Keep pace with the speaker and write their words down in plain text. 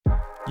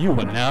You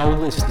are now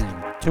listening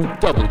to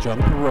Double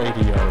Jump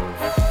Radio.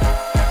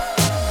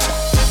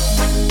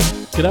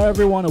 G'day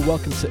everyone and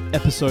welcome to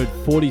episode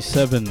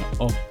 47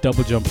 of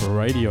Double Jump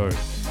Radio,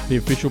 the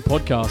official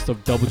podcast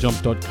of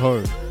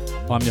doublejump.co.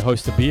 I'm your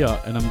host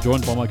Abia and I'm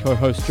joined by my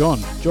co-host John.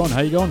 John,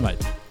 how you going,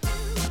 mate?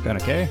 Going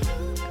okay.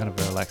 Kind of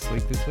a relaxed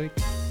week this week.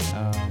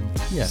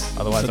 Yes.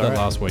 Otherwise, said that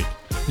last week.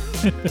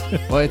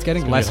 Well, it's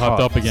getting less hyped hot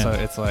up again. so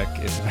it's like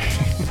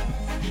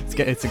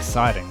it's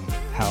exciting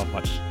how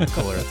much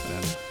cooler it's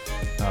been.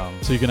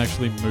 So you can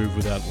actually move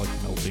without like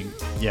melting.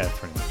 Yeah,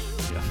 pretty much.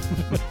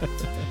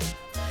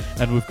 Yeah.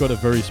 And we've got a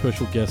very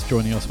special guest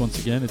joining us once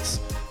again. It's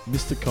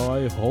Mr.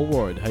 Kai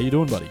Holroyd. How you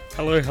doing, buddy?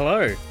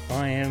 Hello.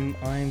 I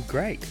am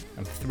great.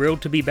 I'm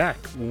thrilled to be back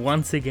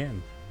once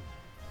again.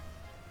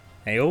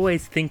 I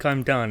always think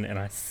I'm done and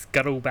I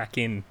scuttle back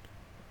in.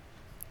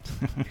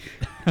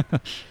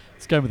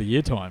 It's game of the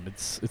year time.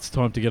 It's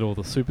time to get all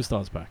the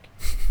superstars back.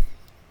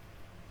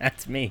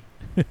 That's me.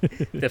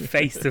 The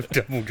face of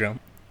Double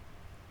Jump.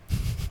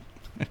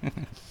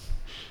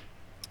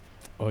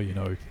 Oh, you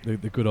know,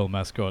 the good old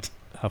mascot.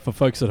 For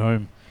folks at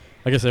home,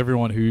 I guess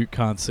everyone who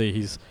can't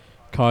see,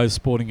 Kai's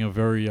sporting a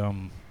very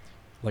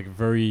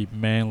very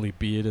manly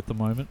beard at the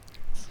moment.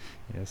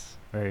 Yes,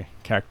 very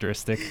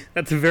characteristic.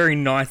 That's a very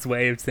nice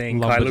way of saying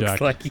Kai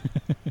Lumberjack. looks like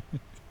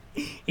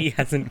he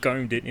hasn't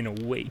combed it in a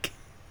week.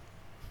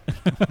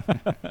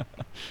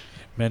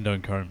 Men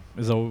don't comb.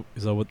 Is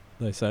that what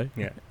they say?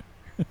 Yeah.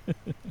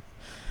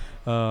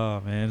 Oh,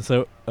 man.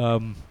 So,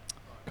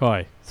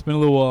 Kai, it's been a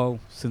little while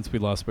since we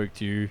last spoke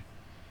to you.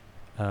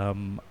 I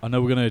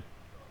know we're going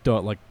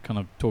to kind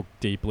of talk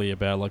deeply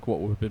about like what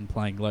we've been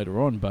playing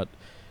later on, but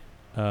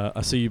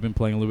I see you've been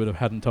playing a little bit of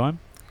Hat in Time.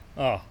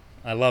 Oh,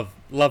 I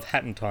love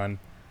Hat in Time.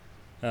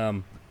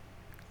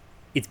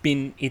 It's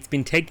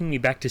been taking me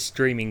back to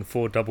streaming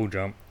for Double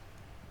Jump,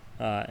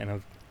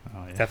 and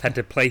I've had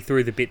to play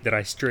through the bit that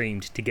I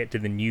streamed to get to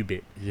the new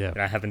bit that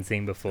I haven't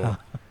seen before,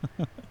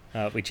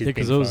 which has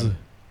been fun. It was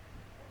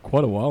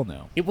quite a while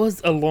now. It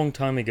was a long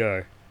time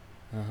ago.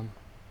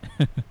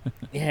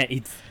 Yeah,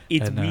 it's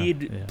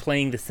weird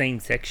playing the same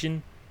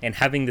section and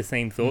having the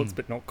same thoughts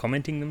but not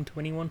commenting them to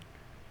anyone.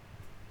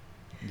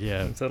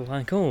 Yeah. I'm sort of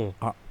like,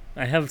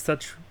 I have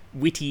such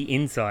witty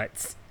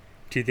insights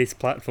to this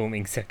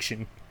platforming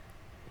section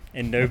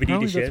and nobody to share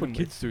that's them what with.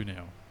 kids do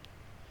now.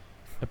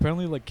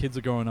 Apparently, like, kids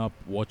are growing up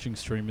watching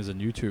streamers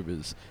and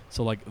YouTubers,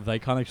 so like they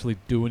can't actually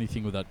do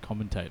anything without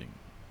commentating.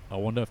 I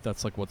wonder if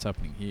that's like what's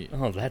happening here.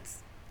 Oh,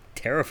 that's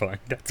terrifying.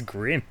 That's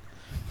grim.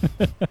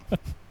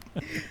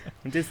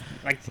 I'm just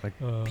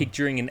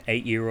picturing an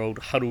 8-year-old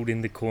huddled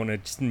in the corner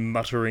just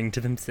muttering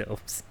to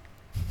themselves.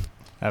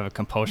 I have a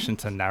compulsion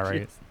to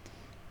narrate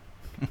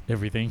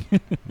everything.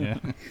 Yeah.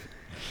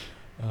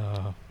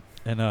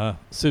 And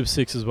Civ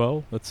 6 as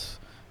well. That's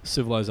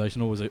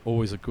Civilization,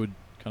 always a good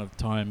kind of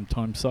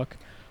time suck.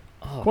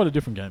 Oh. Quite a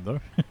different game though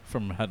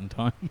from Hat in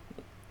Time.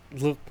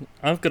 Look,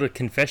 I've got a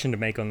confession to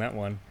make on that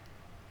one.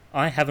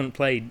 I haven't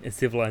played a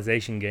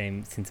Civilization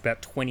game since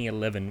about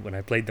 2011 when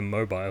I played the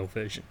mobile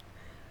version.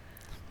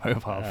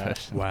 Mobile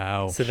version.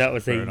 Wow. So that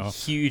was Fair a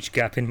enough. huge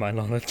gap in my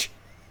knowledge.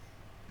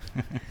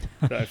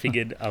 So I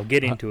figured I'll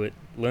get into it,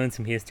 learn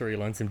some history,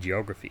 learn some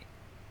geography.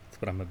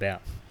 That's what I'm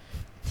about.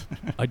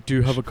 I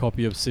do have a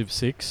copy of Civ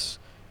 6,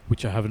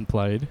 which I haven't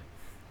played.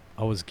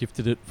 I was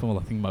gifted it for,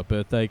 I think, my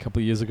birthday a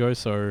couple of years ago,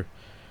 so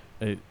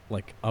I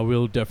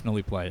will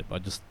definitely play it,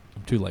 but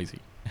I'm too lazy.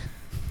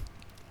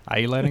 Are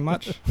you learning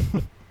much?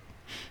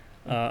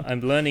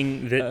 I'm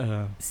learning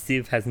that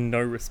Civ has no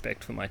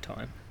respect for my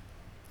time.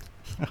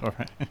 All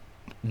right.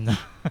 No.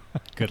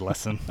 Good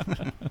lesson.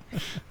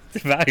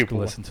 It's a valuable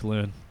lesson to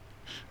learn.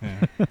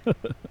 Yeah.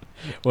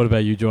 What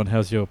about you, John?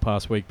 How's your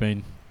past week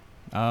been?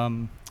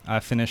 I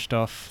finished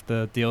off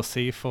the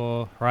DLC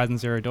for Horizon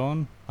Zero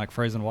Dawn, like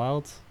Frozen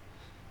Wilds,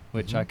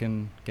 which I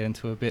can get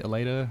into a bit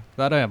later.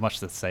 I don't have much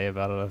to say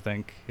about it. I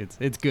think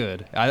it's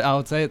good. I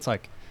would say it's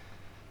like,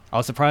 I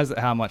was surprised at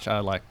how much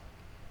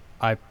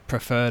I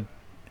preferred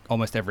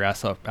almost every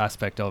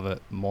aspect of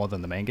it more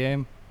than the main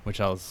game,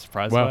 which I was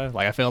surprised by.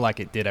 Like, I feel like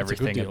it did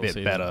everything a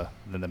bit better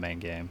than the main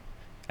game.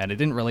 And it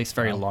didn't release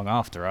very long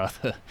after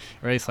either. It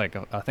released like,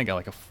 I think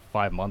like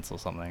 5 months or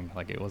something.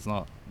 Like, it was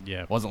not,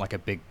 it wasn't like a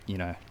big,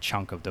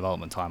 chunk of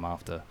development time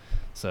after.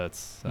 So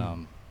it's,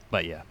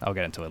 but yeah, I'll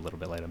get into it a little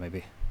bit later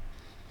maybe.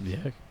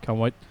 Yeah, can't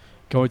wait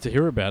to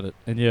hear about it.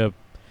 And yeah,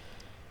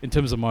 in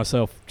terms of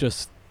myself,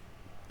 just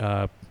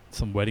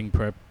some wedding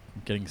prep,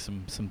 getting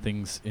some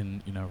things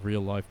in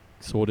real life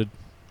sorted.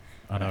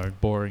 I know,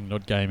 boring,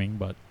 not gaming,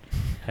 but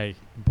hey,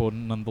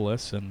 important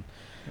nonetheless. And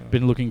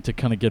been looking to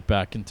kind of get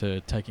back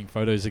into taking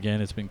photos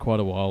again. It's been quite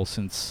a while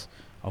since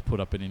I've put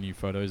up any new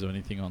photos or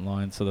anything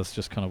online, so that's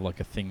just kind of like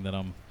a thing that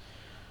I'm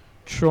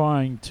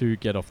trying to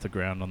get off the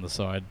ground on the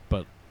side.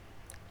 But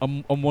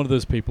I'm one of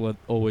those people that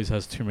always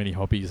has too many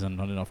hobbies and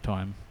not enough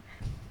time.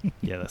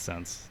 Yeah, that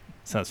sounds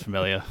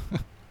familiar.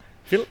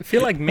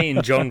 Feel like me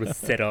and John was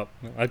set up.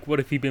 Like, what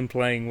have you been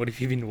playing? What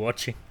have you been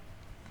watching?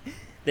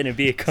 Then a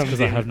beer comes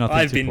in.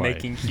 I've been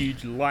making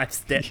huge life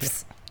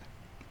steps.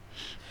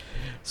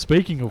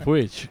 Speaking of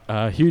which,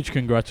 huge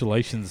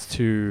congratulations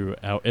to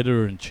our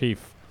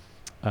editor-in-chief,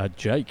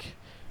 Jake.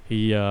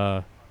 He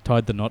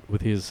tied the knot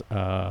with his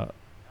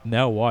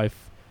now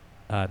wife,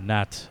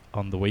 Nat,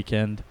 on the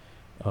weekend.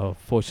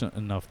 Fortunate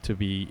enough to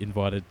be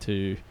invited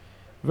to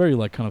a very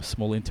like kind of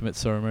small intimate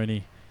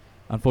ceremony.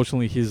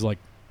 Unfortunately, his like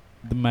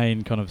the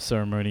main kind of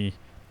ceremony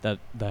that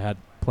they had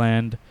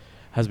planned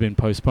has been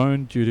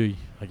postponed due to,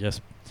 I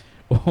guess,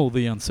 all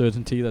the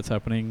uncertainty that's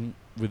happening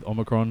with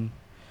Omicron,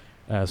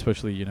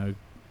 especially, you know,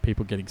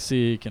 people getting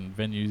sick and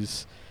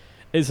venues.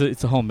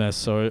 It's a whole mess.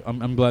 So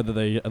I'm glad that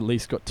they at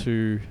least got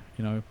to,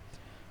 you know,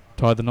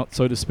 tie the knot,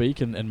 so to speak,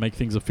 and make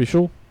things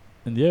official.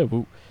 And yeah,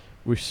 we'll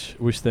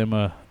wish them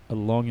a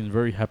long and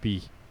very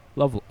happy,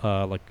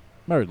 like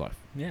married life.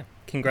 Yeah,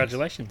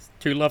 congratulations,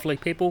 2 lovely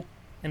people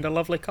and a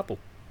lovely couple.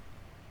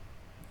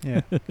 Yeah,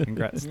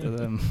 congrats to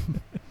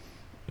them.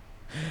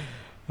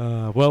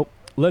 Well,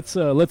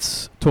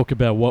 let's talk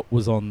about what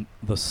was on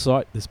the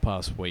site this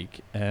past week.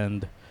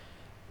 And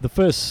the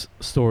first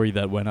story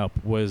that went up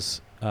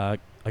was, I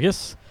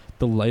guess,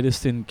 the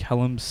latest in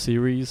Callum's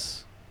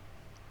series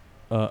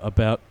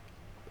about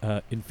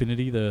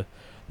Infinity, the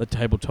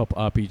tabletop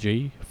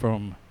RPG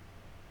from,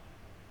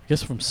 I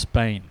guess, from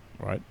Spain,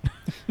 right?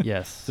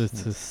 Yes.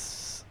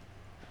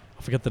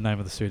 I forget the name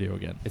of the studio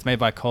again. It's made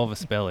by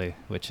Corvus Belli,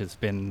 which has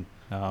been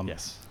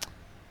yes,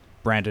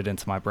 branded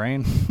into my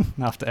brain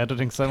after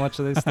editing so much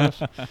of this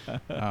stuff.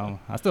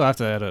 I still have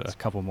to edit a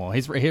couple more.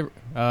 He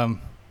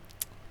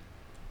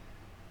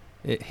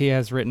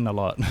has written a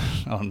lot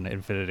on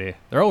Infinity.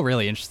 They're all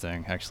really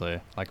interesting,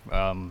 actually. Like,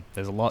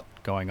 there's a lot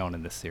going on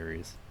in this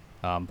series.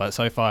 But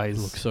so far, it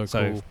looks so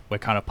cool. We're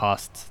kind of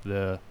past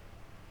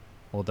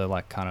all the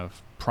like kind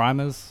of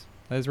primers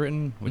that he's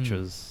written, which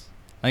was,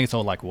 I think it's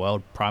all like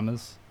world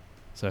primers.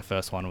 So the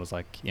first one was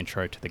like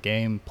intro to the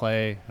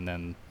gameplay, and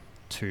then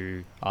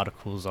 2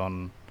 articles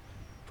on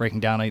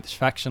breaking down each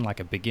faction, like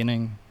a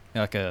beginning,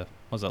 like an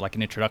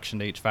introduction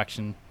to each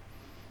faction.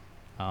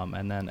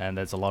 And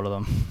there's a lot of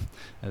them.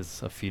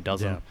 There's a few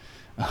dozen.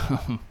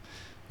 Yeah.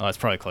 It's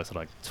probably closer to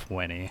like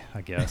 20,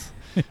 I guess.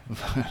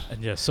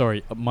 And yeah,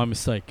 sorry, my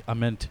mistake. I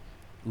meant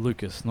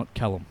Lucas, not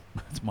Callum.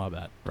 It's my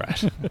bad.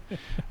 Right.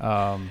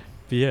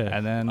 But yeah,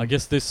 and then I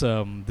guess this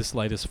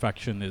latest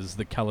faction is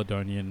the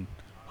Caledonian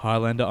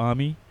Highlander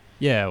Army.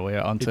 Yeah, we're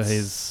onto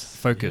his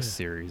Focus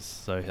series.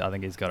 So I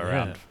think he's got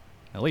around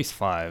at least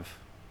 5.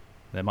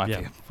 There might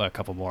be a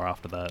couple more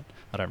after that.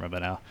 I don't remember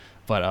now.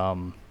 But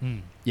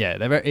yeah,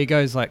 it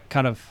goes like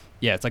kind of,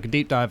 yeah, it's like a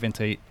deep dive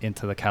into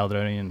the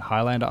Caledonian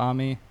Highlander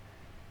Army,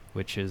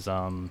 which is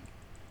his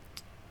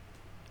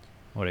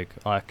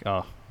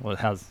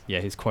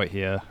quote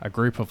here: a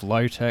group of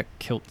low-tech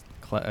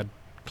kilt-clad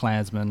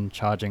clansmen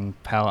charging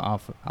power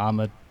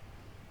armored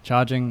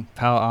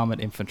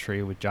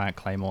infantry with giant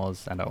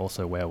claymores, and are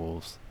also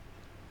werewolves.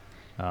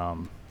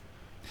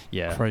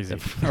 Yeah, crazy.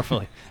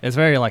 It's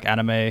very like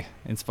anime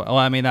inspired. Well,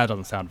 I mean, that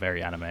doesn't sound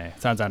very anime.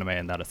 It sounds anime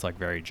in that it's like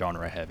very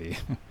genre heavy.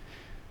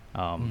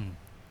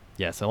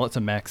 Yeah, so lots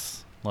of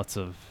mechs, lots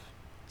of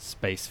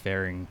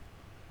spacefaring.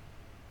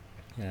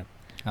 Yeah,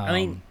 I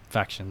mean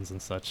factions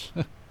and such.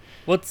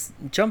 What's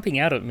jumping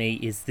out at me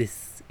is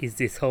this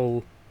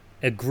whole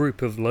a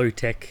group of low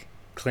tech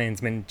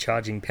clansmen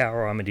charging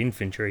power armored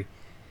infantry.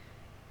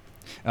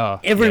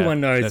 Everyone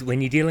knows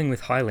when you're dealing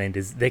with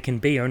Highlanders, there can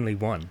be only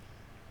one.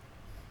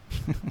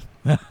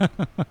 Yeah,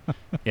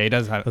 he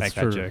does make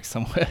true. that joke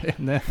somewhere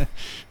in there.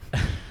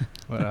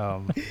 But I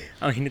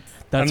mean,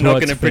 I'm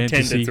not going to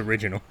pretend it's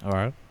original. All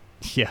right.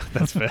 Yeah,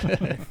 that's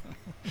fair.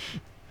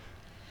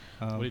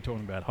 What are you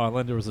talking about?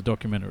 Highlander is a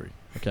documentary.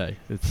 Okay,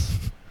 it's.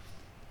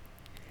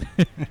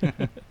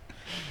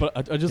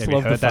 But I just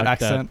love the fact that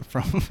accent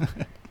from.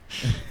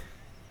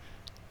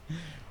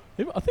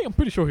 I think I'm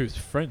pretty sure he was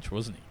French,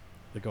 wasn't he?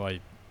 The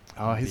guy.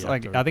 Oh, he's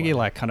like, I think he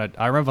like kind of,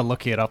 I remember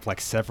looking it up like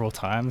several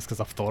times because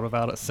I've thought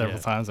about it several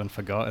times and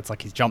forgot. It's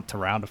like he's jumped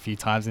around a few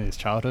times in his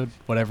childhood,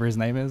 whatever his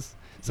name is.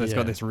 So it's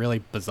got this really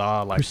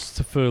bizarre like.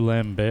 Christopher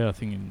Lambert, I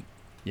think.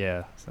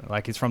 Yeah, so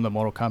like he's from the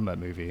Mortal Kombat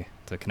movie,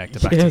 to connect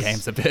it back to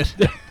games a bit.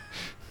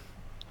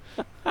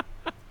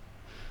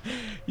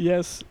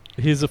 Yes,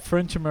 he's a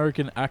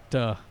French-American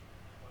actor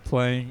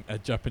playing a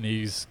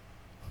Japanese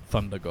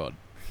thunder god.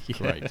 Yeah.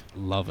 Great,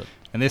 love it.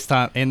 And this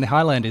time in the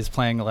Highland, he's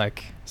playing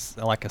like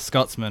a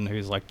Scotsman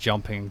who's like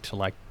jumping to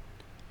like,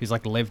 he's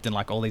like lived in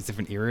like all these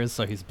different eras,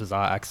 so his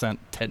bizarre accent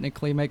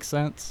technically makes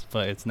sense,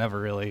 but it's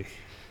never really.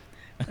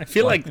 I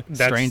feel like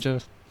that's stranger.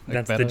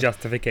 That's better. the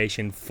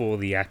justification for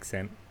the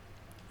accent.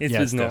 This Yeah,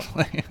 was not.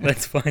 definitely.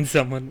 Let's find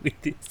someone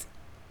with this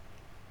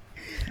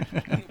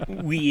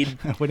weird,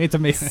 We need to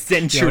make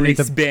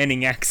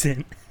century-spanning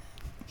accent.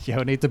 Yeah,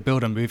 we need to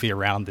build a movie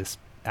around this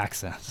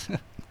accent.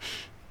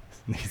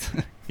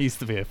 Needs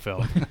to be a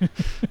film.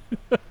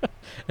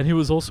 And he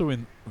was also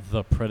in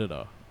The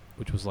Predator,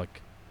 which was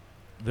like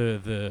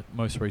the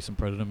most recent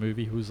Predator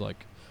movie. He was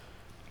like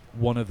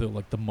one of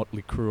the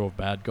motley crew of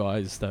bad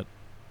guys that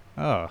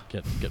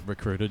get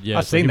recruited. Yeah,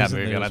 I've seen that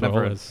movie and I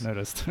never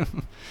noticed.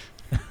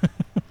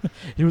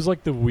 He was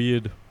like the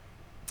weird.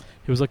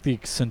 he was like the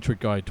eccentric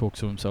guy who talks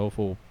to himself,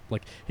 or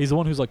like he's the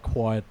one who's like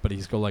quiet, but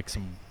he's got like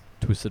some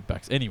twisted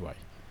backs. Anyway,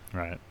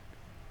 Right.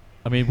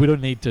 I mean, we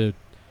don't need to.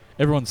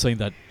 Everyone's seen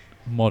that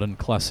modern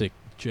classic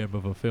gem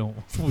of a film,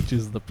 which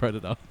is The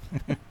Predator.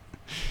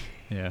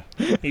 Yeah.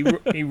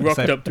 He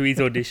rocked up to his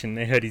audition.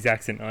 They heard his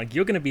accent. Like,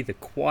 you're going to be the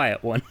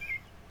quiet one.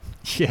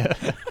 Yeah.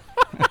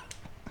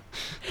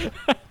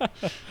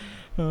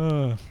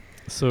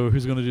 So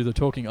who's going to do the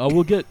talking? Oh,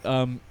 we'll get.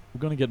 We're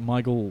going to get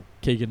Michael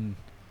Keegan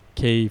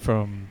Key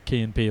from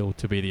Key and Peele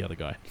to be the other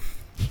guy.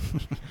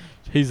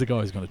 He's the guy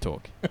who's going to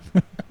talk.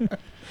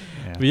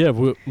 Yeah. But yeah,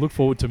 we'll look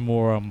forward to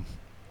more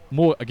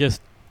I guess,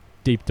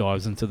 deep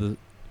dives into the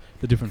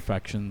different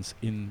factions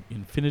in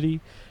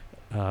Infinity.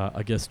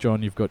 I guess,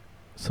 John, you've got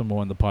some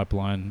more in the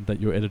pipeline that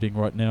you're editing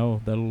right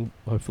now that'll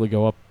hopefully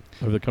go up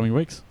over the coming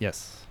weeks.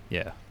 Yes.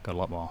 Yeah. Got a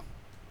lot more.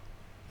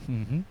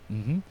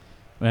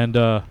 And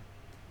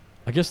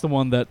I guess the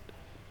one that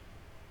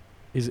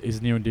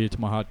is near and dear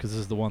to my heart, because this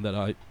is the one that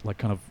I like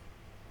kind of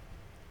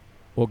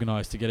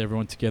organized to get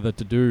everyone together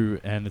to do,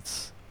 and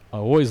I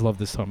always love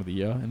this time of the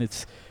year, and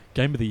it's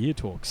Game of the Year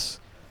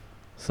talks.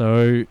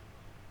 So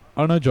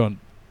I don't know, John,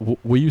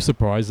 were you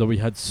surprised that we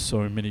had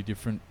so many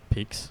different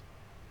picks?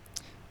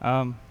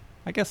 I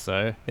guess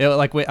so. Yeah,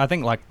 like I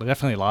think like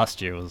definitely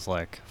last year was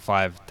like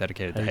 5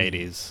 dedicated to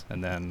Hades,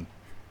 and then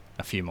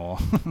a few more.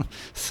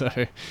 So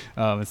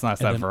it's nice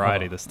to have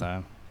variety this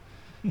time.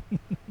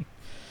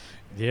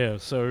 Yeah.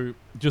 So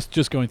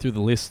just going through the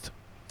list.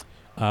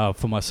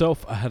 For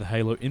myself, I had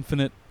Halo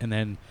Infinite, and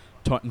then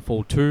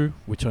Titanfall 2,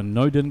 which I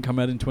know didn't come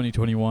out in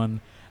 2021,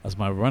 as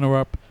my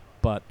runner-up,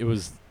 but it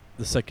was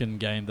the second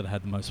game that I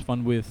had the most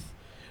fun with.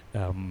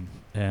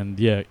 And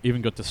yeah,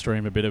 even got to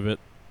stream a bit of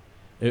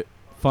it.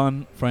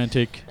 Fun,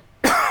 frantic.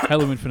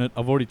 Halo Infinite,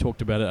 I've already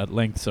talked about it at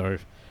length, so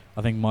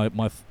I think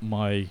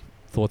my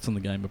thoughts on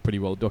the game are pretty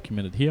well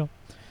documented here.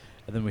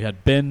 And then we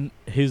had Ben.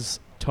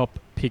 His top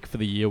pick for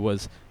the year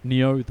was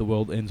Neo, The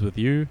World Ends With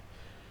You.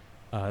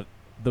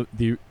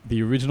 The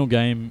original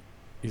game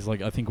is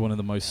like, I think, one of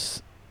the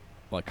most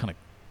like kind of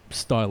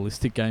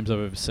stylistic games I've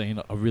ever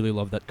seen. I really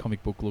love that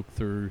comic book look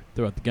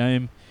throughout the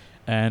game,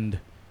 and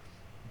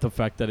the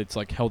fact that it's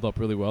like held up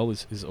really well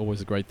is always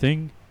a great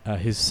thing.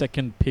 His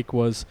second pick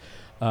was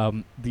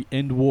the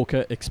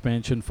Endwalker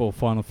expansion for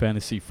Final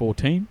Fantasy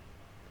XIV,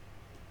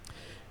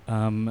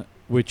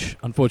 which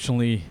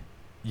unfortunately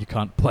you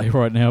can't play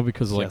right now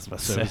because like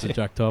servers are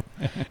jacked up.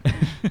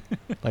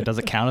 Like, does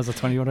it count as a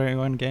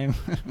 2021 game?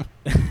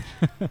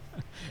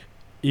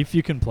 If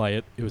you can play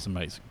it, it was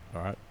amazing.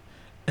 All right.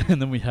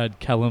 And then we had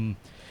Callum.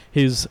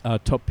 His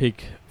top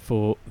pick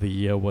for the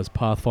year was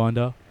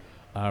Pathfinder,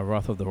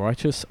 Wrath of the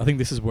Righteous. I think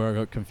this is where I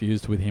got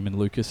confused with him and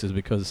Lucas, is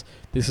because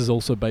this is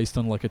also based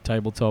on like a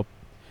tabletop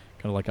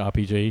kind of like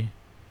RPG.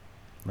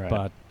 Right.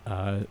 But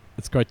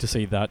it's great to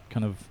see that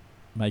kind of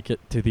make it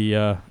to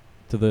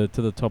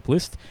the top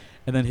list.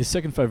 And then his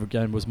second favorite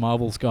game was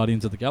Marvel's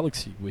Guardians of the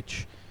Galaxy,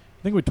 which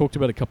I think we talked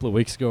about a couple of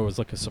weeks ago. It was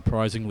like a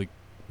surprisingly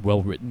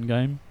well-written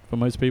game for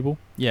most people.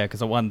 Yeah,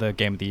 because I won the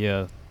Game of the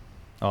Year.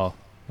 Oh,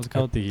 what's it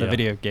called? The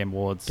Video Game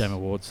Awards. Game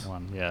Awards.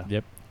 One, yeah.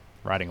 Yep.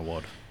 Writing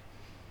Award.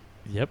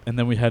 Yep. And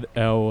then we had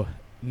our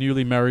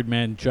newly married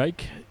man,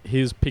 Jake.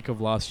 His pick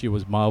of last year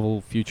was Marvel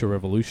Future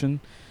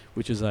Revolution,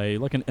 which is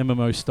like an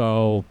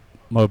MMO-style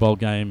mobile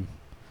game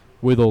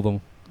with all the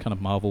kind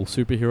of Marvel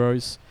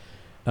superheroes.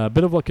 A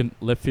bit of like a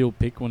left field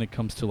pick when it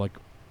comes to like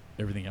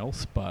everything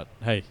else, but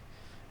hey,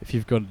 if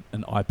you've got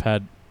an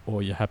iPad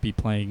or you're happy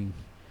playing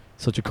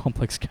such a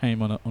complex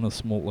game on a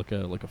small like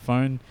a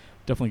phone,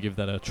 definitely give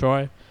that a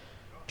try.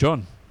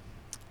 John,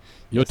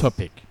 your top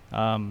pick.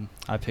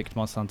 I picked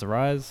Monster Hunter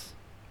Rise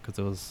because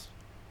it was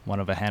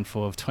one of a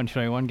handful of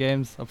 2021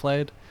 games I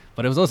played,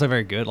 but it was also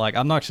very good. Like,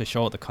 I'm not actually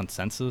sure what the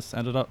consensus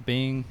ended up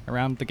being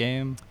around the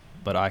game,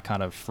 but I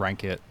kind of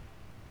rank it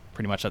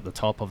pretty much at the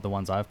top of the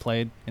ones I've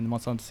played in the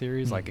Monster Hunter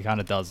series. Like, it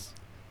kind of does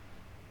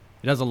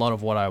a lot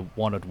of what I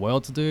wanted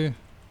World to do,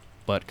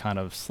 but kind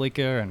of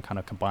sleeker, and kind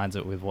of combines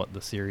it with what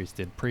the series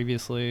did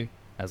previously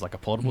as like a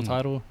portable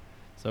title.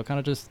 So it kind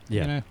of just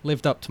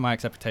lived up to my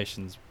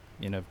expectations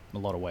in a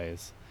lot of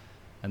ways.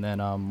 And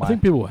then I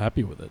think people were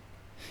happy with it.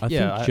 I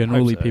think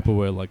generally people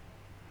were like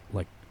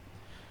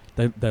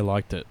they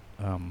liked it.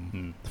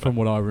 From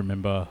what I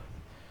remember,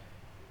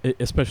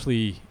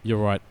 especially,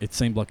 you're right, it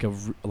seemed like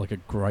a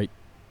great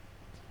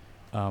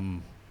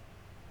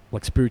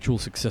like spiritual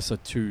successor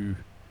to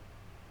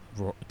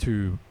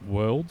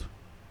World.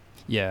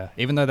 Yeah,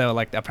 even though they were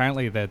like,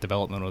 apparently their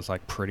development was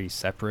like pretty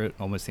separate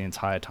almost the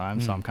entire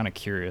time, so I'm kind of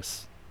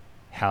curious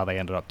how they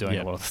ended up doing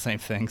a lot of the same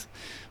things.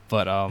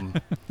 But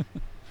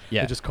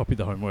yeah, they just copied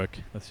the homework.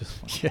 That's just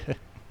fun.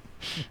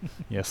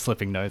 Yeah,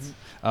 slipping notes.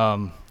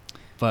 And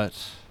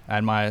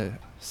my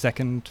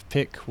second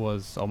pick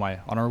was, or my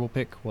honorable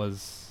pick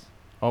was,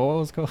 what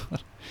was it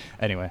called?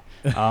 Anyway,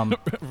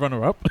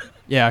 runner up.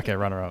 Yeah, okay,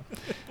 runner up.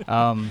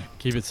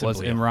 Keep it simple.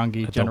 Was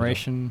Imrangi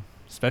Generation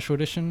Special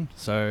Edition.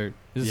 So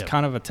this is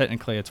kind of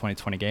technically a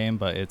 2020 game,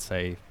 but it's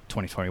a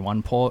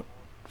 2021 port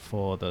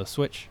for the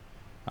Switch.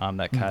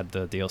 that had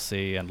the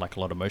DLC and like a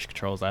lot of motion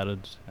controls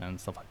added and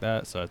stuff like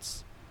that. So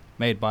it's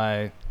made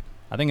by,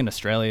 I think, an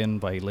Australian,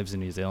 but he lives in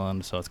New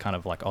Zealand, so it's kind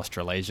of like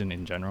Australasian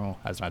in general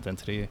as an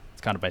identity.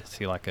 It's kind of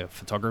basically like a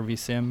photography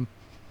sim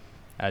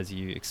as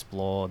you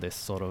explore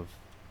this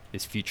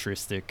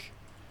futuristic,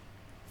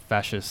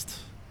 fascist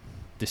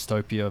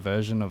dystopia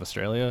version of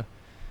Australia.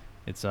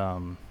 It's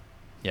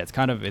it's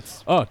kind of,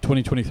 it's... Oh,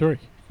 2023.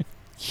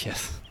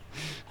 Yes.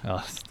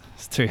 Oh,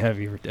 it's too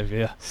heavy,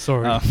 yeah.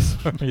 Sorry,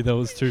 sorry, that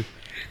was too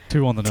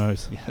on the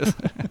nose. Yes.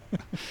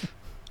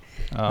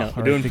 No,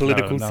 we're doing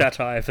political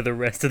satire for the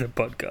rest of the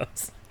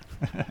podcast.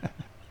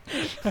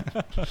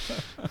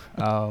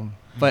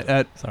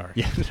 But sorry.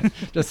 Yeah,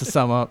 just to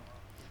sum up,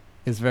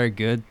 it's very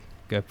good.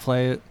 Go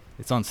play it.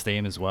 It's on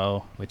Steam as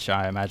well, which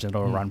I imagine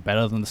it'll run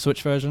better than the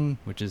Switch version,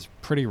 which is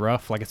pretty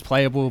rough. Like, it's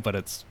playable, but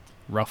it's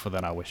rougher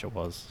than I wish it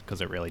was,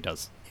 because it really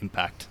does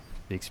impact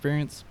the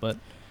experience. But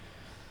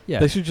yeah,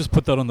 they should just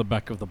put that on the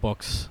back of the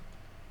box,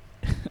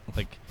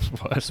 like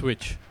what?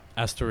 Switch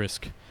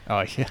asterisk.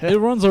 Oh yeah, it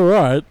runs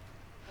alright.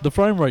 The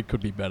frame rate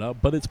could be better,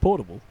 but it's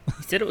portable.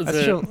 You said it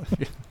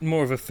was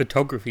more of a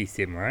photography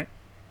sim, right?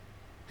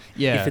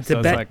 Yeah. If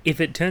it's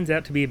if it turns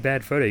out to be a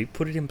bad photo,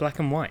 put it in black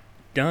and white.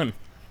 Done.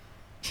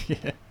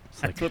 Yeah.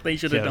 That's what they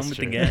should have done with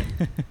the game.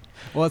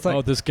 Well, it's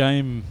like, this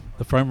game,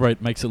 the frame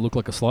rate makes it look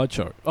like a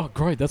slideshow. Oh,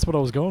 great! That's what I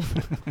was going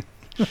for.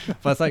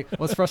 But it's like,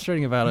 what's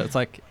frustrating about it? It's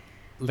like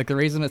the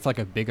reason it's like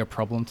a bigger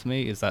problem to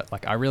me is that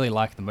like I really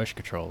like the motion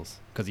controls,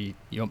 because you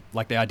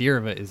like, the idea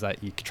of it is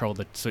that you control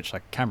the Switch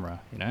like a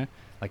camera, you know,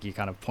 like you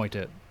kind of point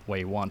it where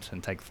you want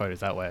and take photos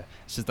that way.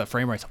 It's just that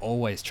frame rate's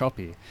always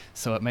choppy,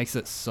 so it makes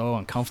it so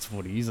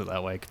uncomfortable to use it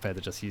that way compared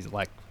to just use it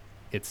like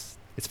it's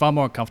far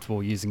more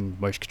uncomfortable using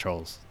motion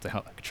controls to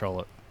help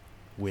control it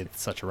with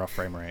such a rough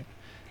frame rate,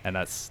 and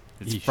it's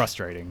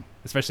frustrating,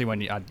 especially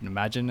when I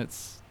imagine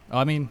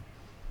I don't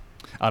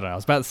know, I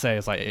was about to say,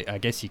 it's like, I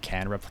guess you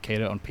can replicate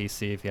it on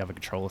PC if you have a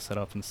controller set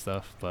up and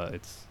stuff, but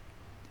it's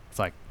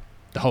like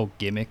the whole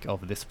gimmick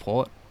of this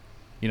port,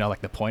 you know,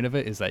 like the point of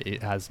it is that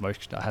it has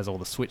all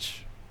the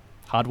Switch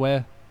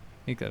hardware.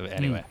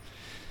 Anyway,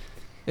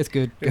 it's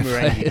good.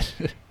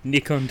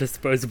 Nikon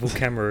disposable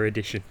camera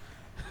edition.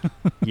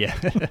 Yeah.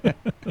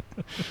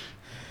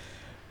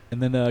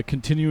 And then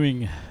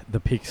continuing the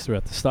picks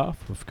throughout the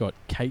staff, we've got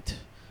Kate.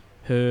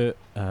 Her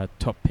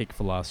top pick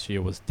for last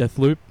year was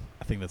Deathloop.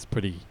 I think that's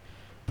pretty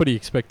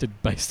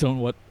expected based on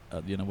what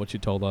what she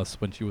told us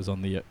when she was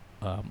on the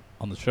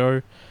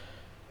show.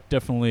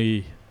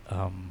 Definitely,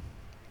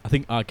 I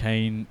think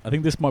Arcane. I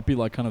think this might be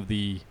like kind of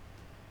the,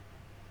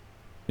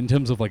 in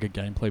terms of like a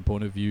gameplay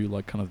point of view,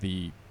 like kind of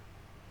the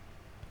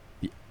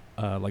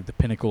like the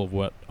pinnacle of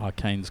what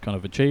Arcane's kind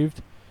of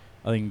achieved.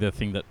 I think the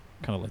thing that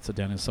kind of lets it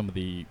down is some of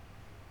the,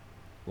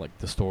 like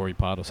the story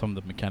part or some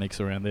of the mechanics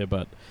around there,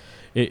 but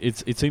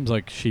it seems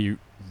like she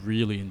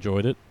really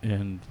enjoyed it,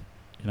 and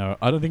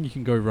I don't think you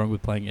can go wrong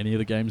with playing any of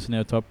the games in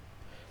our top,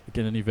 like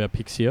any of our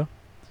picks here,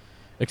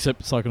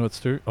 except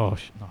Psychonauts 2. Oh,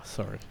 no,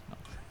 sorry.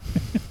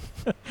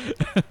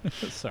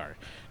 Sorry.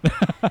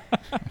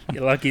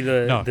 You're lucky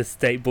the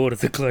state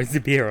borders are closed to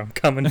beer. I'm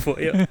coming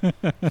for you.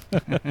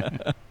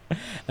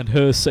 And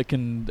her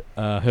second,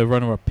 her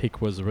runner-up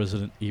pick was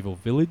Resident Evil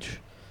Village.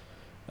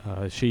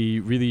 She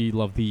really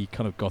loved the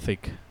kind of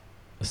gothic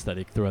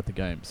aesthetic throughout the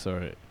game,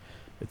 so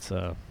it's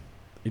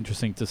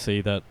interesting to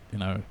see that,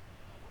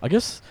 I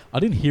guess I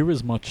didn't hear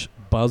as much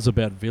buzz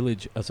about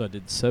Village as I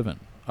did 7.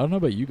 I don't know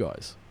about you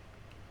guys.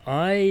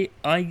 I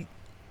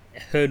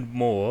heard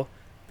more,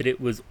 but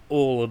it was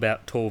all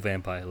about Tall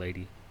Vampire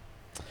Lady.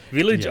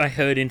 Village, yeah. I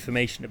heard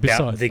information about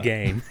Besides the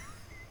game.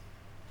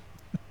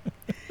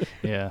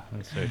 Yeah,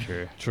 that's so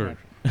true. True.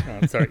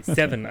 I'm sorry,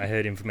 7, I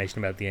heard information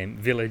about the game.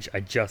 Village,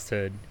 I just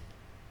heard,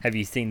 have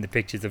you seen the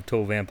pictures of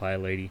Tall Vampire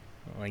Lady?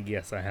 I'm like,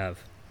 yes, I have.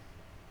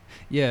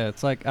 Yeah,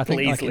 it's like, I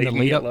think Please like in the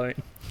lead up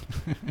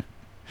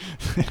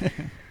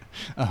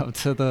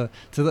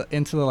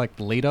into the like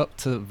lead up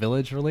to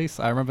Village release,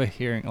 I remember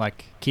hearing,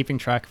 like, keeping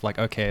track of like,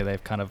 okay,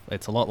 they've kind of,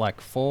 it's a lot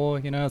like 4,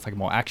 it's like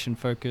more action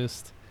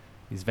focused.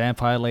 These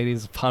vampire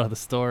ladies are part of the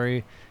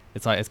story.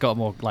 It's like, it's got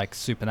more like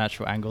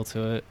supernatural angle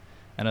to it,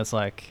 and it's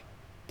like,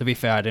 to be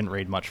fair, I didn't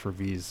read much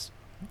reviews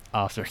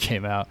after it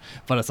came out,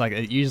 but it's like,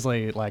 it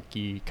usually, like,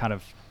 you kind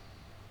of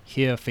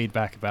hear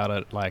feedback about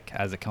it like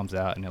as it comes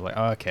out, and you're like,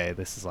 oh, okay,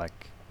 this is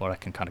like what I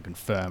can kind of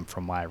confirm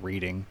from my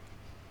reading,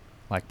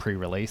 like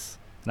pre-release.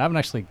 And I haven't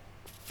actually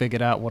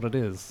figured out what it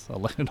is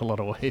in a lot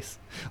of ways.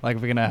 Like,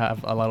 we're gonna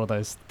have a lot of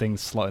those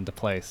things slot into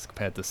place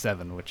compared to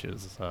 7, which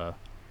is a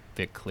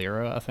bit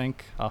clearer, I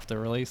think, after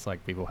release.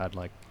 Like, people had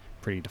like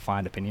pretty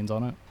defined opinions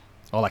on it,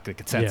 or like the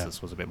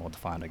consensus was a bit more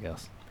defined, I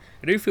guess.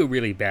 I do feel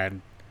really bad.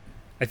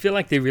 I feel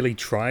like they really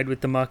tried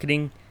with the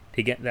marketing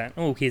to get that,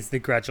 oh, here's the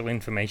gradual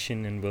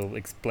information, and we'll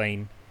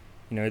explain,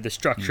 the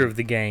structure of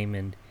the game,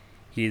 and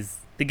here's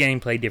the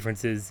gameplay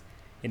differences,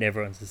 and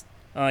everyone's just,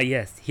 oh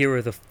yes, here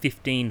are the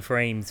 15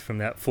 frames from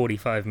that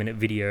 45-minute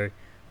video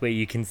where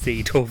you can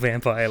see Tall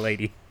Vampire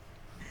Lady.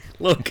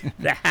 Look,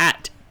 the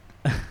hat!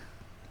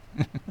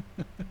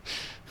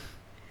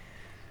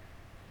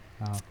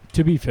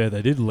 To be fair,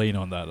 they did lean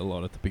on that a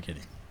lot at the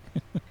beginning.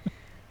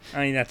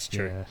 I mean, that's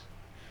true.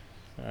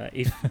 Yeah.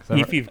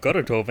 If you've got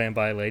a tall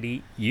vampire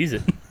lady, use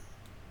it.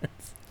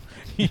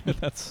 Yeah,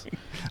 that's.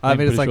 I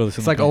mean, it's pretty like sure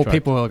it's like all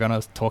people are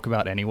gonna talk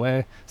about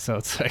anyway, so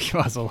it's like you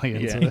might as well lean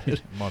into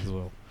it. Might as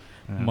well.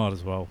 Yeah. Might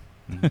as well.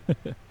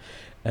 Mm.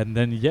 And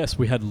then yes,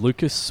 we had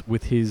Lucas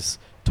with his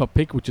top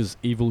pick, which is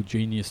Evil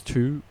Genius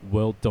 2: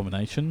 World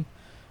Domination.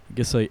 I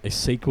guess a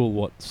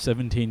sequel.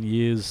 17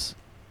 years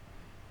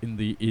in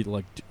the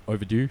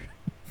overdue,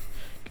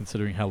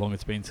 considering how long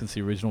it's been since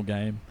the original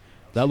game.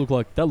 That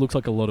looks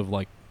like a lot of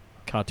like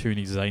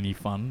cartoony, zany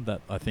fun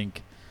that I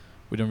think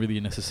we don't really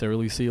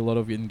necessarily see a lot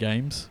of in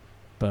games.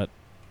 But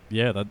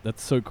yeah,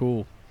 that's so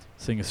cool,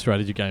 seeing a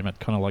strategy game at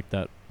kind of like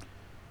that.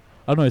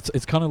 I don't know.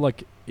 It's kind of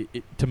like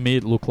to me.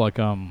 It looked like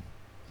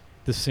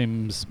The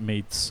Sims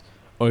meets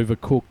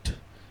Overcooked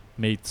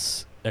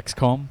meets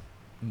XCOM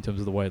in terms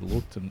of the way it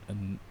looked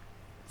and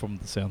from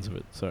the sounds of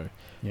it. So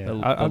Yeah,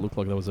 that looked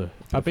like that was a.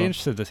 I'd be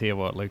interested to hear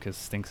what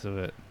Lucas thinks of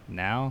it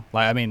now.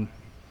 Like, I mean,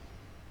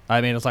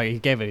 it's like he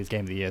gave it his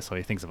game of the year, so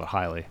he thinks of it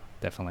highly,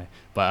 definitely.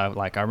 But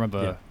I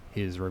remember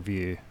his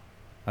review.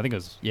 I think it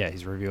was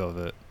his review of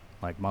it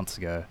like months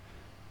ago,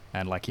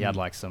 and like he had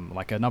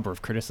like a number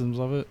of criticisms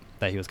of it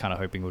that he was kind of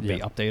hoping would be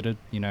updated.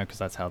 Because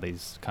that's how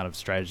these kind of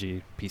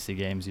strategy PC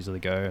games usually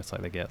go. It's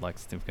like they get like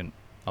significant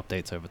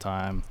updates over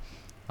time,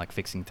 like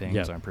fixing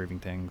things or improving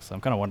things. So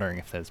I'm kind of wondering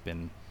if there's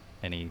been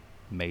any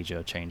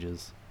major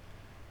changes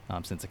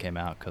since it came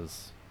out,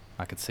 because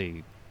I could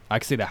see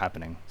that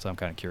happening. So I'm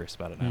kind of curious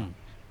about it now.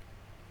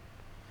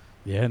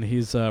 Yeah, and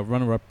his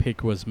runner-up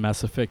pick was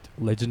Mass Effect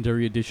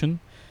Legendary Edition,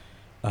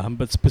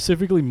 but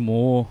specifically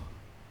more.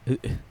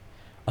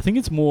 I think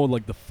it's more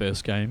like the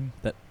first game,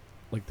 that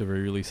like the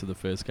re-release of the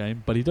first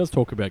game. But he does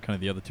talk about kind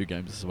of the other two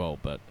games as well.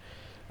 But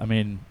I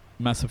mean,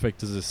 Mass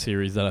Effect is a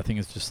series that I think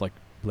is just like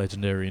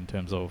legendary in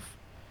terms of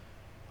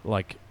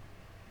like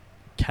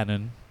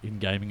canon in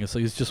gaming. So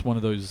it's just one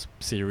of those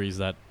series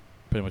that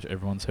pretty much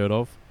everyone's heard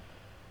of.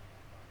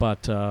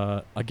 But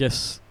I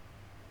guess,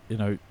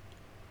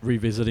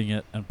 revisiting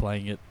it and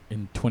playing it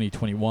in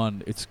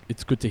 2021,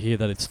 it's good to hear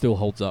that it still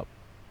holds up.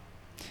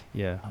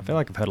 Yeah, I feel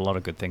like I've heard a lot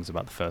of good things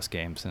about the first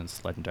game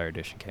since Legendary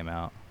Edition came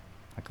out.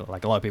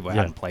 Like a lot of people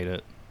hadn't played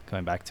it,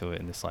 coming back to it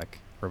in this like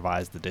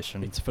revised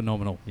edition. It's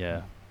phenomenal.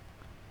 Yeah.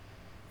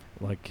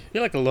 Like, I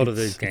feel like a lot of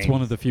those games. It's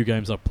one of the few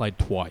games I've played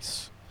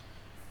twice,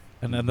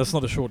 and that's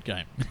not a short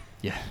game.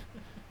 Yeah.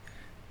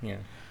 Yeah.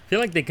 I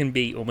feel like they can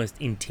be almost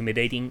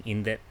intimidating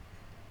in that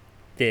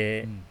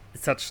they're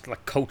such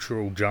like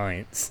cultural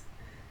giants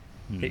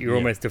that you're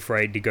almost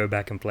afraid to go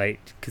back and play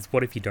it, because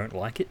what if you don't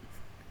like it?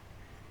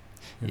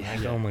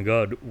 Like, oh my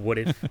god, what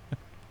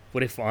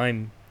if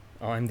I'm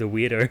the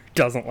weirdo who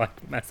doesn't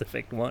like Mass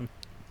Effect 1?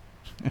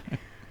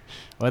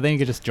 Well, then you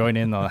could just join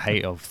in the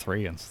hate of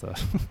 3 and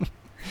stuff.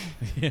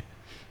 Yeah.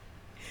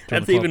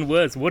 That's even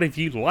worse. What if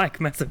you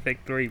like Mass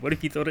Effect 3? What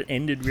if you thought it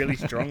ended really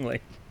strongly?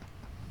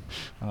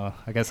 Oh,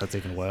 I guess that's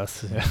even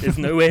worse. Yeah. There's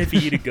nowhere for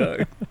you to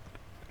go.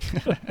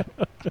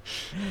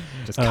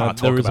 Just can't talk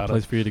there is about a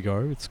place for you to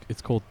go.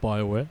 It's called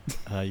BioWare.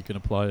 You can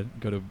apply,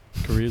 go to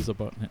careers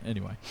about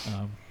anyway.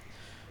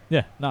 I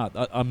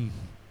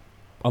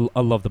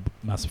love the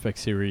Mass Effect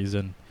series,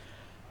 and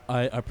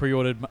I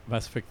pre-ordered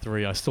Mass Effect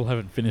 3. I still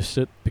haven't finished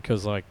it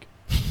because I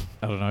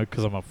don't know,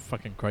 because I'm a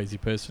fucking crazy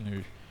person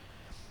who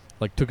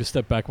took a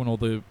step back when all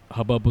the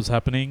hubbub was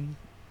happening,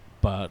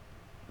 but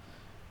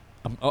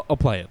I'll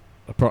play it.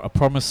 I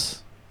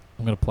promise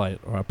I'm going to play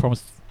it. Or I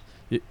promise,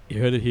 you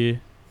heard it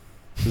here.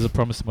 This is a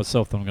promise to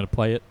myself that I'm going to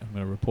play it. I'm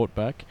going to report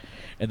back,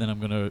 and then I'm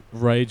going to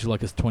rage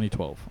like it's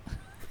 2012.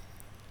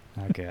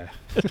 Okay.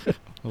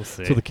 We'll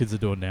see. That's what the kids are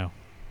doing now.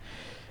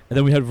 And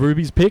then we had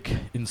Ruby's pick,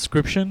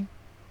 Inscription.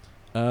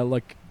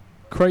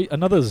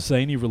 Another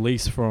zany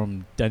release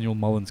from Daniel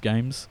Mullins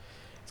Games.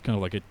 It's kind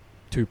of like a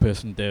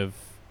 2-person dev.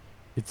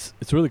 It's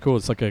really cool.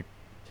 It's like a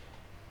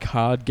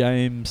card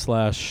game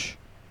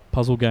 /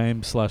 puzzle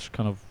game /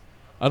 kind of,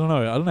 I don't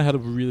know how to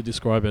really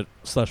describe it,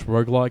 /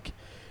 roguelike.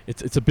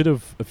 It's a bit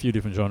of a few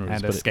different genres,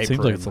 and but escape it seems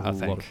room, like it's a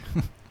lot of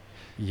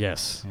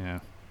yes.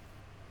 Yeah.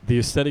 The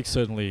aesthetic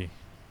certainly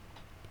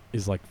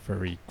is like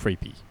very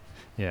creepy.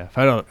 Yeah,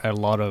 I've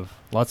heard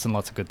lots and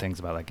lots of good things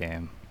about that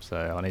game, so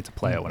I need to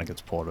play it when it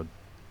gets ported.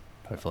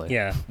 Hopefully.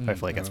 Yeah.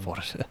 Hopefully it gets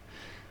ported.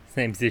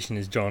 Same position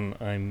as John.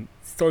 I'm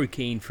so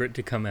keen for it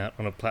to come out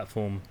on a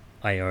platform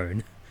I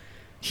own.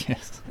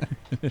 Yes.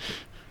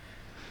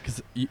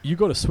 Because you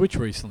got a Switch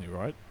recently,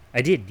 right?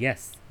 I did,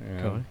 yes.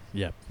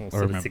 Yeah. Well,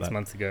 sort of 6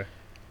 months ago.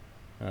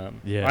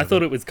 Yeah. I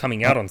thought it was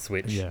coming out on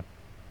Switch. Yeah.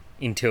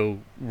 Until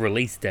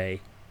release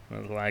day. I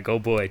was like, oh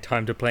boy,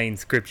 time to play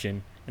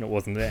Inscription. And it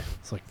wasn't there.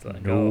 It's like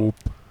nope.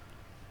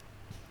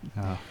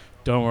 Oh.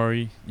 Don't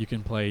worry, you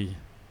can play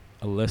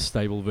a less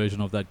stable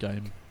version of that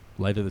game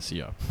later this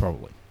year,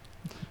 probably.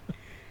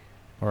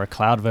 Or a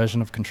cloud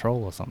version of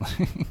Control or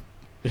something.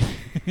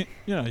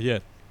 Yeah.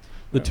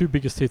 The two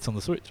biggest hits on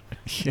the Switch.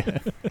 Yeah.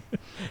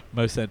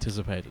 Most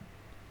anticipated.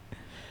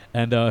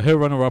 And her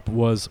runner-up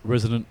was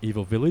Resident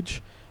Evil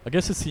Village. I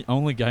guess it's the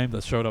only game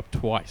that showed up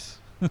twice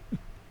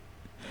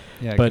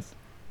Yeah, but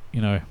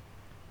you know,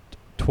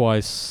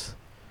 twice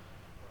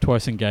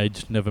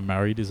engaged, never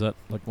married. Is that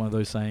like one of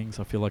those sayings?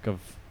 I feel like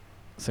I've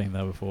seen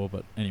that before.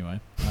 But anyway,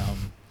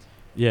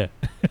 yeah.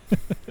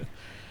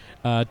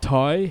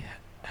 Ty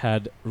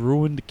had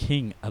Ruined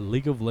King, a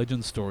League of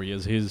Legends story,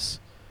 as his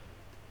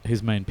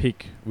main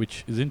pick,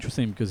 which is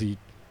interesting because he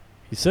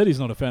said he's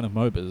not a fan of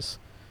MOBAs,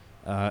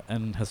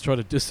 and has tried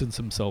to distance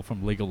himself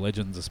from League of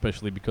Legends,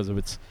 especially because of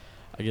its,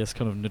 I guess,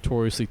 kind of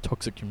notoriously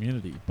toxic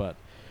community. But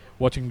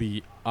watching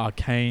the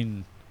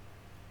Arcane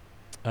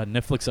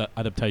Netflix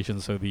adaptation,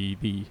 so the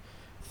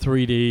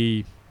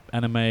 3D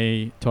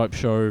anime type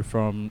show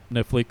from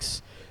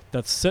Netflix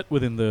that's set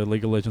within the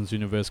League of Legends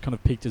universe, kind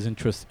of piqued his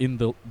interest in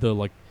the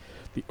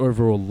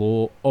overall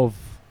lore of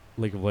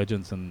League of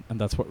Legends, and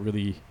that's what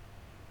really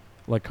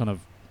like kind of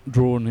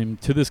drawn him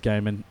to this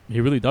game, and he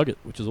really dug it,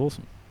 which is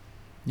awesome.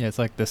 Yeah, it's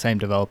like the same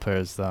developer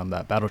as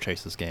that Battle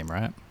Chasers game,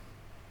 right?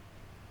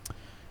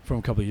 From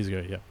a couple of years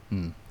ago, yeah.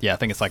 Yeah, I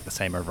think it's like the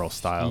same overall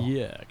style.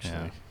 Yeah,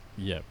 actually.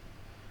 Yeah.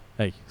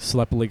 Hey,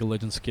 slap a League of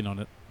Legends skin on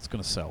it, it's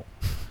going to sell.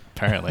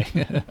 Apparently.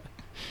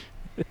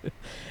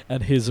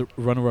 And his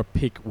runner-up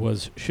pick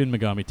was Shin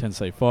Megami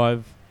Tensei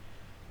 5.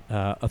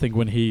 I think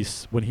when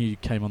he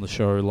came on the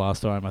show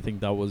last time, I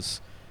think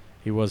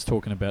he was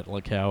talking about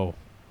like how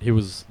he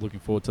was looking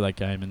forward to that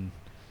game,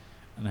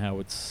 and how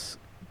it's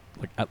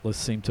like Atlas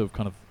seemed to have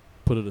kind of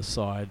put it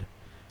aside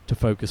to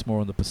focus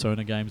more on the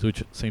Persona games,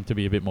 which seem to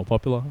be a bit more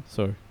popular.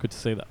 So good to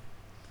see that.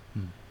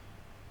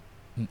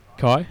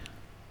 Kai?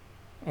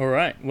 All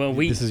right. Well,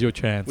 this is your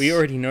chance. We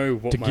already know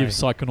what to give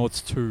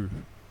Psychonauts 2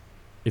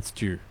 its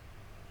due.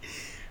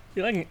 I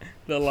feel like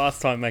the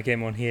last time I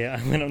came on here,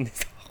 I went on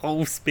this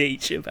whole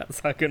speech about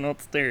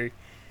Psychonauts 2.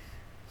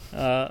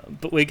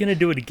 But we're going to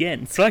do it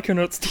again.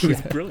 Psychonauts 2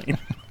 is brilliant.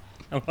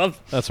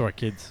 That's right,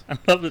 kids. I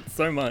love it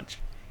so much.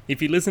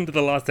 If you listen to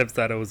the last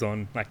episode I was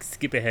on, like,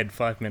 skip ahead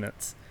 5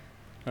 minutes,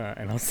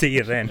 and I'll see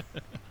you then.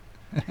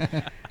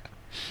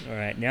 All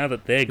right, now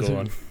that they're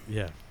gone.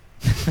 Yeah.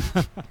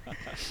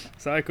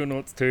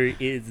 Psychonauts 2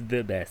 is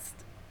the best.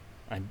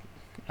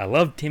 I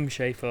love Tim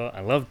Schafer.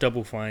 I love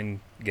Double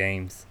Fine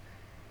games.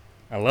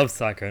 I love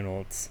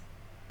Psychonauts.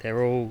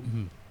 They're all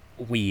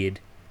weird,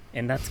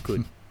 and that's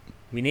good.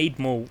 We need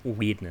more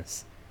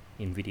weirdness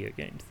in video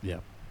games. Yeah.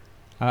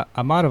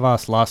 I might have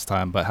asked last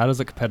time, but how does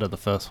it compare to the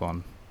first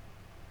one?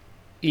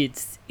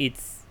 It's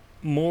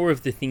more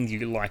of the things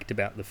you liked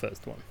about the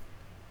first one.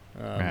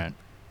 Right.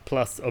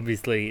 Plus,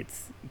 obviously,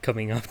 it's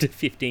coming after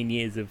 15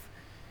 years of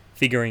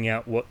figuring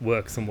out what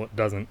works and what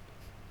doesn't.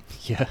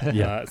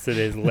 Yeah. So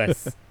there's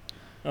less...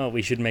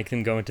 we should make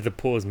them go into the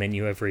pause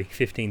menu every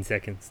 15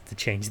 seconds to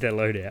change their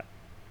loadout.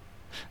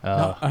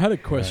 Now, I had a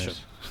question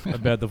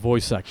about the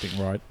voice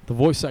acting, right? The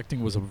voice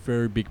acting was a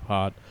very big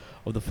part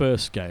of the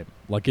first game.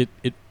 Like, it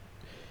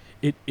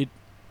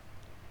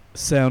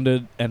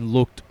sounded and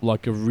looked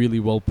like a really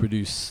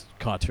well-produced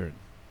cartoon.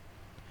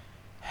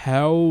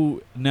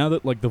 How, now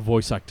that, like, the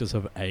voice actors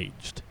have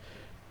aged,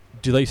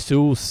 do they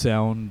still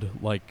sound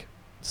like...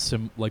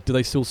 do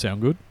they still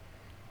sound good?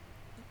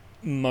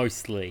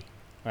 Mostly.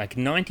 Like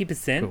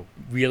 90%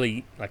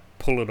 really like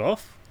pull it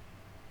off,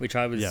 which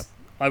I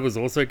was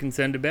also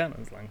concerned about. I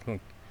was like,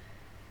 look,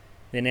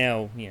 they're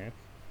now,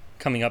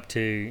 coming up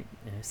to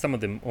some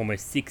of them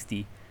almost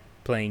 60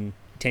 playing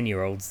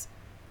 10-year-olds.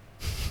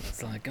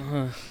 It's like,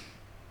 are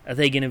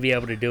they going to be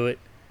able to do it?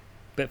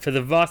 But for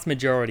the vast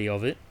majority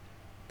of it,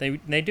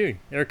 they do.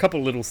 There are a couple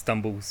of little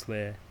stumbles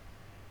where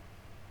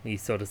you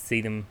sort of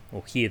see them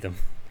or hear them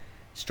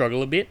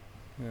struggle a bit.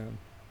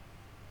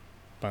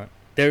 But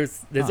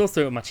there's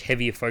also a much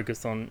heavier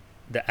focus on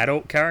the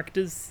adult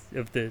characters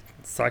of the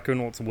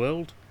Psychonauts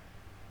world,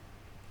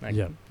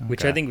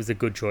 which I think was a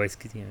good choice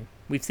because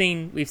we've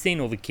seen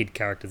all the kid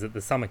characters at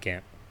the summer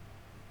camp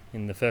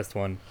in the first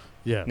one.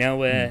 Yeah.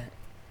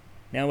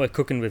 Now we're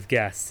cooking with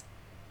gas.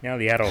 Now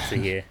the adults are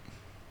here.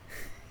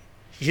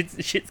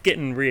 Shit's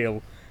getting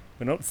real.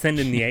 We're not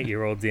sending the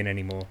 8-year-olds in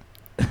anymore.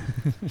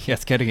 Yeah,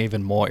 it's getting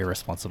even more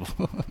irresponsible.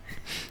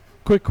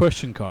 Quick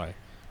question, Kai.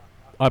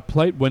 I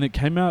played when it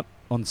came out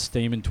on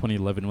Steam in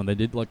 2011 when they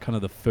did like kind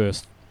of the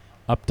first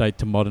update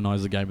to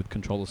modernize the game with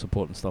controller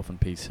support and stuff on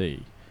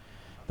PC.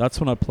 That's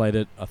when I played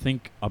it. I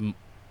think I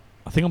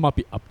might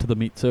be up to the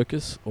Meat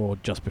Circus or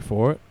just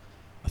before it.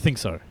 I think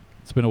so.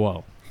 It's been a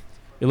while.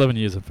 11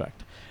 years, in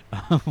fact.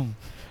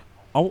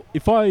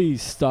 If I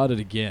started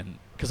again,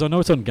 because I know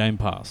it's on Game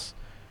Pass,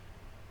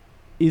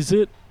 has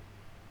it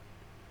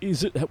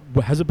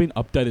been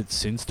updated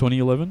since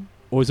 2011,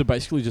 or is it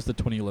basically just the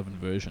 2011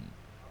 version?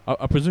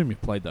 I presume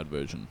you've played that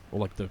version, or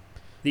like the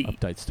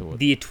updates to it.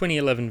 The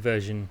 2011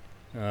 version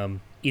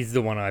is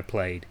the one I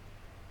played.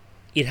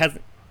 It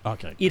hasn't.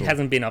 Okay. It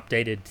hasn't been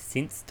updated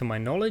since, to my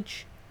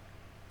knowledge.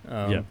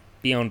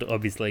 Beyond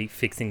obviously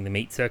fixing the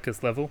Meat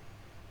Circus level.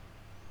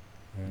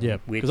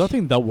 Because I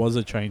think that was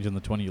a change in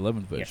the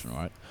 2011 version,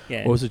 right?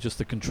 Yeah. Or was it just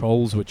the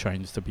controls were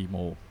changed to be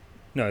more?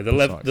 No, the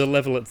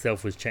level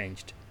itself was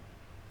changed.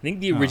 I think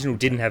the original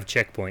didn't have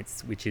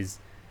checkpoints, which is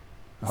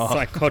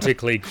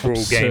psychotically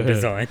cruel game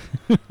design.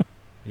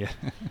 Yeah.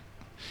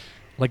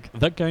 like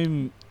that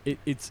game,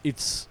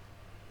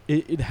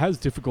 it has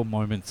difficult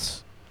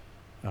moments.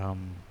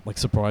 Like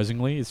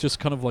surprisingly, it's just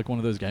kind of like one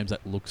of those games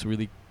that looks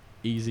really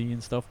easy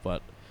and stuff,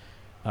 but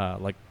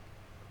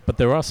but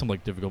there are some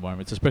like difficult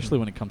moments, especially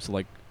when it comes to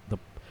like the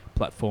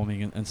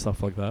platforming and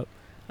stuff like that.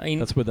 I mean,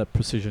 that's where that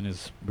precision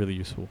is really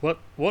useful.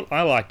 What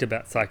I liked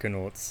about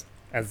Psychonauts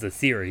as a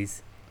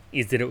series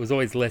is that it was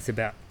always less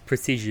about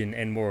precision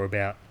and more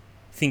about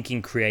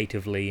thinking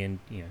creatively and,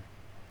 you know,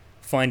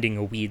 finding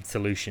a weird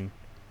solution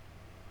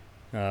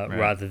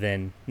rather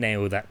than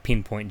nail that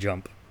pinpoint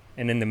jump.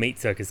 And then the Meat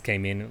Circus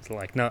came in. It was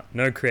like,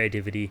 no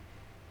creativity.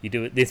 You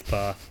do it this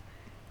path,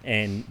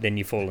 and then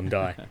you fall and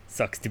die.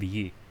 Sucks to be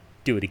you.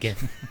 Do it again.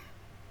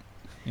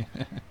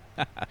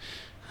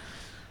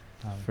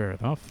 Fair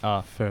enough.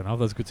 Fair enough.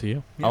 That's good to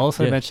hear. Yeah. I'll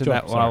also mention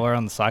that while we're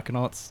on the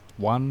Psychonauts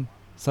 1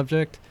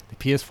 subject, the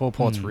PS4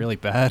 port's really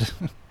bad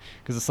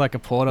because it's like a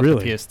port of the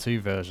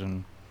PS2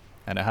 version,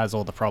 and it has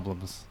all the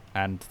problems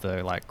and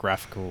the like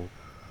graphical,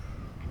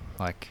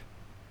 like,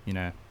 you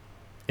know,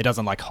 it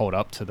doesn't like hold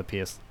up to the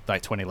PS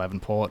like 2011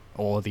 port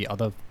or the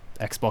other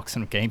Xbox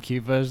and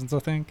GameCube versions. I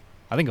think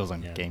it was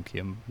on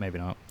GameCube, maybe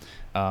not.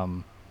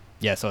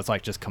 Yeah, so it's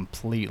like just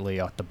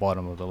completely at the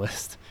bottom of the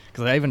list.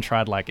 Because I even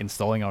tried like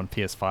installing it on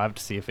PS5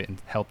 to see if it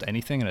helped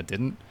anything, and it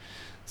didn't.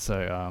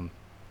 So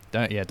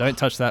don't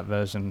touch that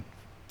version,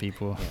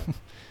 people. Yeah.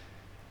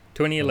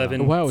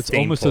 2011. Wow, it's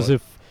Steam almost port. as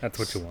if That's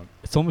what you want.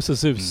 It's almost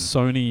as if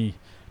Sony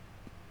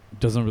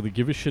doesn't really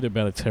give a shit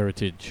about its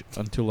heritage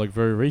until like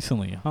very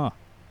recently, huh?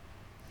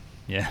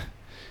 Yeah,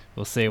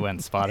 we'll see when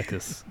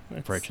Spartacus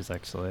approaches.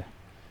 Actually,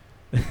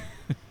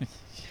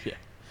 yeah,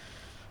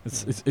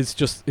 it's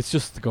just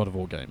the God of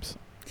War games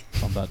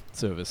on that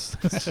service.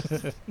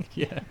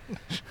 Yeah.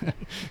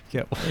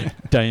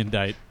 Day and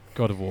date,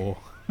 God of War.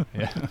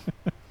 Yeah.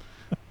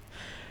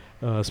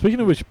 Speaking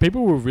of which,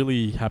 people were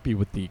really happy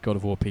with the God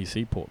of War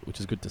PC port, which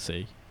is good to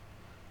see.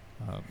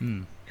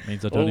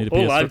 Means I don't need a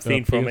PS4. All I've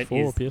seen from it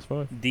is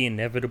PS5. the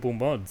inevitable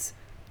mods.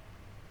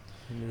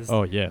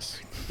 Oh yes.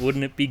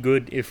 Wouldn't it be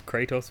good if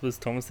Kratos was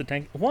Thomas the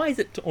Tank? Why is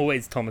it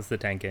always Thomas the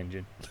Tank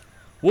Engine?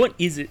 What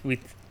is it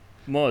with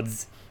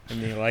mods?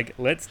 And they're like,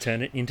 let's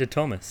turn it into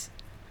Thomas.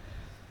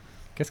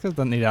 Guess because it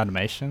doesn't need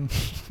animation.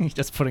 You're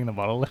just putting the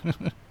model in.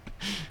 And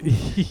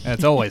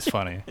it's always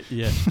funny.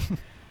 Yeah.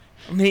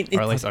 I mean,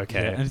 or at least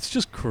okay. Yeah, and it's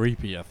just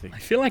creepy, I think. I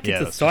feel like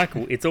it's a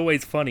cycle. It's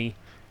always funny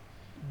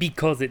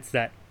because it's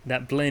that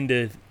blend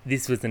of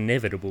this was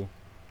inevitable.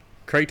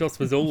 Kratos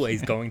was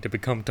always going to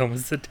become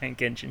Thomas the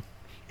Tank Engine.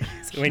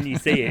 So when you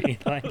see it, you're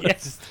like,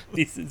 yes,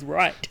 this is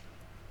right.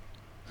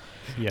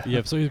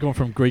 Yeah. So he's gone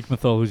from Greek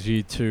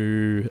mythology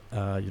to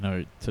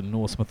to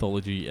Norse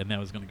mythology, and now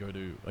he's going to go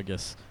to, I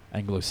guess,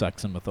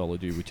 Anglo-Saxon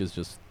mythology, which is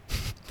just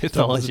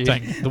mythology.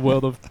 The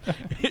world of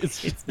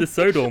it's the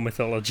Sodor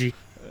mythology.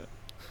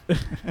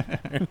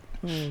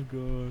 Oh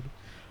god.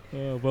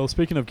 Well,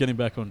 speaking of getting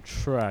back on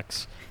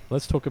tracks,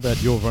 let's talk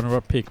about your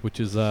runner-up pick, which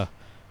is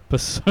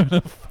Persona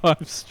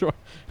 5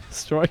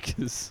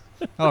 Strikers.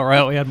 Oh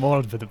right, we had more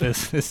of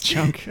this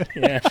chunk.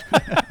 Yeah.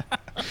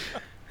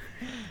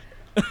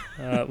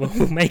 Well,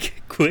 we'll make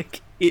it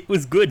quick. It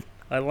was good.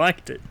 I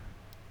liked it.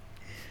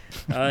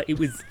 It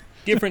was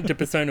different to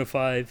Persona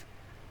 5,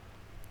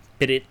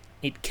 but it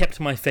kept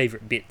my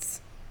favourite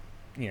bits.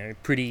 You know,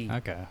 pretty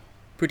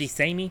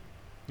samey.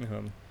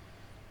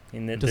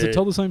 Does it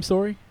tell the same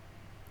story?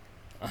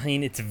 I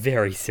mean, it's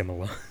very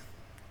similar.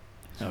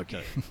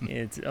 Okay.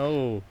 It's,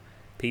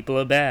 people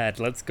are bad.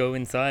 Let's go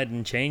inside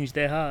and change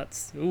their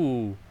hearts.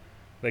 Ooh,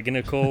 we're going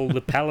to call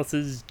the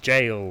palaces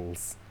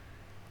jails.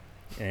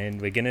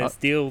 And we're going to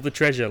steal the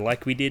treasure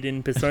like we did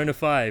in Persona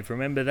 5.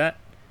 Remember that?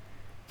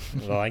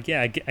 We're like,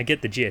 yeah, I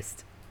get the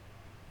gist.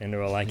 And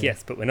they're all like,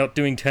 yes, but we're not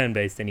doing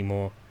turn-based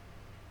anymore.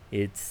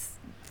 It's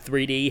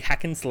 3D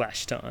hack and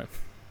slash time.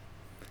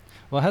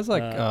 Well, it has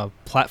like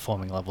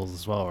platforming levels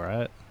as well,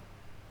 right?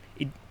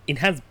 It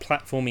has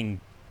platforming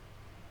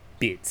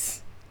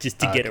bits just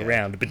to get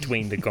around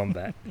between the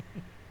combat.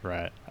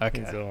 Right.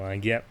 Okay. So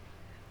like, yep.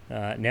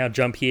 Now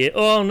jump here.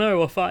 Oh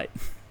no, a fight.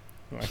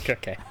 Like,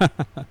 okay.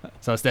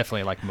 So it's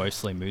definitely like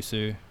mostly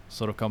Musu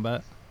sort of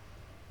combat.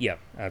 Yep,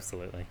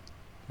 absolutely.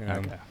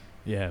 Okay.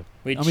 Yeah.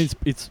 I mean,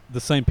 it's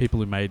the same people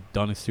who made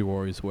Dynasty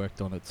Warriors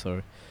worked on it,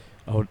 so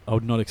I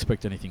would not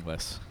expect anything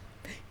less.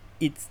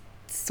 It's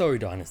so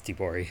Dynasty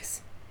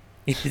Warriors.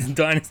 It is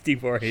Dynasty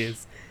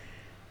Warriors.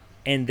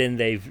 And then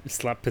they've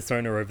slapped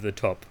Persona over the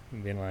top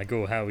and been like,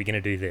 oh, how are we going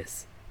to do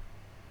this?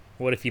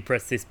 What if you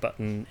press this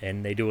button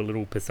and they do a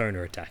little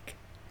Persona attack?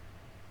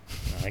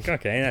 I'm like,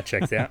 okay, that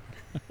checks out.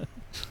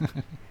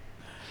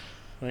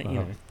 But, you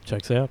know.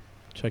 Checks out.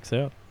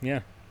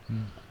 Yeah.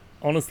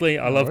 Honestly,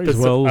 I love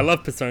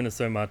Persona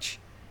so much.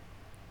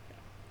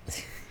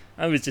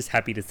 I was just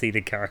happy to see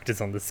the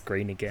characters on the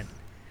screen again.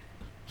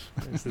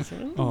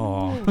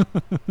 Oh,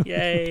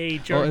 yay,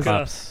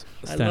 Joker!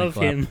 I love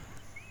him.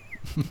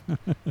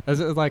 Is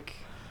it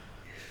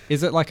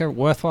like a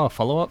worthwhile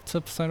follow-up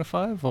to Persona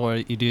 5, or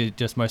you do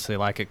just mostly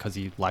like it because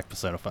you like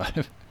Persona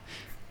 5?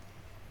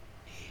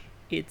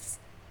 It's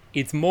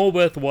It's more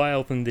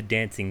worthwhile than the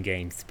dancing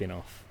game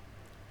spin-off.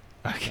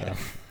 Okay.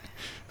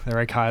 They're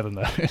like higher than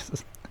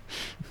those.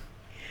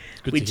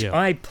 Which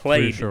I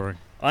played.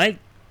 I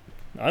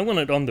want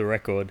it on the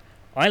record.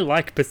 I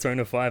like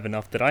Persona 5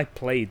 enough that I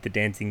played the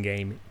dancing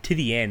game to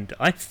the end.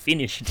 I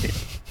finished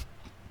it.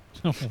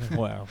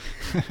 Wow.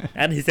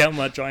 That is how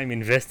much I'm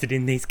invested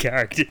in these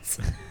characters.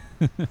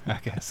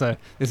 Okay, so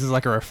this is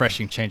like a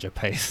refreshing change of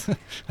pace,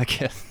 I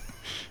guess.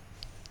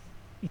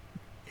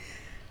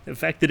 The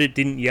fact that it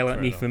didn't yell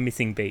at me for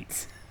missing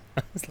beats.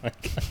 I was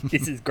like,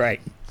 this is great.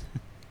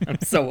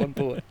 I'm so on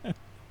board.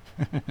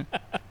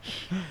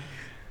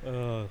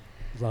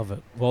 Love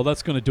it. Well,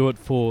 that's going to do it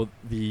for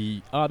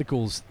the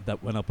articles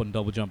that went up on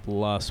Double Jump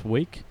last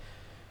week.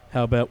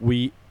 How about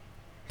we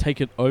take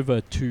it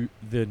over to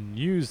the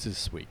news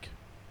this week?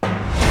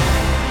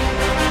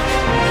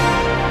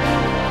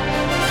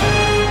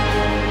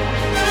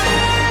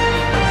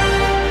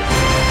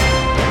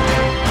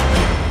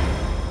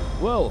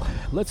 Well,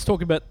 let's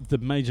talk about the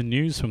major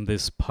news from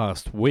this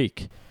past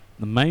week.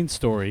 The main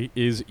story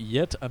is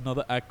yet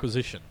another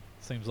acquisition.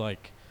 Seems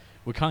like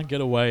we can't get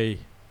away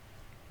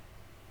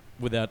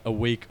without a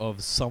week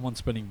of someone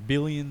spending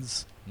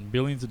billions and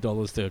billions of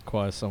dollars to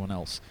acquire someone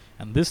else.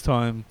 And this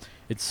time,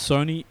 it's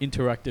Sony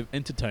Interactive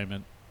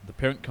Entertainment, the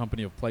parent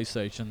company of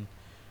PlayStation,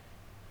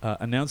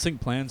 announcing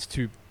plans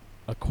to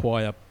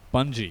acquire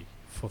Bungie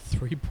for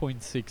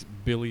 $3.6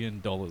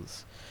 billion.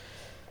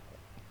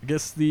 I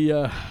guess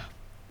the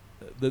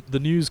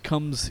news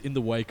comes in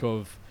the wake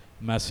of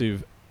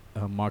massive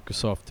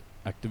Microsoft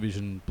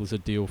Activision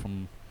Blizzard deal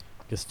from,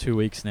 I guess, 2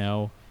 weeks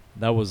now.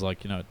 That was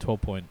like, that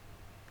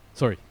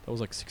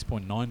was like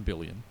 6.9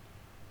 billion.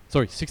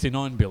 Sorry,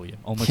 69 billion.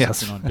 Almost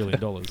 $69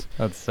 billion.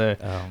 That's fair.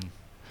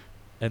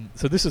 And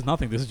so this is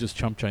nothing. This is just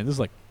chump change. This is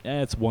like,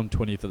 it's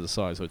 1/20th of the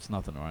size, so it's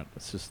nothing, right?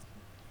 It's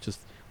just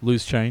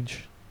loose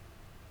change.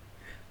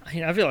 I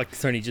mean, I feel like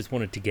Sony just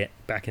wanted to get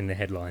back in the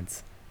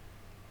headlines.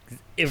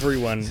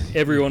 Everyone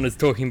was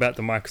talking about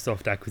the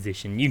Microsoft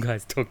acquisition. You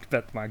guys talked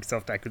about the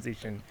Microsoft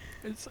acquisition.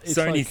 It's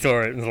Sony like,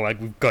 saw it and was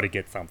like, we've got to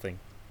get something.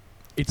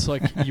 It's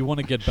like you want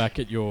to get back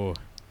at you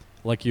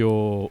want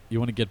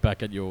to get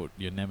back at your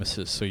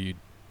nemesis, so you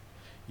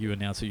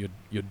announce that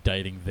you're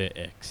dating their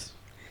ex.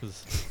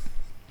 Because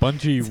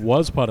Bungie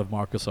was part of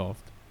Microsoft,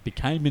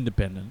 became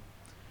independent,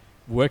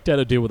 worked out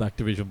a deal with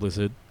Activision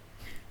Blizzard,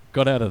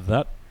 got out of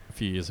that a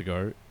few years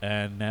ago,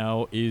 and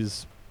now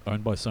is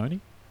owned by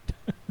Sony.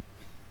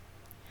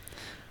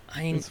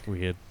 It's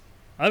weird.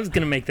 I was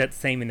going to make that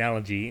same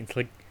analogy. It's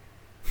like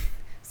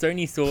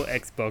Sony saw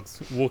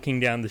Xbox walking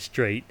down the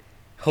street,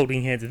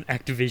 holding hands with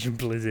Activision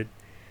Blizzard,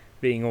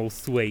 being all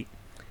sweet.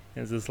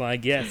 And it's just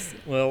like, yes,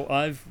 well,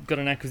 I've got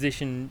an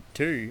acquisition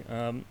too.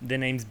 Their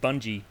name's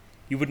Bungie.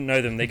 You wouldn't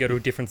know them. They go to a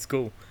different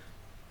school.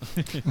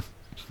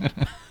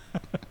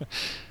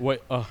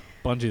 Wait,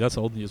 Bungie, that's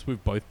old news.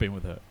 We've both been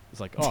with her.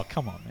 It's like, oh,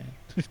 come on, man.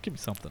 Just give me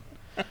something.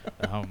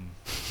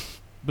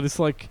 But it's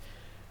like,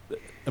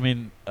 I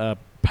mean,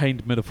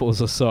 pained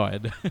metaphors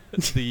aside,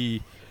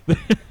 the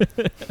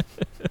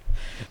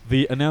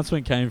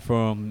announcement came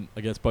from,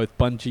 I guess, both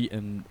Bungie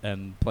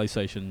and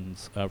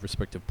PlayStation's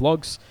respective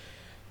blogs.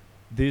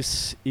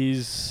 This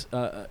is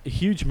a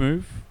huge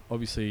move.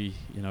 Obviously,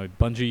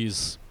 Bungie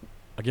is,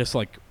 I guess,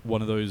 like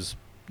one of those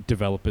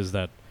developers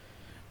that,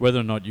 whether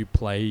or not you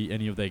play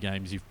any of their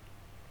games, you've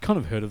kind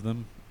of heard of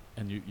them,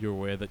 and you're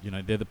aware that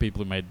they're the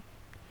people who made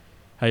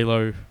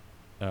Halo,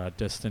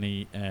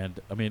 Destiny, and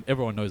I mean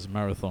everyone knows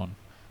Marathon.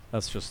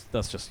 That's just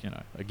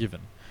a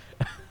given.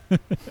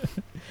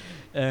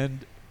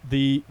 And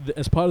the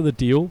as part of the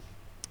deal,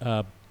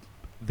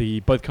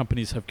 both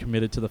companies have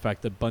committed to the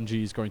fact that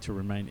Bungie is going to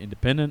remain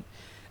independent,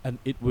 and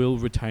it will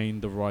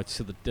retain the rights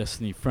to the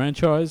Destiny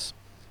franchise.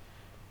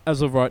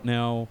 As of right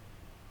now,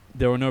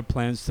 there are no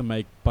plans to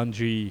make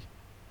Bungie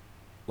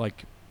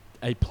like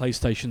a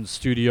PlayStation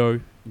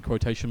studio, in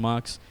quotation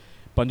marks.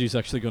 Bungie's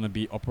actually going to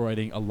be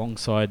operating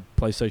alongside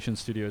PlayStation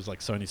studios like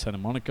Sony Santa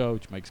Monica,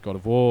 which makes God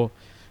of War,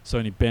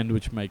 Sony Bend,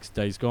 which makes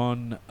Days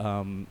Gone,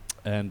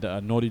 and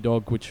Naughty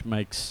Dog, which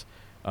makes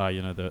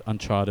the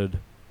Uncharted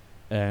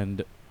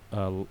and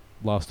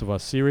Last of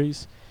Us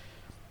series.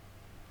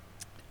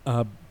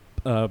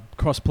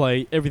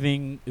 Crossplay,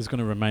 everything is going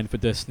to remain for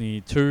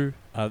Destiny 2.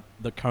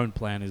 The current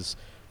plan is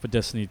for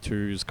Destiny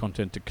 2's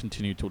content to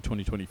continue till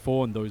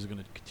 2024, and those are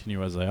going to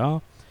continue as they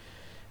are.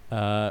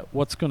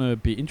 What's going to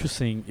be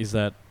interesting is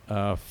that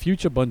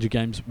future Bungie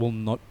games will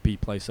not be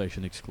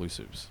PlayStation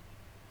exclusives.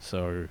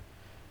 So,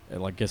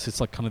 I guess it's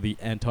like kind of the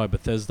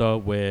anti-Bethesda,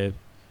 where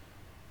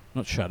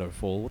not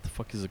Shadowfall. What the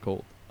fuck is it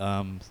called?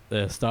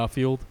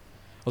 Starfield.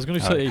 I was going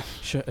to say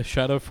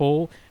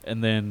Shadowfall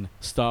and then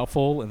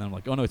Starfall, and then I'm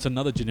like, oh no, it's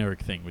another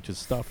generic thing, which is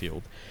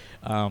Starfield.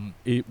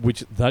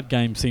 Which that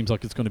game seems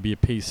like it's going to be a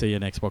PC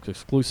and Xbox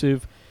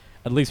exclusive.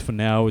 At least for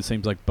now, it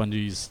seems like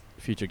Bungie's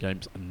future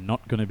games are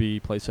not going to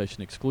be PlayStation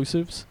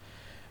exclusives.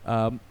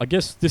 I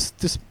guess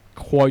this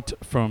quote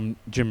from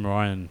Jim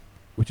Ryan,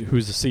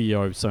 who's the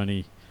CEO of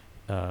Sony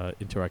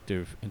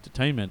Interactive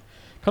Entertainment,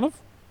 kind of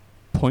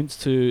points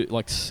to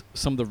like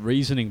some of the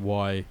reasoning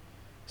why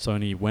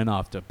Sony went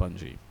after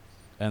Bungie.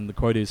 And the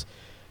quote is,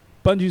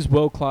 Bungie's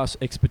world-class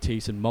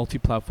expertise in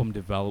multi-platform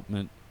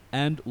development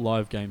and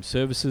live game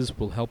services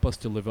will help us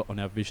deliver on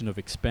our vision of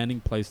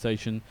expanding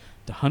PlayStation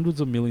to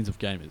hundreds of millions of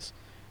gamers.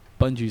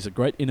 Bungie is a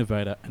great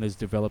innovator and has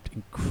developed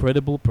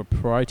incredible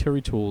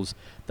proprietary tools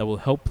that will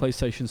help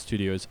PlayStation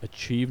Studios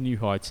achieve new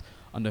heights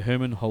under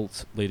Herman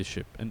Holtz's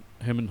leadership. And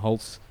Herman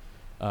Holtz,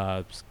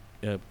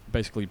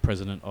 basically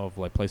president of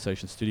like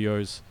PlayStation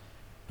Studios,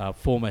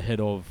 former head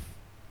of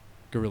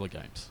Guerrilla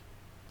Games.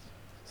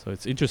 So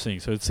it's interesting.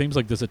 So it seems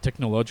like there's a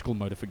technological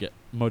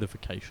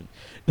modification.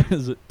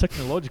 There's a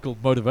technological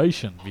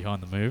motivation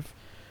behind the move,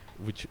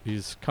 which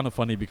is kind of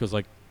funny because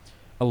like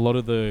a lot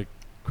of the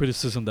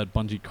criticism that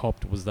Bungie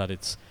copped was that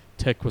its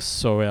tech was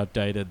so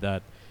outdated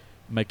that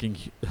making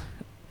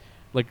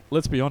like,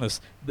 let's be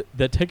honest,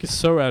 their tech is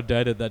so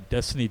outdated that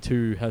Destiny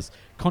 2 has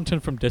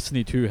content from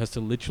Destiny 2 has to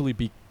literally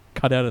be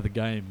cut out of the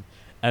game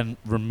and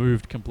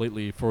removed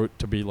completely for it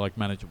to be like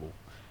manageable.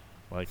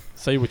 Like,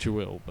 say what you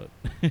will, but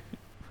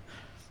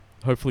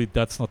hopefully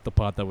that's not the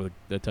part that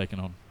they're taking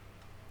on.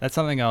 That's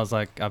something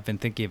I've been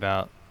thinking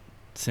about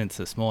since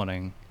this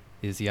morning,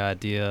 is the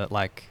idea,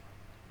 like,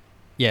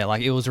 yeah,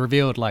 like it was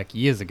revealed like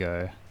years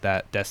ago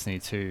that Destiny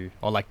 2,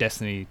 or like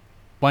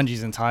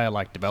Bungie's entire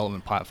like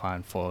development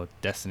pipeline for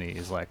Destiny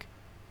is like,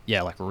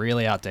 yeah, like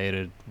really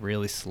outdated,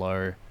 really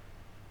slow,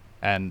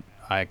 and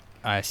I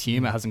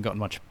assume it hasn't gotten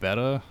much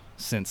better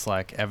since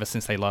like ever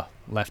since they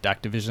left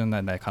Activision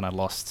and they kind of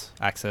lost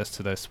access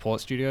to those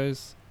support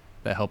studios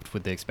that helped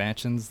with the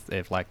expansions.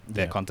 They've like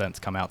their content's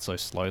come out so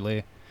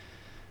slowly,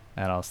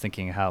 and I was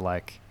thinking how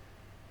like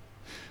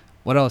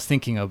what I was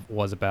thinking of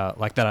was about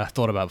like that I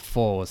thought about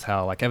before was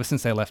how like ever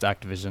since they left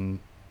Activision,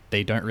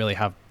 they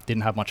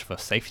didn't have much of a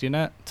safety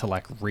net to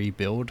like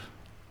rebuild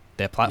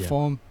their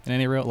platform in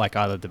any real like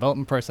either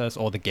development process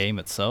or the game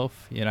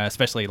itself, you know,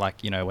 especially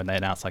like, you know, when they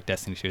announced like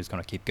Destiny 2 is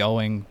going to keep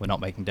going, we're not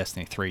making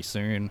Destiny 3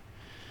 soon.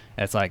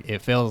 It's like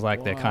it feels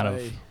like they're kind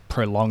of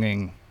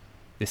prolonging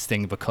this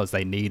thing because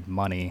they need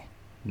money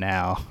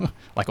now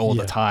like all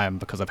the time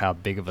because of how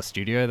big of a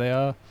studio they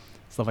are,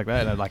 stuff like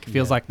that. And like it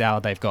feels like now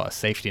they've got a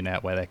safety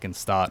net where they can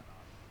start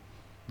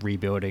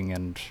rebuilding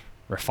and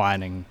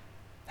refining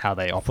how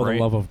they operate. For the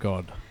love of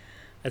God.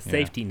 A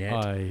safety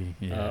net,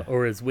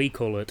 or as we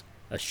call it,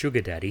 a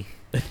sugar daddy.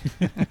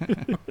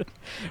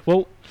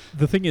 Well,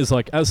 the thing is,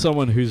 like, as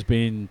someone who's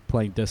been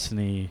playing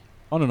Destiny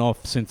on and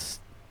off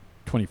since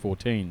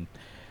 2014,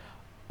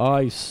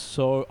 I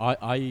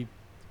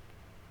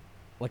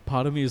like,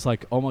 part of me is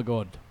like, oh my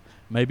God,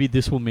 maybe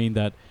this will mean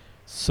that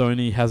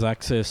Bungie has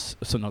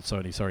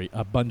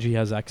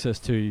access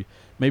to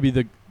maybe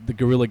the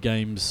Guerrilla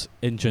Games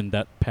engine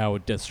that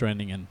powered Death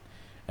Stranding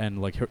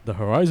and like the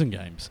Horizon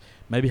games,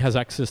 maybe has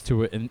access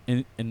to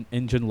an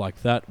engine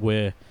like that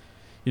where,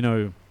 you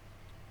know,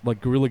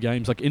 like Guerrilla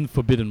Games, like in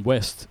Forbidden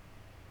West,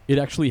 it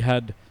actually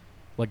had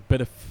like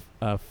better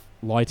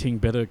lighting,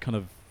 better kind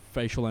of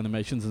facial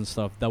animations and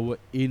stuff that were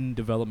in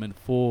development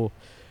for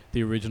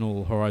the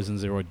original Horizon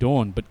Zero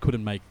Dawn, but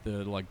couldn't make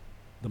the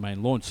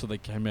main launch, so they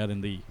came out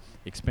in the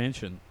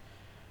expansion.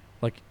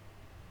 Like,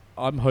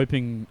 I'm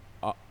hoping,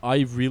 I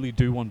really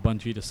do want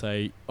Bungie to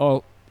say,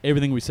 oh,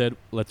 everything we said,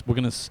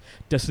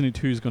 Destiny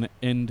 2 is going to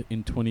end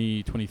in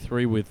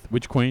 2023 with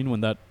Witch Queen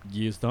when that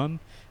year's done,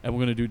 and we're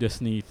going to do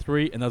Destiny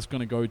 3, and that's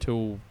going to go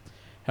till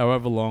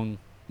however long,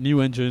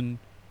 new engine,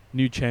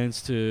 new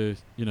chance to,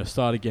 you know,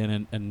 start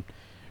again and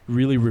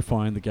really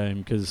refine the game,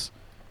 because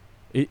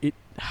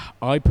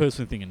I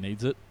personally think it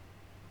needs it.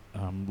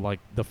 Like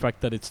the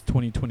fact that it's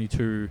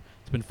 2022,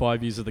 it's been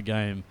 5 years of the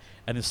game,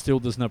 and it still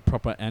doesn't have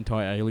proper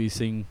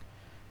anti-aliasing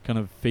kind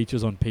of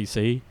features on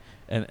PC,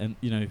 and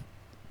you know,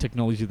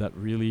 technology that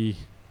really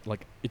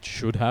like it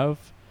should have,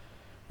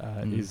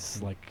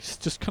 is like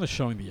just kind of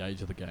showing the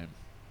age of the game.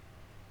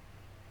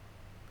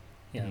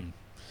 Yeah,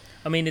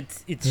 I mean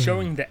it's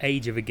showing the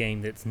age of a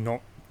game that's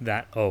not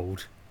that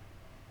old.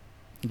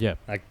 Yeah,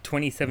 like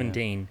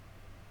 2017,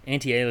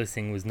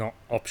 anti-aliasing was not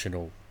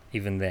optional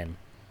even then.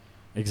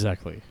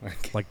 Exactly.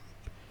 Like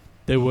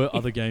there were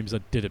other games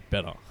that did it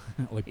better.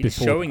 Like it's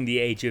before showing the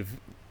age of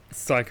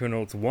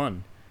Psychonauts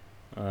 1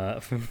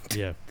 from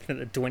the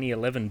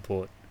 2011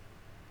 port.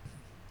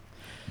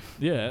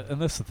 Yeah,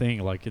 and that's the thing.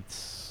 Like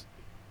it's,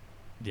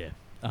 I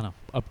don't know.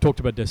 I've talked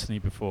about Destiny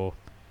before.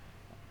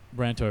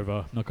 Rant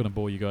over. Not going to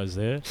bore you guys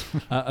there.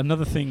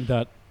 Another thing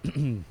that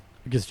I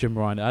guess Jim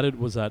Ryan added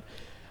was that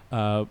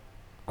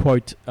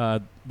quote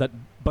that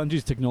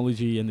Bungie's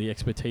technology and the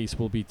expertise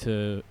will be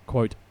to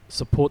quote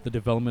support the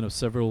development of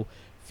several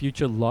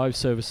future live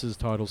services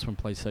titles from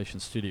PlayStation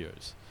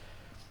Studios.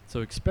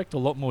 So expect a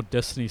lot more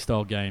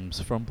Destiny-style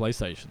games from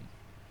PlayStation.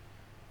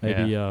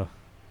 Maybe, you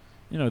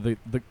know,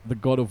 the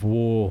God of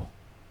War,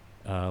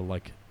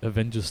 like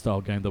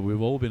Avengers-style game that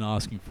we've all been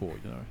asking for.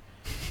 You know,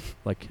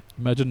 like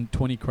imagine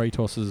 20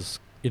 Kratoses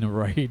in a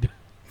raid.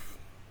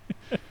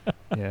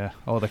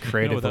 All the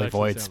Creatively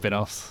Void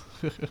spin-offs.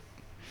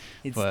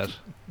 But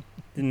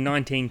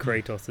 19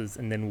 Kratoses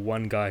and then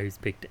one guy who's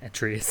picked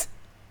Atreus.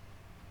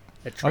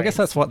 I guess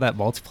that's what that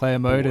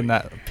multiplayer mode in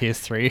that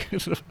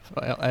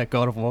PS3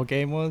 God of War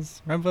game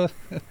was. Remember?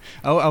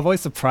 I'm always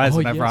surprised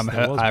whenever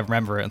I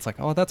remember it. It's like,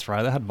 oh, that's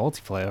right. They had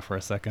multiplayer for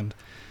a second,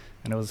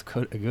 and it was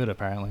good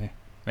apparently.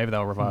 Maybe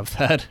they'll revive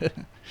that.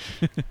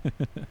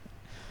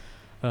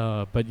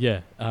 But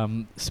yeah,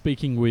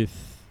 speaking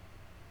with,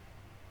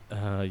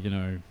 I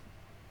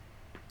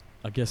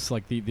guess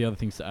like the other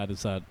things to add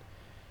is that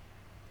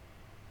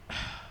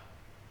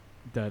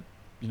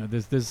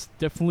there's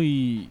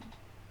definitely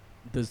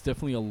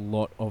a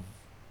lot of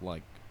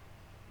like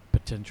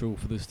potential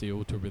for this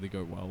deal to really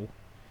go well,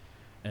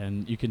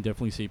 and you can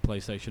definitely see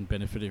PlayStation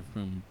benefiting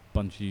from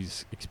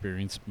Bungie's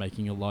experience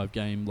making a live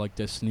game like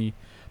Destiny,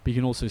 but you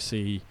can also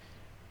see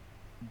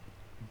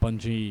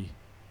Bungie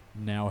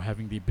now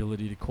having the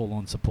ability to call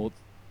on support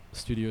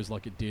studios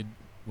like it did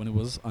when it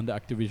was under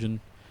Activision.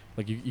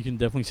 Like you can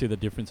definitely see the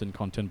difference in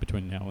content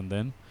between now and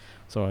then.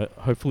 So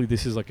hopefully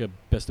this is like a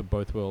best of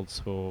both worlds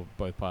for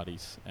both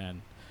parties,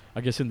 and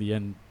I guess in the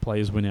end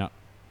players win out.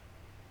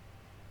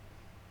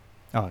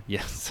 Oh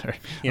yeah, sorry.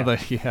 Yeah. Although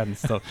you hadn't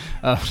stopped.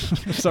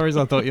 Sorry,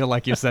 I thought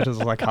your sentence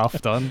was like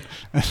half done.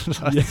 I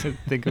didn't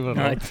think of it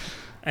all.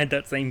 I had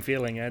that same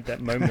feeling. I had that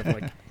moment of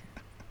like,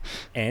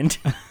 and.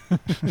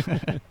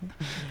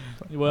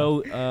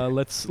 Well,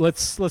 let's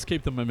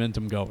keep the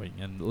momentum going,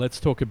 and let's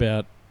talk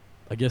about,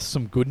 I guess,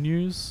 some good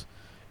news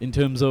in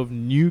terms of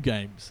new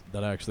games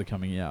that are actually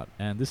coming out,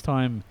 and this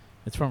time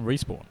it's from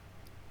Respawn.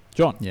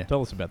 John,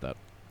 tell us about that.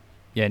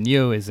 Yeah,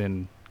 new is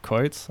in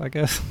quotes, I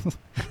guess,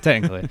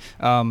 technically.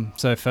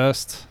 So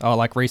first,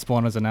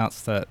 Respawn has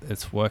announced that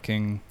it's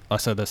working.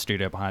 Also, the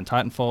studio behind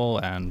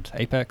Titanfall and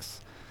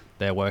Apex,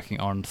 they're working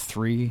on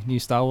 3 new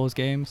Star Wars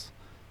games.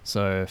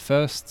 So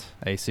first,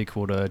 a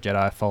sequel to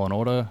Jedi Fallen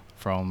Order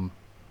from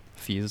a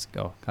few years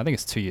ago. I think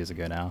it's 2 years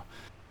ago now.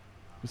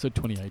 We said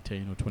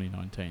 2018 or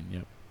 2019,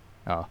 yep.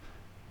 Oh,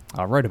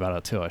 I wrote about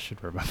it too, I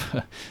should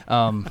remember.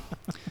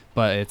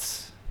 But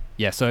it's,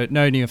 so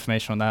no new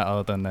information on that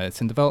other than that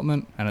it's in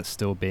development and it's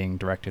still being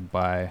directed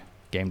by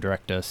game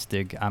director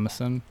Stig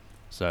Amerson.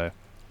 So,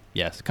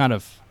 it's kind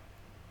of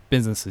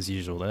business as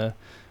usual there.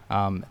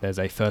 There's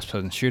a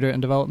first-person shooter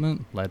in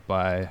development led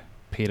by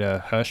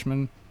Peter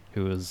Hirschman,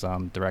 who was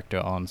director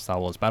on Star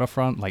Wars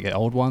Battlefront, like the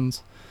old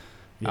ones.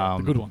 Yeah,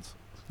 the good ones.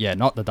 Yeah,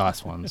 not the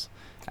DICE ones.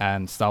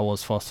 And Star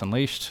Wars Force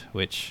Unleashed,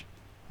 which,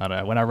 I don't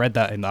know, when I read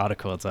that in the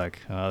article, it's like,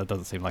 it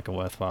doesn't seem like a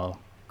worthwhile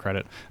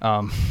credit.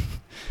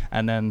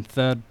 And then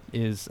third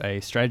is a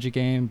strategy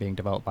game being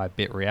developed by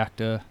Bit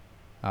Reactor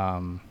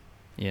in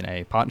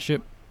a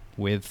partnership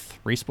with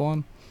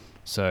Respawn.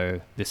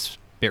 So this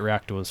Bit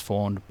Reactor was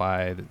formed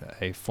by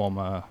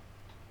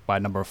a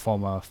number of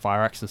former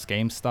Firaxis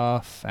game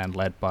staff and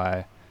led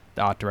by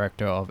the art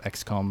director of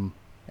XCOM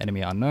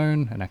Enemy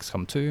Unknown and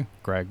XCOM 2,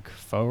 Greg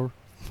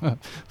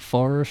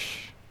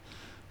Forish.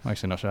 I'm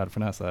actually not sure how to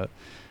pronounce that.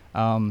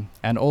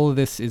 And all of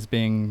this is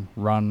being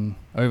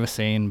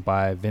overseen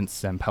by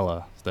Vince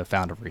Zampella, the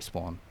founder of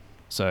Respawn.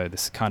 So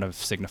this kind of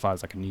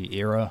signifies like a new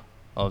era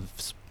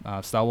of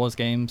Star Wars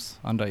games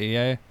under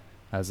EA,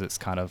 as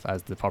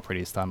the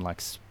property is starting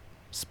like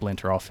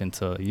splinter off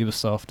into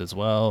Ubisoft as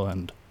well,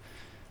 and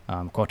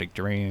Quantic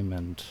Dream,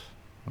 and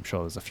I'm sure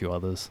there's a few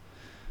others.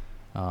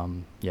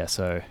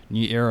 So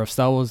new era of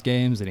Star Wars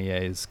games, and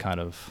EA is kind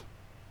of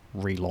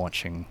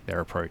relaunching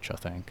their approach, I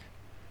think.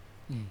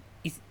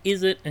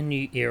 Is it a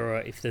new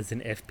era if there's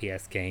an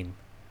FPS game?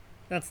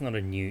 That's not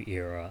a new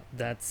era.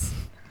 That's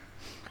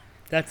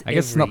I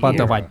guess it's not part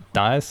of my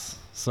DICE,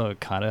 so it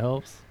kind of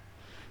helps.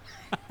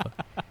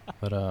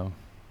 but all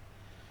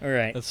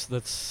right. That's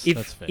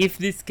fair. If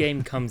this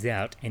game comes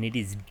out and it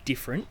is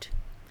different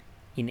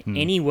in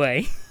any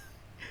way,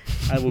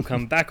 I will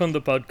come back on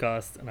the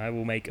podcast and I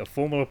will make a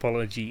formal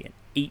apology and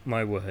eat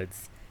my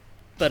words.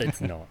 But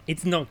it's not.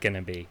 It's not going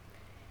to be.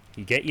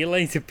 You get your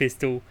laser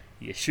pistol,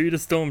 you shoot a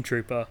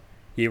stormtrooper,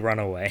 you run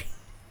away.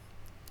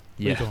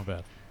 What are you talking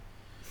about?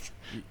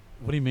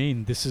 What do you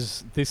mean? This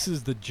is the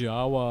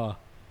Jawa.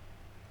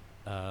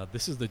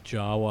 This is the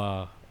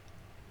Jawa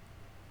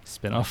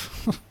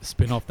spin-off.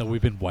 Spin-off that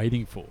we've been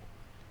waiting for.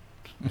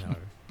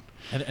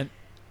 And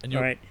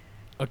you're right.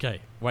 Okay,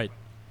 wait.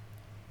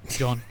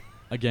 John,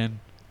 again,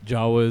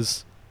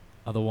 Jawas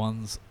are the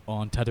ones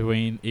on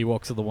Tatooine.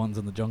 Ewoks are the ones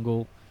in the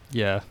jungle.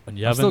 Yeah,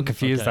 I'm still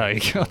confused how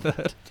you got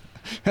that.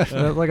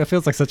 It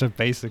feels like such a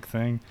basic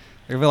thing.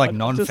 I feel like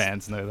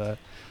non-fans know that.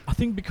 I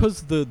think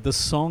because the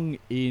song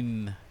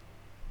in...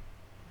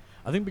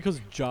 I think because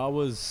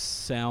Jawas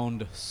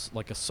sound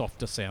like a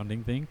softer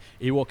sounding thing.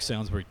 Ewok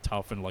sounds very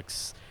tough and like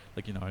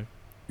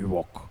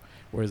Ewok.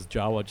 Whereas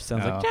Jawa just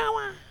sounds like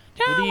Jawa.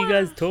 What are you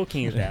guys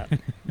talking about?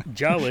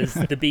 Jawa's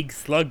the big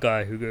slug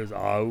guy who goes,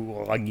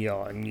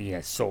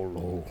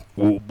 solo.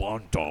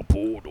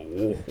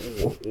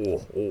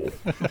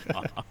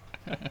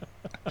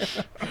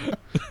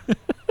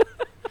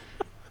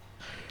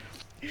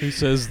 Who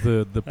says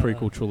the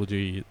prequel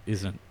trilogy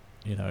isn't,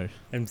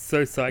 I'm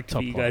so psyched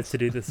for you guys to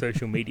do the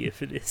social media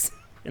for this.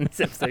 And this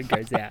episode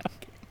goes out.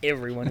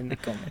 Everyone in the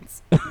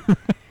comments.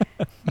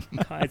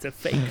 Kai's a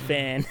fake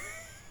fan.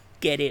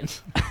 Get him.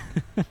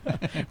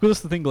 Because that's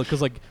the thing,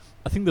 because like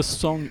I think the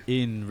song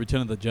in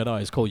Return of the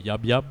Jedi is called Yub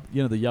Yub.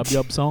 You know the Yub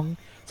Yub song.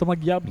 So I'm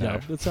like Yub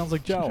Yub. It sounds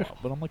like Jawa,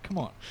 but I'm like, come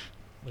on,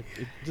 like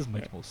it just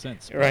makes more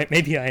sense. Right?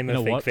 Maybe I am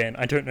a fake fan.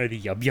 I don't know the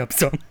Yub Yub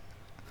song.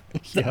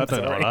 Yeah, I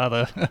don't know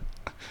either.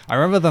 I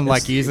remember them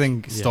like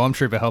using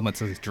stormtrooper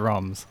helmets as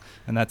drums,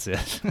 and that's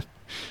it.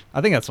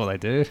 I think that's what they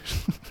do.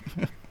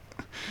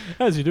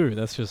 As you do.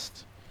 That's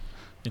just,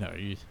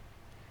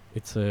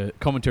 it's a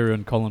commentary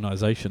on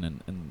colonization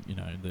and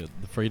the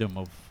freedom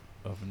of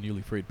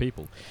newly freed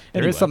people.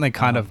 There is something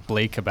kind of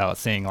bleak about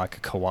seeing like a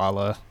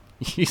koala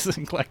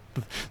using like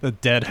the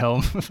dead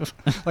helmet,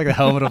 like the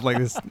helmet of like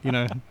this,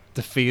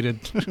 defeated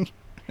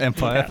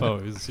empire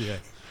foes. Yeah.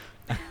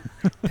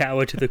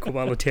 Power to the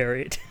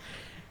koalatariat.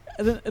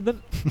 And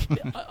then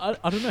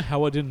I don't know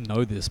how I didn't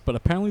know this, but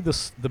apparently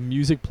the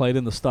music played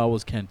in the Star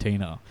Wars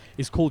Cantina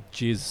is called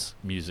Jizz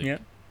music. Yeah.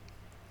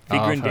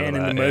 Figure and Dan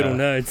and the Modal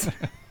Nerds.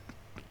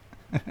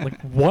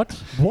 Like, what?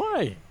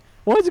 Why?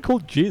 Why is it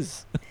called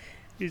Jizz?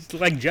 It's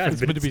like jazz,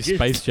 it's meant to be jizz.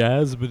 Space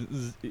jazz, but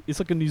it's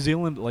like a New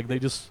Zealand, like they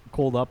just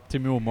called up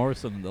Timmy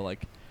Morrison and they're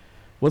like,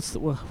 what's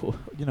your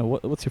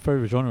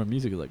favorite genre of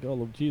music? He's like, oh, I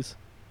love jizz.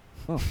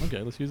 Oh,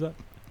 okay, let's use that.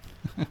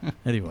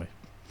 Anyway,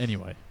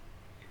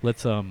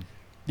 let's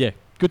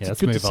good to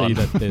see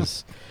that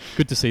there's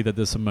good to see that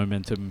there's some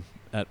momentum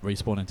at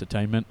Respawn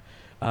Entertainment.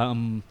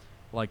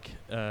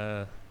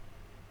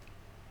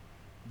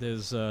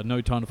 There's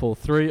no Titanfall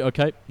 3.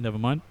 Okay, never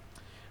mind.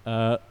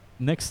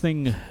 Next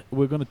thing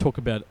we're going to talk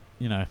about,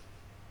 I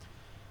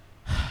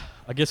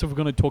guess if we're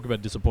going to talk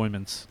about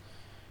disappointments,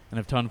 and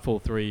if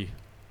Titanfall 3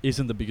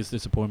 isn't the biggest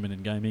disappointment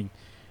in gaming,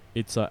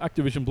 it's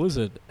Activision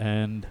Blizzard,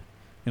 and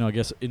I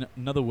guess in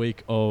another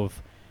week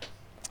of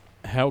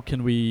how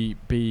can we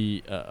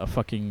be a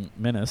fucking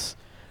menace,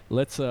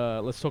 let's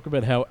talk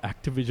about how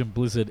Activision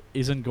Blizzard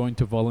isn't going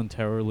to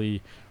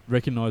voluntarily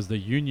recognize the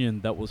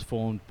union that was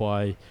formed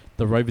by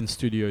the Raven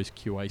Studios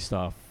QA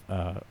staff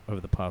over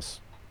the past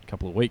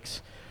couple of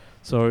weeks.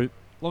 So,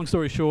 long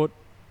story short,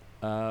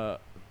 a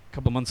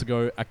couple of months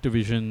ago,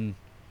 Activision,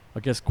 I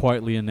guess,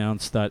 quietly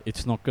announced that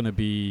it's not going to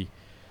be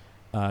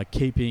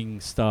keeping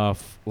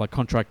staff, like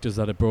contractors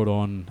that are brought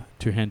on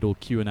to handle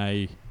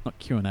QA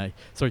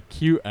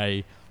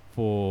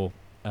for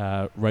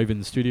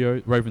Raven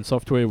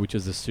Software, which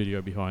is the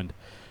studio behind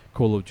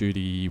Call of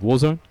Duty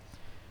Warzone.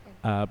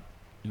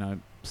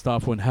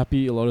 Staff weren't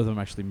happy. A lot of them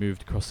actually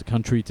moved across the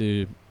country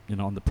to,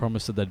 on the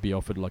promise that they'd be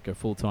offered like a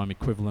full-time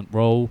equivalent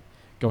role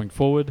going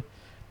forward.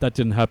 That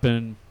didn't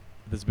happen.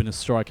 There's been a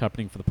strike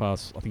happening for the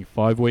past, I think,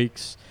 5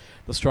 weeks.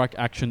 The strike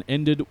action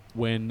ended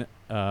when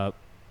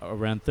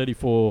around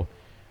 34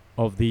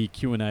 of the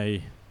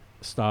Q&A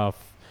staff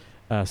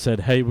said,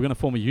 hey, we're going to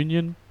form a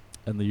union,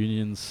 and the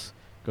union's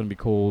going to be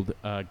called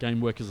Game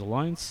Workers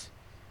Alliance.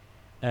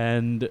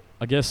 And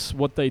I guess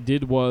what they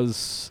did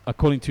was,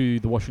 according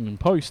to the Washington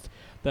Post,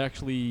 they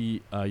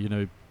actually,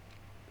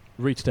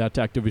 reached out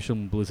to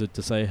Activision Blizzard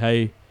to say,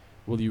 hey,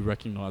 will you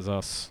recognize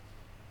us,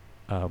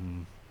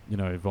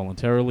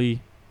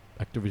 voluntarily?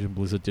 Activision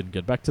Blizzard didn't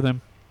get back to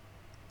them.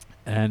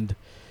 And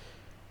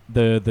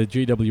the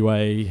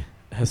GWA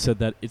has said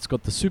that it's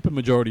got the super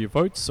majority of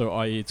votes, so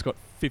i.e. it's got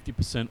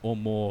 50% or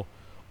more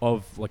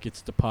of like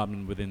its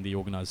department within the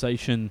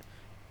organization,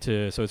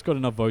 so it's got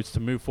enough votes to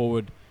move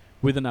forward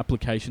with an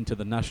application to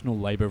the National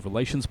Labour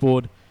Relations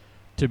Board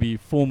to be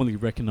formally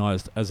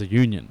recognized as a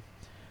union.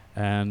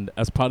 And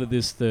as part of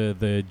this,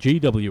 the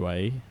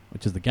GWA,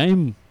 which is the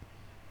Game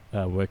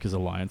Workers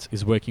Alliance,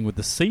 is working with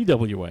the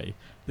CWA,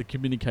 the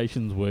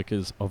Communications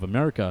Workers of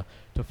America,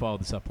 to file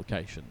this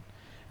application.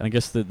 And I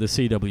guess the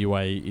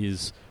CWA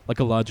is like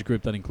a larger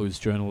group that includes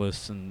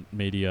journalists and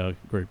media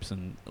groups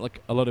and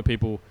like a lot of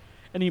people,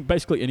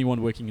 basically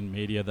anyone working in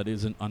media that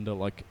isn't under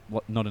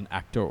not an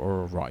actor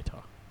or a writer,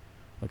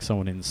 like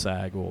someone in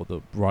SAG or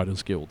the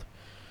Writers Guild.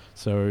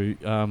 So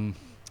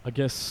I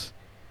guess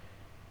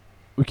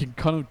we can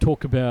kind of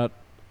talk about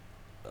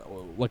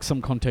like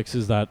some context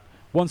is that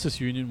once this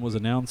union was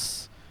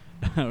announced,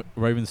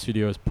 Raven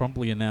Studios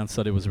promptly announced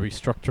that it was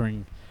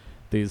restructuring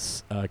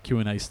these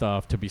Q&A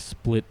staff to be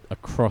split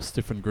across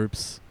different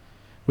groups,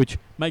 which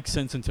makes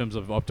sense in terms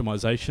of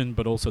optimization,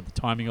 but also the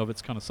timing of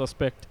it's kind of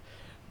suspect.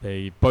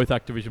 Both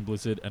Activision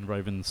Blizzard and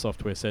Raven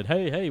Software said,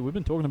 hey, we've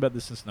been talking about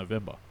this since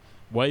November,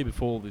 way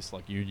before this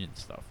like union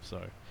stuff.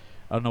 So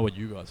I don't know what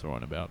you guys are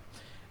on about.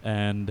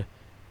 And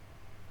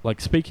like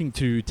speaking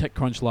to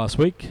TechCrunch last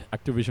week,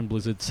 Activision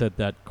Blizzard said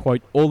that,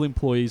 quote, all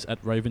employees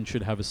at Raven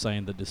should have a say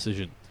in the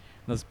decision.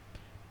 And that's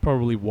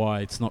probably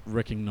why it's not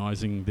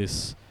recognizing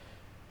this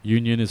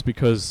union, is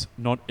because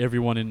not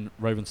everyone in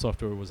Raven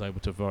Software was able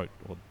to vote.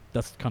 Well,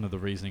 that's kind of the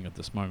reasoning at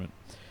this moment.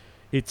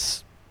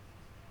 It's,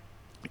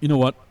 you know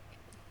what?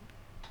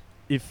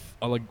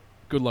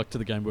 Good luck to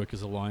the Game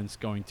Workers Alliance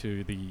going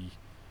to the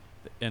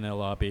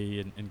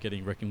NLRB and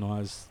getting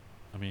recognized.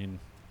 I mean,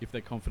 if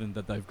they're confident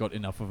that they've got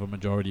enough of a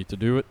majority to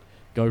do it,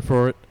 go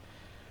for it.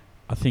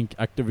 I think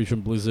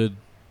Activision Blizzard,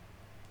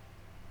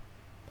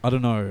 I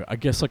don't know, I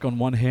guess like on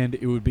one hand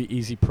it would be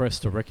easy press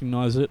to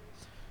recognize it,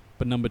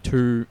 but number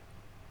two,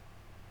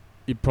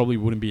 it probably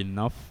wouldn't be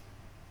enough,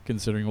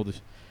 considering all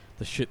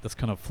the shit that's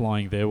kind of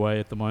flying their way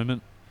at the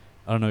moment.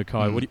 I don't know,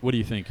 Kai. What do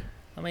you think?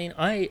 I mean,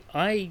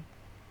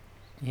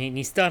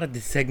 he started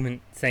this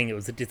segment saying it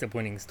was a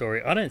disappointing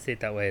story. I don't see it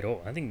that way at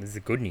all. I think this is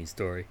a good news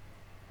story.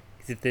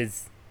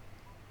 Because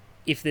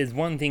if there's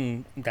one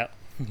thing that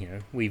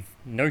we've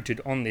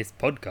noted on this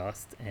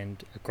podcast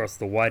and across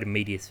the wider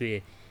media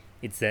sphere,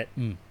 it's that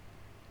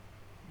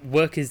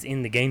workers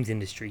in the games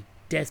industry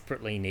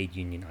desperately need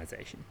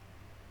unionization.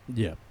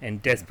 Yeah,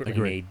 and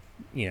desperately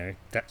need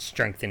that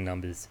strength in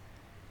numbers.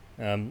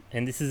 And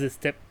this is a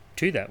step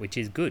to that, which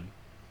is good.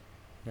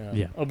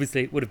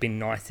 Obviously, it would have been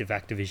nice if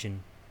Activision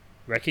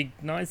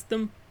recognized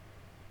them,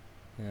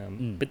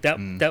 but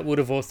that would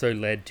have also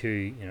led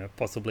to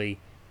possibly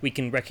we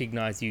can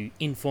recognize you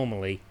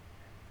informally.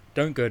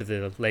 Don't go to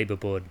the labor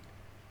board.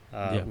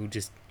 We'll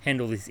just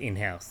handle this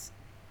in-house.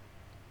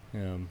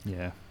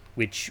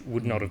 Which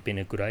would not have been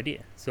a good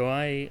idea. So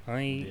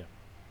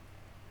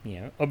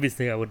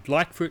obviously I would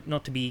like for it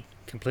not to be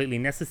completely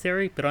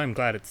necessary, but I'm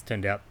glad it's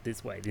turned out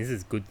this way. This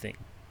is a good thing,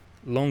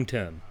 long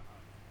term.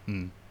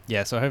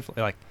 Yeah, so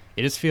hopefully,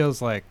 it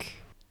feels like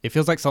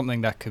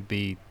something that could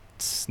be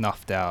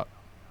snuffed out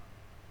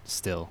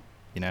still,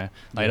 It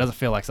doesn't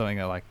feel like something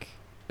that,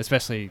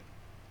 especially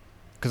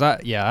because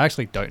I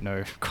actually don't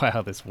know quite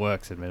how this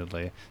works,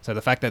 admittedly. So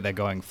the fact that they're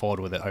going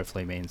forward with it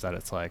hopefully means that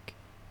it's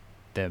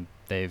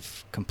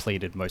they've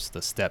completed most of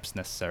the steps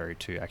necessary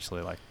to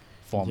actually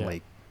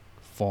formally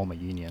form a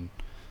union.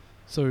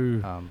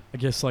 So I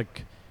guess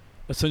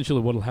essentially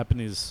what'll happen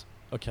is,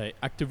 okay,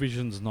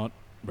 Activision's not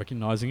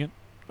recognizing it,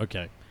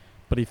 okay,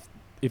 but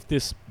if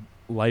this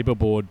labor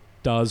board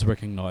does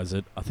recognize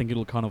it, I think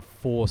it'll kind of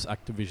force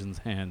Activision's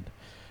hand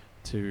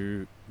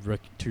to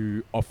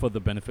offer the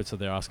benefits that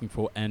they're asking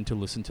for and to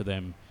listen to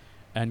them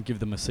and give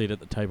them a seat at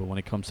the table when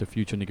it comes to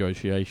future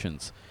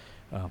negotiations.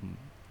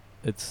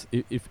 It's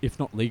if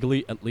not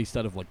legally, at least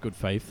out of good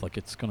faith.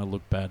 It's going to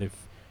look bad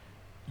if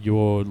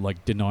you're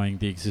denying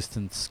the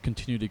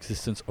continued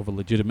existence of a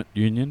legitimate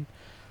union.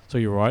 So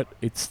you're right.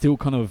 It's still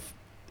kind of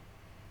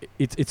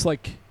it's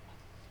like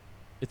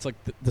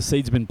the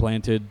seed's been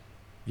planted.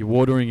 You're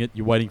watering it.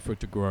 You're waiting for it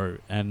to grow.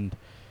 And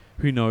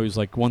who knows?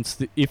 Once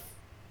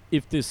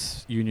if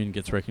this union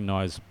gets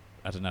recognized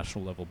at a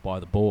national level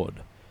by the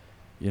board,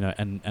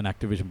 and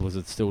Activision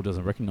Blizzard still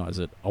doesn't recognize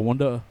it, I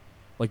wonder,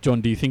 John,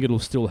 do you think it'll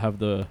still have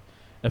the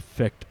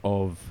effect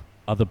of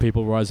other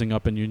people rising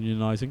up and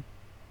unionizing?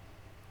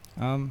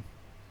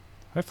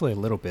 Hopefully a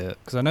little bit,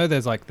 because I know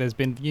there's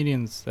been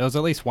unions. There was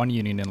at least one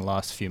union in the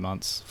last few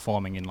months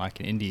forming in an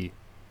indie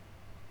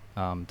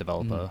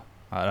developer.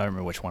 I don't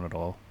remember which one at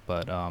all,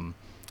 but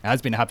it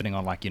has been happening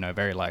on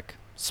very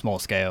small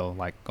scale,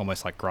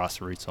 almost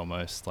grassroots,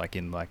 almost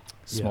in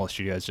small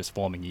studios just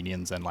forming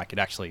unions and it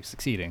actually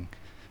succeeding,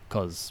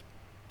 because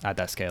at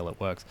that scale it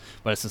works.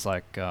 But it's just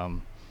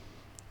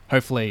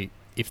hopefully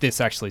if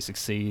this actually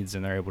succeeds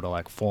and they're able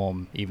to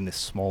form even this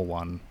small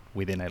one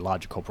within a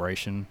larger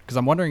corporation, because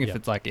I'm wondering if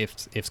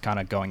it's it's kind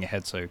of going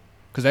ahead, so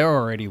because they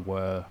already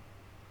were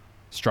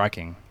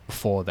striking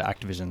before the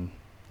Activision,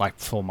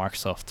 before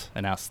Microsoft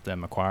announced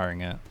them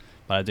acquiring it.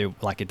 But I do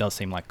it does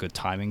seem like good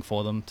timing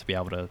for them to be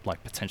able to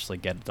potentially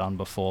get it done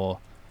before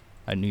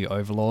a new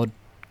overlord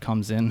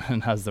comes in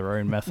and has their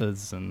own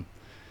methods and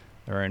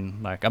their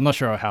own I'm not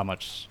sure how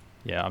much.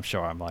 Yeah, I'm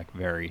sure I'm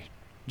very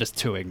just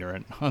too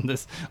ignorant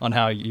on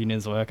how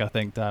unions work, I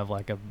think, to have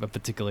a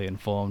particularly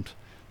informed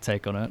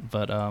take on it.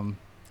 But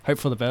hope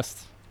for the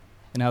best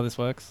in how this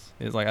works.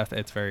 It's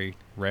it's very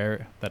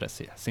rare that it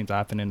seems to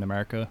happen in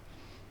America.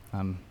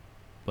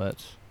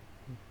 But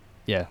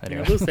yeah,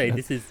 anyway. I will say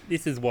this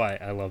is why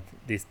I love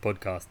this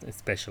podcast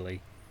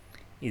especially,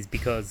 is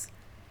because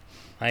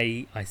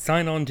I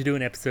sign on to do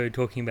an episode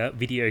talking about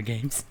video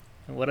games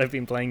and what I've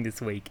been playing this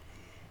week,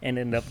 and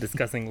end up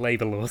discussing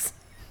labor laws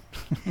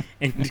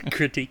and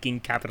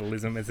critiquing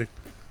capitalism as a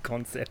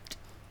concept.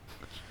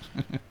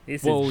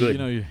 This is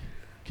good.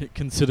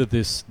 Consider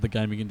this the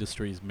gaming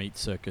industry's meat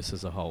circus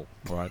as a whole,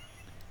 right?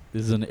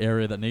 This is an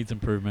area that needs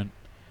improvement,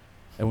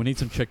 and we need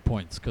some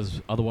checkpoints,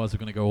 because otherwise we're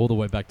going to go all the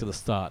way back to the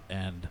start,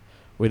 and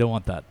we don't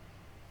want that.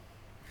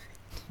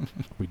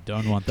 We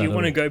don't want that. Do you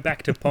want to go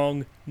back to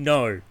Pong?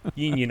 No.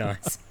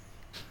 Unionize.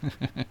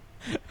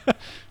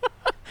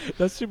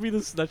 That should be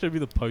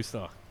the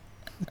poster.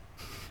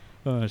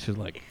 She's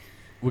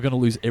we're going to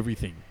lose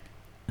everything.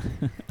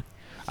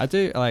 I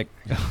do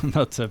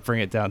not to bring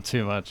it down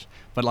too much,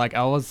 but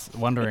I was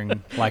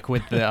wondering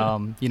with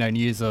the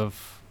news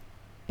of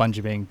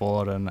Bungie being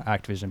bought and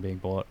Activision being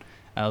bought,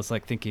 I was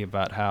thinking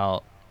about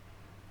how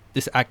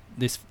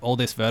all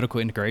this vertical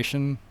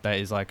integration that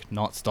is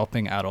not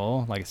stopping at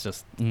all, it's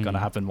just gonna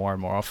happen more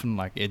and more often.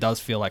 It does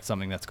feel like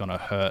something that's gonna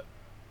hurt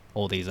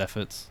all these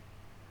efforts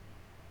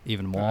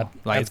even more.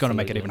 It's gonna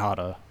make it even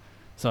harder.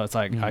 So it's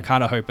I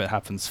kind of hope it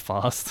happens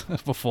fast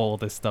before all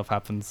this stuff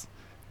happens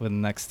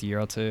within the next year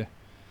or two.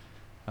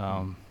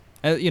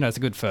 It's a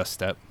good first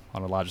step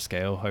on a larger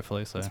scale,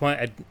 hopefully. So that's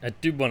why I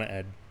do want to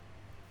add,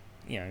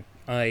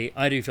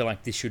 I do feel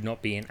like this should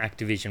not be an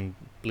Activision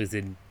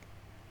Blizzard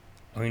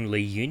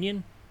only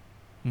Union,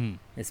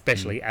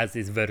 especially as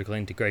this vertical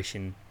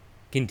integration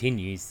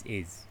continues,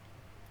 is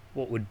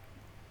what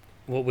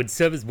would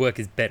serve as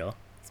workers better,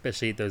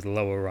 especially at those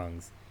lower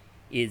rungs,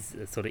 is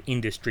a sort of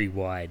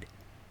industry-wide,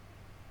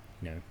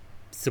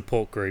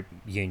 support group,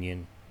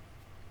 union,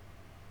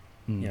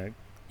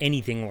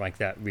 anything like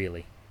that,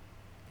 really.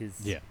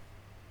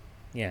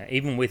 Yeah,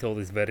 even with all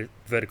this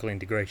vertical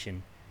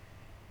integration,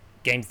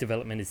 games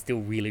development is still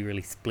really,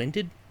 really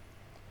splintered.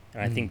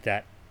 And I think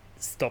that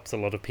stops a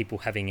lot of people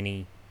having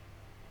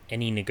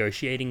any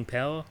negotiating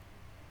power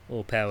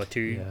or power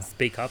to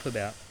speak up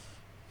about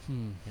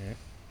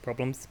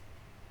problems.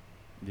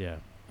 Yeah,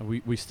 and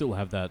we still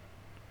have that.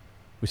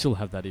 We still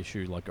have that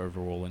issue, like,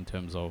 overall, in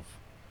terms of,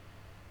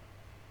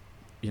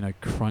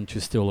 crunch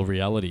is still a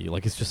reality.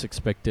 Like, it's just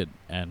expected,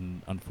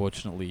 and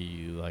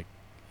unfortunately, like,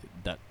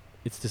 that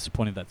it's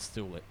disappointing that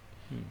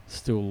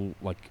still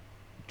like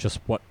just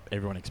what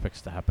everyone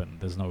expects to happen.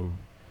 There's no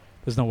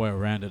way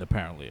around it,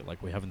 apparently.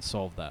 Like, we haven't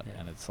solved that,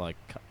 and it's like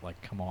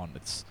come on,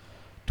 it's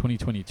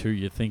 2022.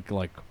 You think,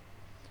 like,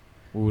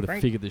 we would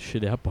have figured this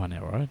shit out by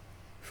now, right?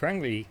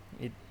 Frankly,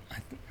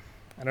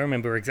 I don't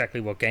remember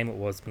exactly what game it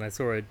was, but I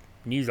saw a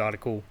news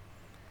article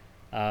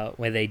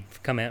where they'd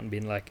come out and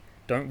been like,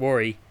 don't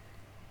worry,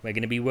 we're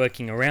going to be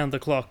working around the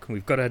clock.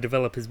 We've got our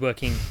developers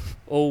working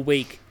all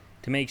week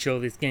to make sure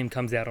this game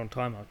comes out on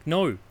time. Like,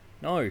 no,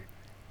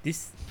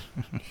 this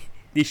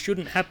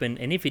shouldn't happen.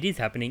 And if it is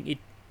happening,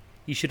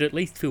 you should at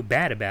least feel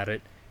bad about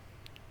it,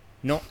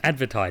 not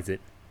advertise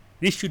it.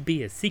 This should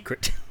be a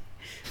secret,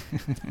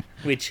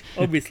 which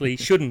obviously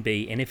shouldn't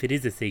be. And if it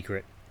is a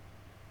secret,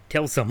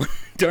 tell someone.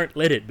 Don't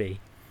let it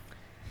be.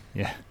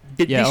 Yeah.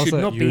 This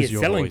should not be a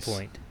selling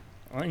point.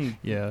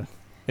 Yeah.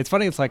 It's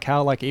funny, it's like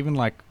how, like, even,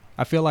 like,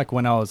 I feel like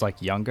when I was,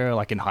 like, younger,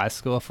 like, in high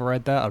school, if I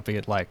read that, I'd be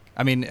like,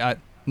 I mean,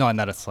 not in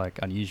that it's, like,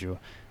 unusual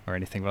or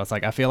anything, but it's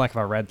like, I feel like if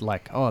I read,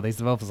 like, oh, these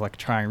developers, like,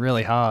 trying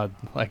really hard,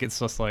 like, it's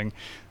just, like,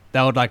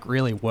 that would, like,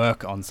 really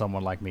work on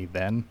someone like me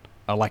then,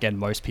 or, like, and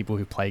most people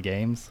who play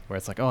games, where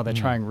it's like, oh, they're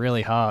trying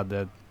really hard,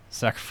 they're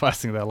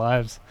sacrificing their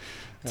lives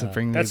to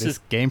bring me this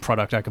game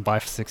product I can buy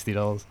for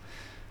 $60.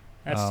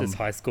 That's just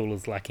high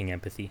schoolers lacking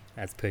empathy,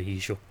 as per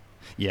usual.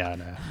 Yeah, I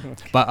know.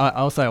 But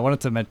I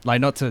wanted to mention, like,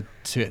 not to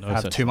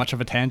have too much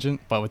of a tangent,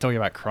 but we're talking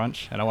about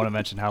crunch, and I want to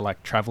mention how,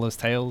 like, Traveler's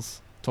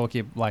Tales,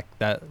 talking, like,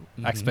 that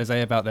expose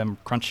about them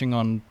crunching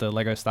on the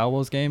Lego Star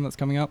Wars game that's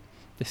coming up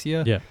this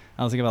year. Yeah.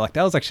 I was thinking about, like,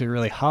 that was actually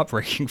really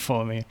heartbreaking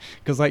for me,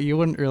 because, like, you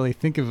wouldn't really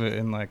think of it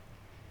in, like,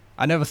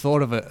 I never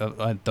thought of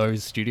it,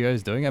 those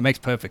studios doing it. It makes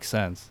perfect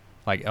sense.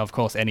 Like, of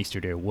course, any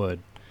studio would.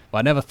 But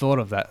I never thought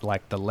of that,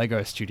 like, the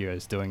Lego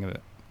studios doing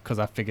it, because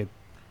I figured,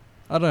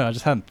 I don't know, I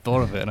just hadn't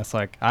thought of it, and it's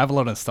like, I have a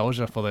lot of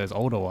nostalgia for those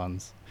older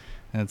ones,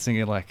 and it's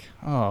thinking, like,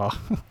 oh,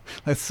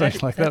 that's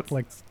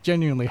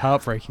genuinely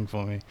heartbreaking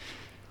for me.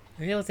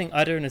 Realizing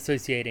I don't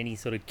associate any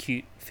sort of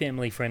cute,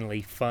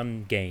 family-friendly,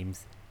 fun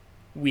games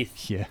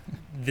with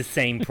the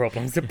same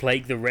problems that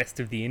plague the rest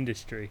of the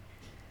industry.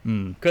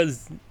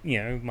 Because,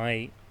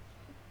 my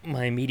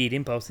immediate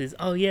impulse is,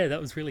 oh yeah, that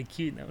was really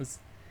cute, that was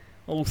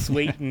all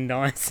sweet and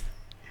nice.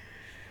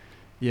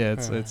 Yeah,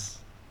 it's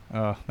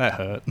that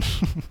hurt.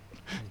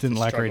 Didn't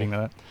like reading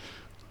that.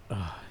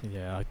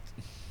 Yeah,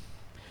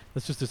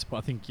 that's just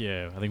I think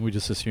we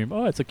just assume,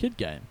 oh, it's a kid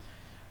game.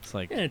 It's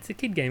like, yeah, it's a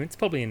kid game. It's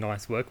probably a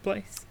nice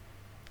workplace.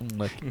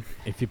 Like,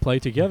 if you play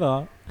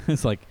together,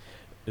 it's like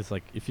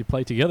if you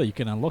play together, you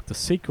can unlock the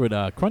secret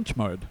crunch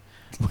mode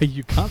where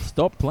you can't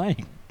stop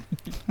playing.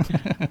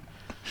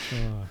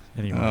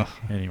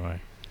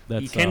 Anyway,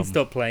 that's, you can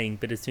stop playing,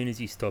 but as soon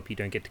as you stop, you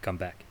don't get to come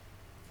back.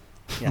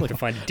 You have to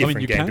find a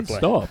different game to play. You can't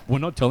stop. We're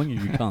not telling you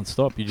can't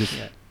stop. You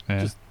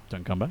just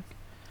don't come back.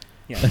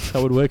 Yeah. That's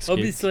how it works.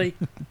 Obviously,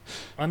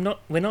 we're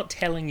not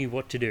telling you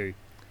what to do,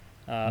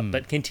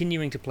 but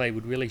continuing to play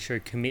would really show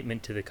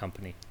commitment to the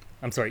company.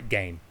 I'm sorry,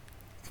 game.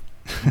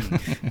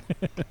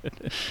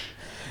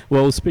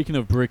 Well, speaking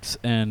of bricks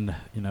and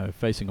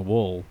facing a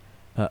wall,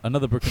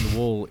 another brick in the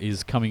wall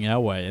is coming our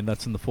way, and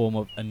that's in the form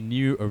of a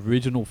new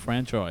original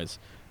franchise,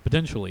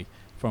 potentially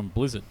from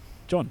Blizzard.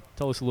 John,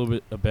 tell us a little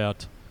bit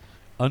about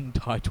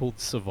Untitled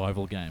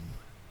Survival Game.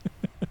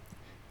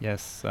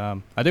 Yes,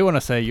 I do want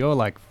to say you're,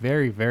 like,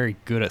 very, very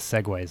good at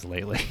segues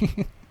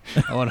lately.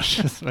 I want to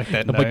just make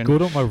that known. Am I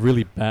good or am I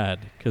really bad?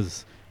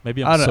 Because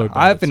maybe I'm so bad.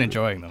 I've been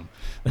enjoying them.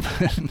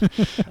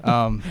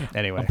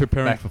 Anyway, I'm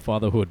preparing for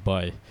fatherhood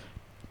by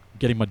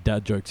getting my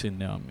dad jokes in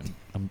now.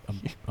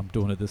 I'm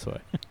doing it this way.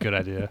 Good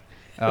idea.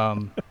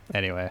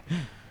 Anyway,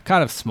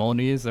 kind of small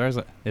news.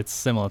 It's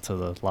similar to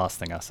the last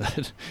thing I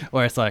said,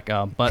 where it's like,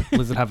 but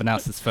Blizzard have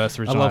announced its first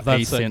original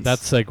IP since that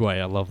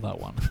segue. I love that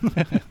one.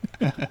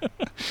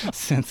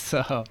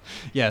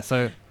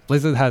 So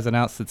Blizzard has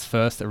announced its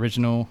first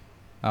original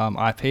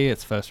IP,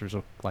 its first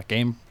original, like,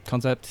 game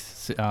concept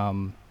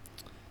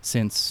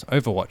since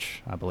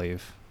Overwatch, I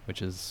believe,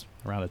 which is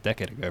around a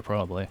decade ago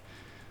probably.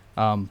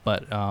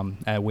 But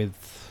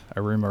with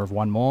a rumor of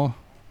one more,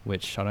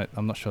 which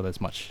I'm not sure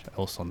there's much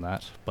else on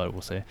that, but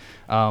we'll see.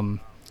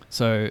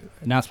 So,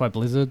 announced by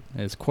Blizzard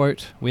is,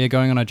 quote, "We are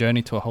going on a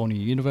journey to a whole new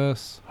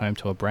universe, home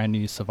to a brand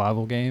new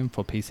survival game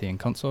for PC and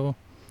console."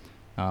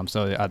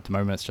 So at the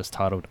moment it's just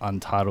titled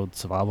Untitled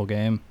Survival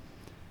Game,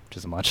 which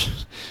isn't much.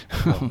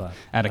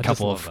 And a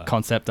couple of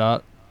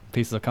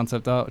pieces of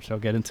concept art, which I'll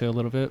get into a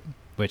little bit,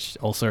 which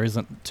also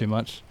isn't too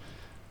much.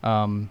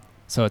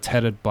 So it's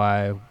headed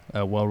by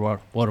a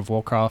World of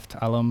Warcraft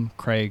alum,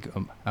 Craig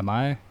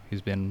Amai,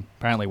 who's been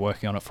apparently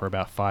working on it for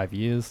about 5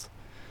 years.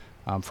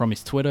 From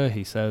his Twitter,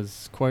 he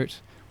says,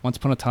 quote, "Once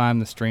upon a time,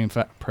 the Stream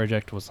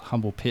project was a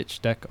humble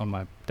pitch deck on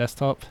my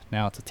desktop.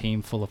 Now it's a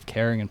team full of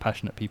caring and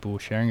passionate people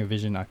sharing a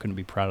vision I couldn't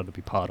be prouder to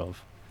be part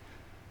of."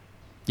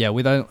 Yeah,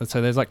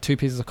 so there's like 2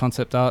 pieces of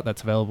concept art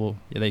that's available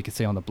that you can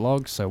see on the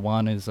blog. So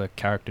one is a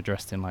character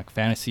dressed in like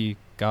fantasy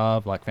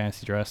garb, like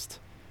fantasy dressed,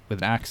 with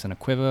an axe and a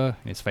quiver,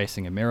 and he's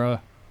facing a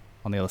mirror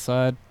on the other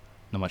side.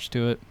 Not much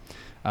to it.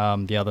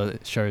 The other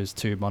shows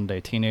 2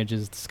 modern-day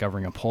teenagers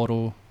discovering a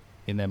portal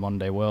in their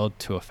modern-day world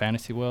to a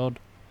fantasy world,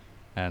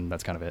 and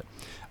that's kind of it.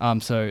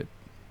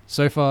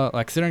 So far,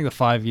 like considering the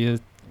 5-year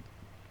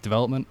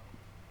development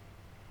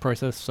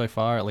process so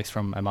far, at least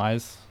from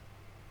Amai's,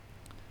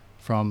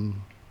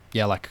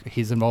 like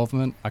his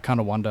involvement, I kind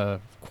of wonder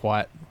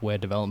quite where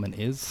development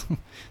is.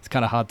 It's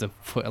kind of hard to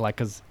put, like,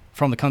 because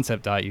from the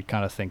concept art, you'd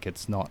kind of think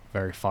it's not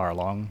very far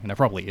along, and it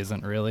probably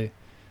isn't really,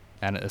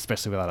 and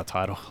especially without a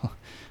title.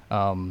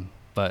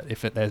 But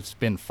if there's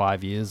been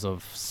 5 years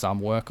of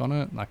some work on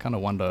it, I kind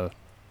of wonder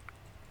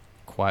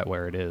quite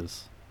where it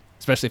is,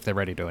 especially if they're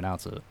ready to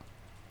announce it.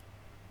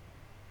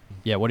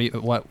 Yeah,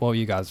 what were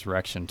you guys'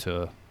 reaction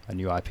to a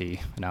new IP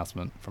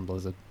announcement from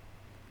Blizzard?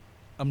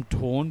 I'm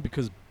torn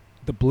because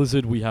the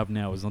Blizzard we have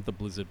now is not the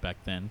Blizzard back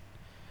then.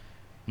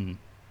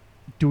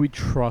 Do we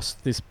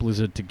trust this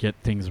Blizzard to get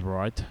things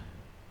right?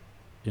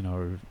 You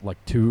know,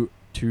 like to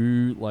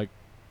like,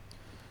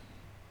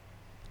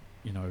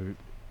 you know,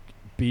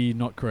 be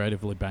not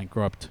creatively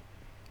bankrupt,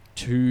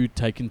 to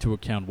take into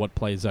account what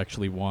players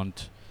actually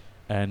want,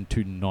 and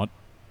to not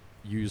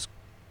use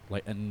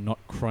and not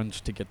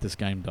crunch to get this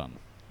game done.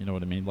 You know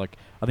what I mean? Like,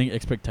 I think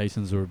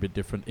expectations are a bit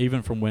different,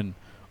 even from when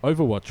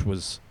Overwatch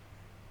was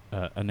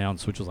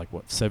announced, which was like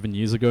 7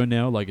 years ago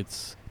now. Like,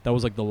 that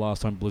was like the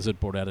last time Blizzard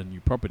brought out a new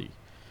property.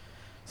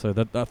 So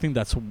that, I think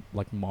that's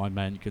like my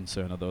main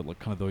concern, are like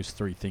kind of those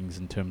 3 things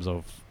in terms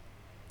of,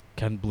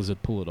 can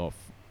Blizzard pull it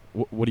off?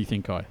 What do you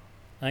think, Kai?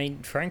 I mean,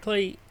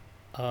 frankly,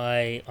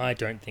 I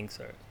don't think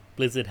so.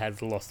 Blizzard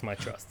has lost my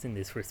trust in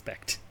this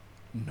respect.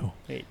 No.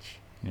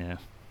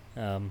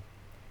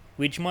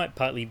 Which might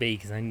partly be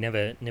because I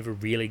never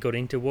really got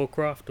into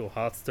Warcraft or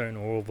Hearthstone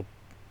or all the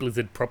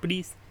Blizzard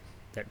properties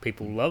that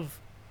people love.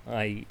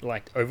 I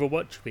liked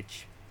Overwatch,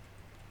 which,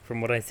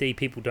 from what I see,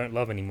 people don't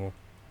love anymore.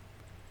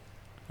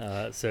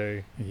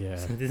 So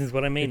this is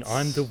what I mean.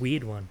 I'm the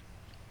weird one.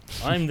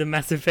 I'm the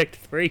Mass Effect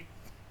 3.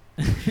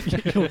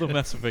 You're the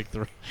Mass Effect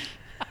 3.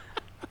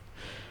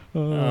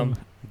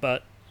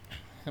 But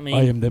I mean,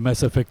 I am the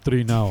Mass Effect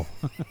 3 now.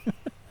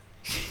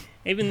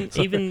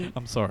 even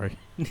I'm sorry.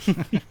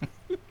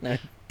 No,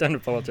 don't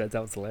apologize.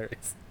 That was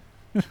hilarious.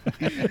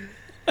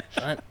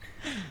 But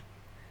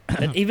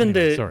even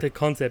anyway, the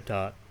concept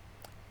art.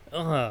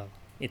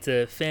 It's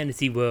a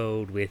fantasy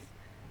world with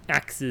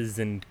axes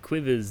and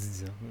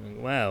quivers.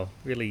 Wow,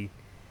 really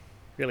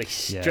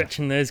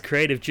stretching those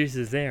creative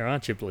juices there,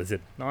 aren't you,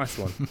 Blizzard? Nice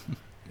one.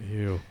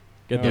 Ew.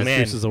 Get those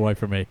juices away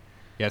from me.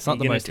 Yeah, it's not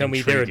the most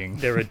intriguing.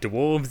 There are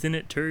dwarves in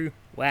it too.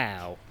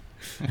 Wow.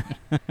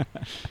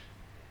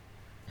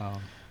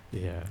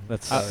 Yeah,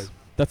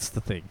 that's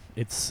the thing.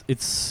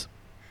 It's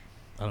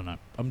I don't know.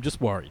 I'm just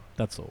worried.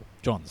 That's all.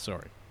 John,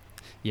 sorry.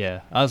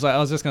 Yeah, I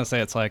was just gonna say,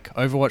 it's like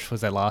Overwatch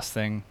was their last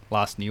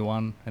new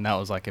one, and that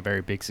was like a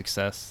very big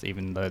success,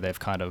 even though they've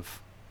kind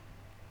of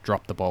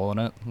dropped the ball on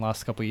it the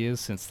last couple of years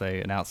since they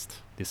announced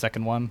the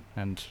second one,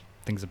 and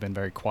things have been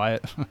very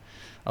quiet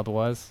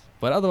otherwise.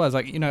 But otherwise,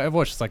 like, you know,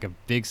 Overwatch is like a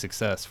big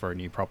success for a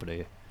new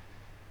property,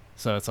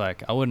 so it's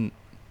like I wouldn't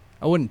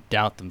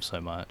doubt them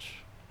so much,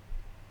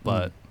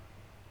 but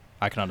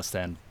I can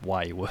understand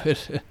why you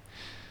would.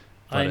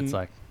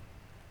 But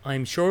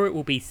I'm sure it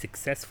will be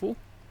successful.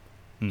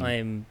 I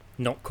am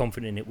not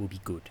confident it will be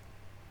good.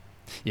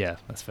 Yeah,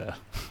 that's fair.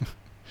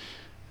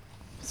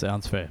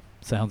 Sounds fair.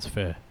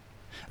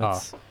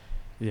 That's,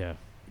 yeah.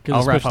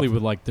 Because especially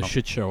with like the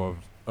shit show of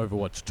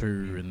Overwatch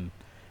 2 and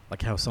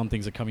like how some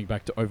things are coming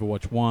back to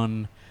Overwatch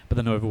 1, but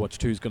then Overwatch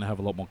 2 is going to have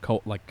a lot more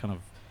kind of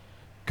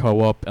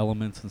co-op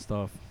elements and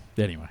stuff.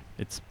 Anyway,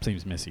 it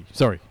seems messy.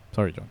 Sorry,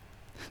 John.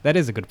 That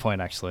is a good point,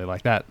 actually.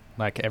 Like that,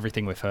 like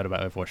everything we've heard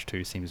about Overwatch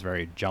 2 seems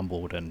very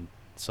jumbled and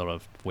sort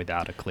of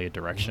without a clear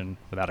direction,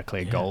 without a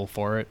clear goal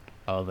for it,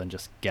 other than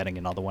just getting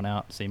another one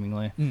out,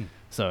 seemingly.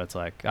 So it's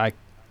like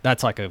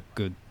that's like a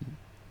good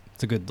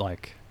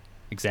like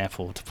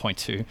example to point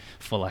to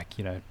for, like,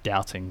 you know,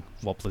 doubting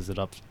what Blizzard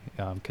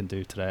can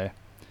do today.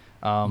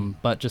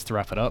 But just to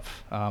wrap it up,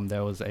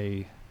 there was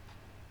a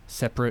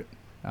separate,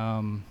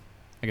 I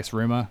guess,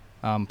 rumor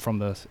from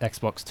the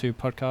Xbox 2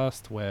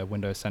 podcast where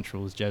Windows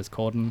Central's Jez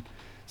Corden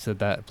said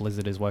that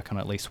Blizzard is working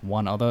on at least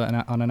one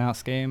other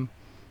unannounced game,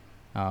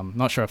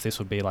 Not sure if this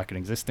would be like an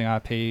existing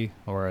IP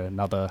or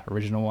another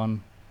original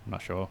one. I'm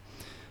not sure.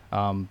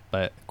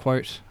 But,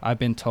 quote, I've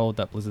been told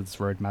that Blizzard's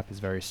roadmap is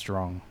very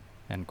strong,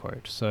 end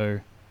quote. So,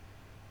 I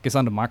guess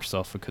under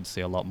Microsoft, we could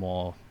see a lot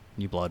more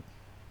new blood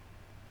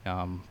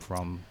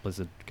from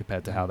Blizzard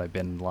compared to how they've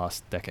been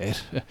last decade,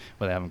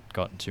 where they haven't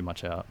gotten too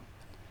much out.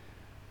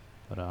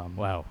 But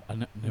wow, I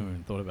never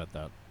even thought about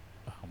that.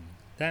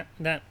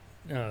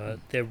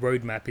 Their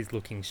roadmap is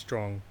looking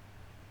strong.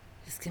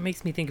 It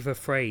makes me think of a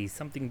phrase,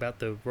 something about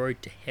the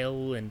road to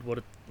hell and what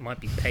it might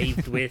be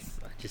paved with.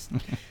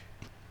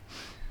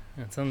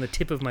 It's on the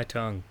tip of my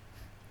tongue.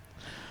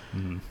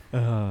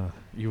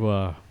 You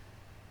are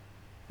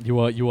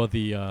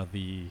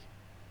the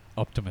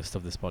optimist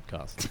of this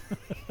podcast.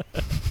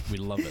 We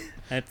love it.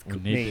 That's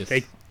me.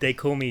 They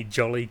call me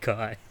Jolly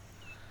Kai.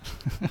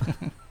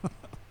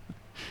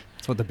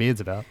 That's what the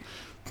beard's about.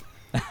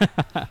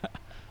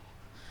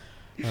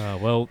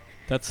 Well,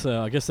 that's.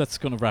 I guess that's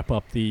going to wrap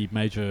up the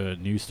major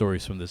news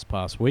stories from this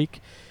past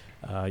week.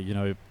 I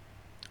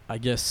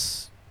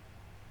guess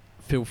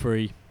feel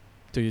free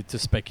to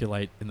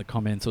speculate in the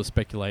comments or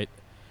speculate,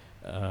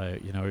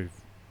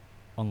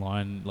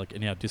 online, like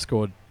in our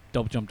Discord,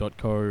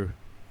 doublejump.co.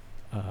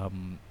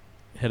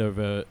 Head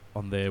over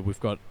on there. We've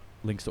got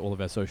links to all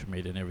of our social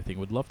media and everything.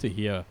 We'd love to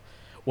hear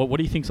what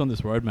do you think's on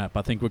this roadmap.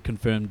 I think we've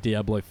confirmed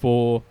Diablo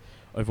 4,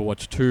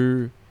 Overwatch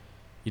 2.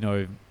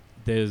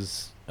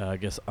 There's I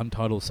guess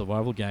Untitled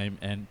survival game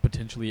and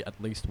potentially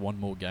at least one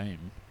more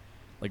game.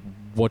 Like,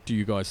 what do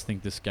you guys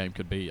think this game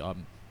could be?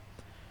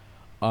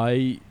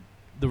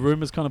 The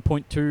rumors kind of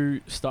point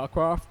to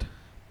StarCraft,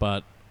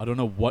 but I don't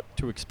know what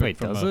to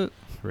expect. Wait, does it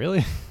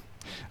really?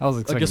 I was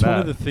expecting I guess that. one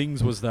of the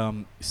things was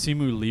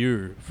Simu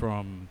Liu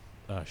from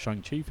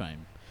Shang-Chi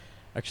fame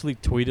actually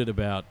tweeted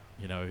about,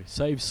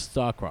 save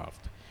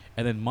StarCraft,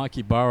 and then Mike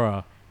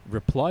Ibarra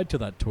replied to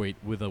that tweet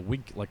with a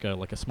wink, like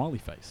a smiley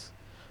face.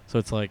 So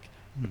it's like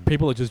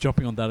people are just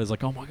jumping on that as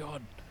like, oh my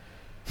god,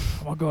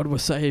 we're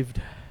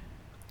saved.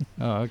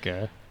 Oh,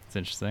 okay, it's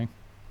interesting.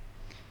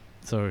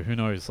 So who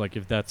knows? Like,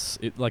 if that's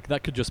it, like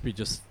that could just be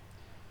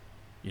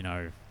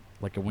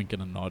like a wink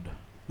and a nod,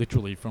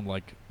 literally from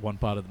like one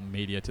part of the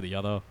media to the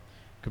other.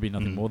 Could be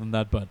nothing more than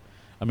that. But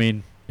I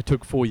mean, it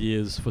took 4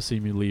 years for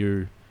Simu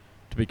Liu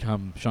to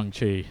become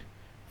Shang-Chi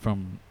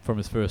from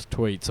his first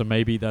tweet. So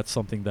maybe that's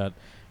something that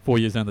 4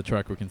 years down the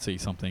track we can see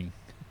something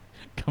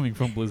coming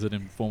from Blizzard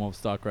in form of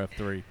StarCraft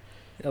 3.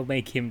 They'll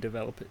make him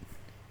develop it.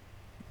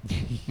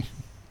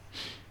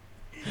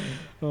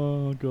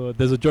 Oh god,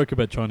 there's a joke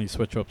about Chinese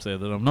sweatshops there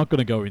that I'm not going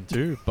to go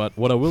into, but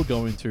what I will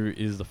go into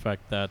is the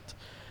fact that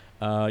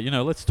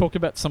let's talk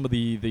about some of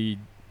the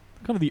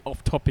kind of the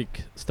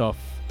off-topic stuff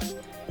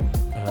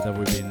that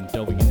we've been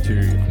delving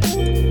into.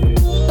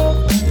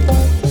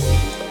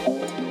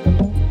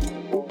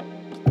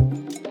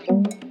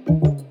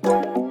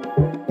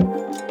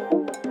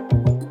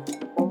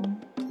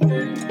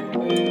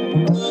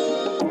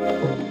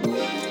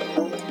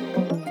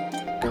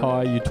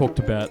 Kai, you talked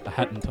about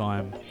Hat in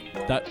Time.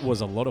 That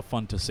was a lot of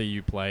fun to see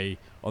you play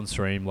on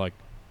stream, like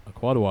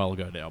quite a while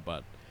ago now.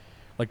 But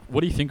like,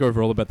 what do you think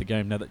overall about the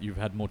game now that you've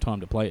had more time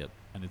to play it,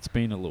 and it's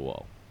been a little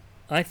while?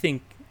 I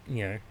think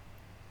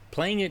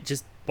playing it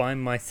just by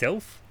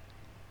myself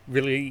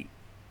really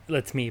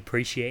lets me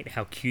appreciate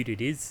how cute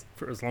it is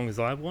for as long as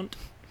I want.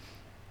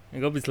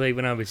 Like, obviously,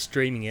 when I was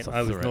streaming it,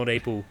 I was not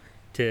able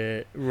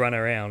to run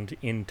around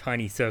in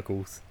tiny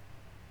circles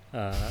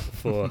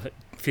for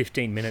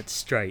 15 minutes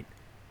straight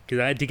because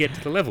I had to get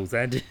to the levels.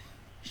 I had to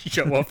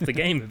show off the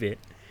game a bit.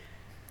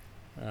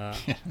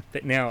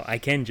 But now I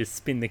can just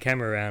spin the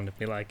camera around and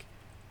be like,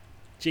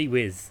 gee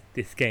whiz,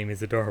 this game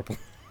is adorable.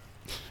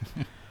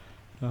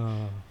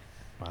 Wow,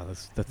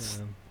 that's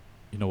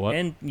you know what?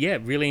 And yeah,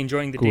 really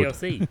enjoying the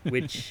DLC,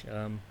 which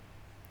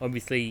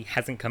obviously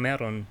hasn't come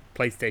out on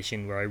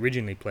PlayStation where I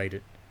originally played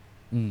it.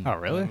 Oh,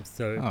 really?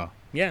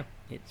 Yeah,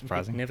 it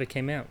surprising. Never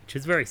came out, which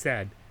is very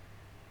sad.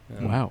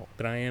 Wow.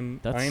 But I am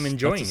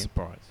enjoying that's a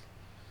surprise.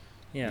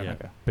 it. Yeah.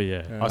 Okay. But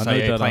yeah. So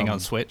you're playing on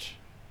Switch?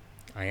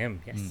 I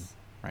am, yes.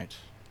 Right.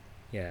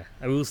 Yeah.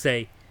 I will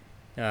say,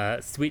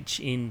 Switch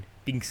in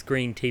big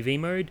screen TV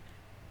mode,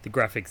 the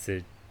graphics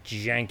are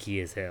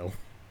janky as hell.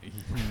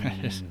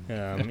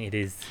 It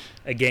is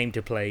a game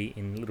to play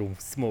in little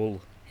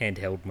small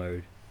handheld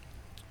mode.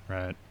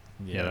 Right.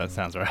 Yeah, that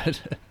sounds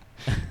right.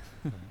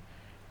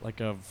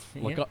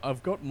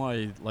 I've got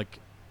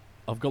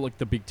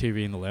the big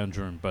TV in the lounge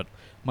room, but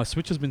my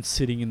Switch has been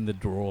sitting in the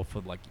drawer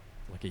for like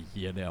a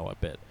year now, I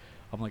bet.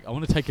 I'm like, I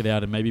want to take it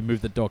out and maybe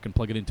move the dock and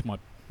plug it into my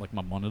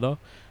monitor.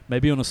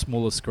 Maybe on a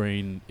smaller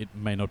screen it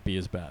may not be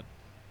as bad.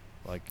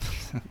 Like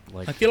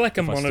I feel like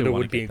a monitor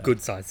would be a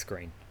good size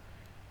screen.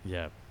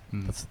 Yeah,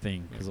 that's the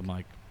thing, because I'm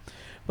like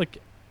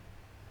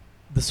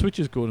the Switch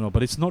is good and all,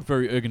 but it's not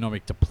very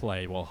ergonomic to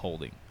play while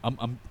holding.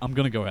 I'm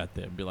gonna go out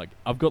there and be like,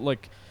 I've got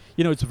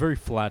it's very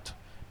flat,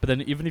 but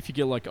then even if you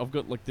get I've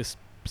got this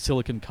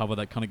silicone cover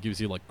that kind of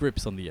gives you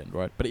grips on the end,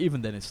 right? But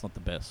even then it's not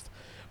the best.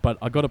 But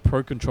I got a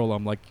Pro controller.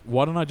 I'm like,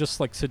 why don't I just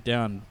sit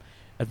down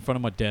in front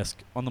of my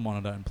desk on the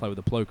monitor and play with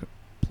the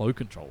Pro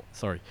controller.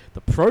 Sorry,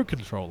 the Pro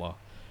controller.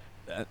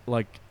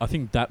 Like, I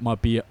think that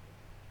might be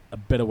a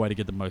better way to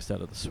get the most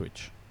out of the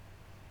Switch.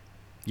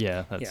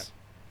 Yeah,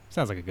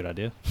 sounds like a good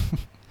idea.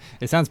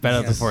 It sounds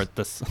better before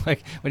this.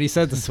 Like when you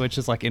said the Switch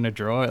is like in a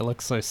drawer, it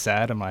looks so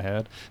sad in my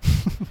head.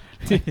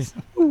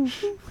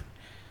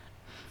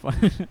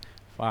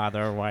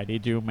 Father, why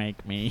did you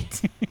make me?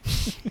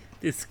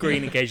 This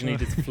screen occasionally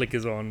just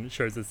flickers on,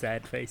 shows a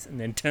sad face, and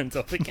then turns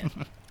off again.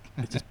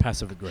 It's just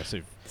passive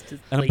aggressive,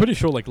 and I'm pretty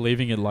sure like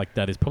leaving it like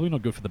that is probably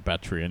not good for the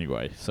battery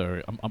anyway.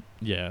 So I'm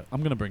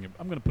gonna bring it.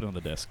 I'm gonna put it on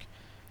the desk.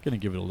 Gonna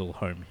give it a little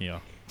home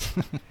here.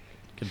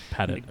 Can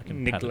pat it. I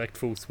can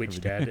neglectful Switch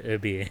dad, a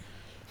beer.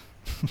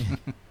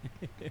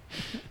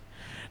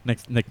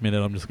 Next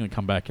minute, I'm just gonna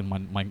come back and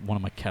my one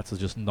of my cats has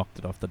just knocked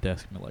it off the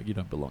desk and be like, "You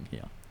don't belong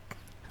here."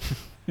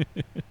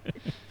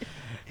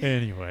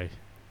 Anyway,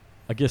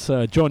 I guess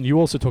John, you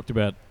also talked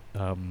about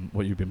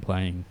what you've been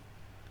playing.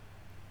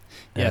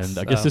 Yes, and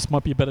I guess this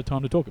might be a better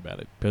time to talk about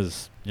it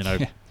because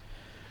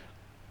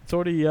it's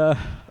already. I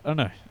don't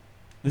know.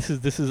 This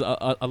is.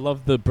 I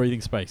love the breathing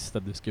space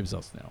that this gives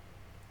us now.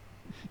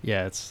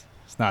 Yeah, it's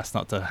nice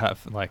not to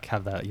have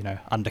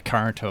that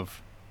undercurrent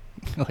of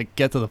like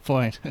get to the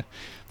point.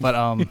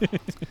 But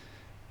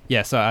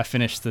yeah. So I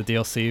finished the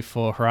DLC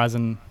for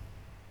Horizon.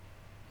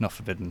 Not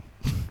Forbidden.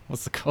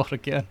 What's it called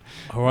again?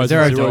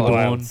 Horizon Zero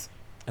Dawn.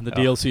 And the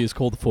DLC is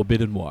called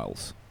Forbidden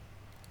Wilds.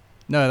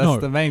 No, that's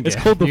the main game. It's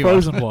called the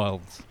Frozen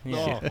Wilds.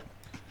 Yeah.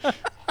 Oh,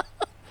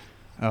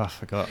 I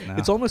forgot now.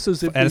 It's almost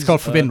as if it's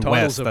called Forbidden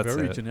titles West. are That's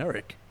very it.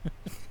 generic.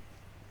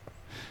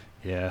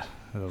 Yeah,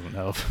 that doesn't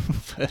help.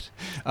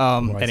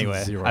 But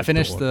anyway, I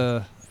finished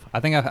I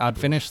think I'd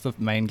finished the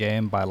main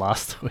game by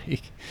last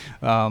week.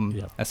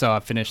 And so I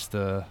finished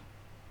the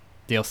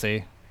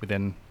DLC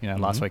within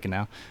last week and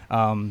now.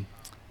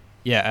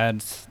 Yeah,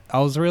 and I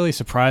was really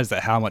surprised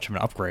at how much of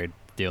an upgrade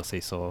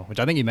DLC saw, which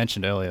I think you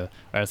mentioned earlier.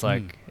 Where it's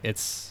like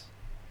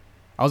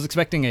I was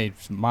expecting a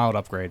mild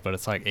upgrade, but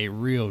it's like a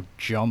real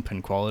jump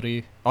in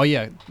quality. Oh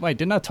yeah, wait,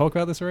 didn't I talk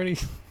about this already?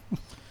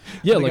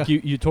 Yeah, like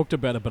you talked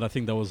about it, but I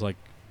think that was like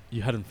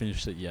you hadn't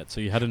finished it yet,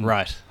 so you hadn't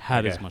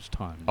had as much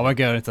time. I won't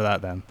go into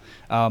that then.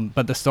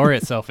 But the story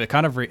itself, it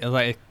kind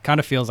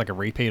of feels like a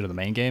repeat of the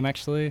main game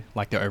actually,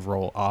 like the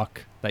overall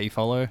arc that you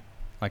follow,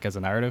 like as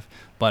a narrative.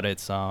 But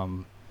it's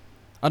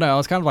I don't know, I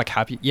was kind of like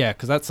happy,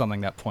 because that's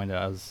something that pointed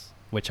out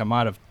which I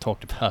might have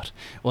talked about,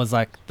 was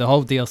like the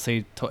whole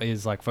DLC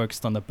is like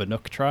focused on the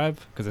Banuk tribe,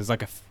 because there's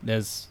like I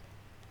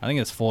think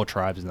there's 4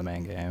 tribes in the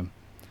main game,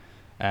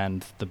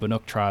 and the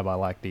Banuk tribe are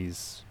like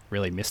these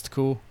really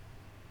mystical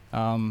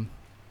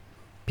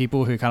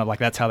people who kind of like,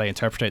 that's how they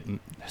interpret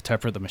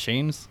the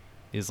machines,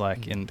 is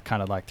like in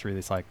kind of like through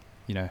this like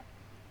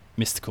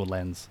mystical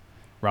lens,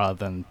 rather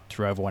than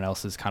through everyone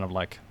else's kind of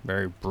like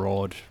very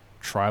broad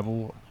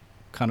tribal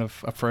kind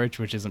of approach,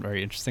 which isn't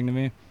very interesting to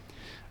me.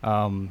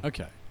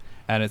 Okay.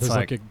 And it's there's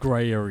like a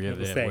grey area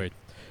there where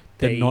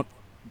they're not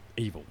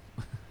evil,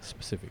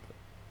 specifically.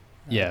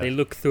 Yeah. They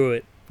look through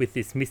it with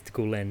this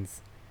mystical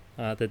lens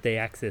that they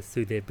access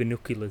through their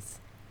binoculars.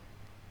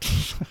 I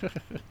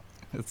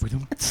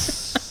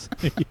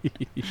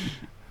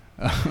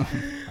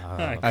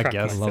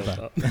guess. I love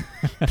that.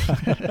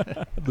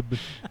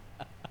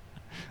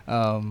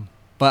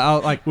 But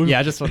I'll like,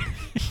 I just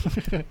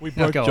we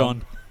broke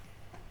John.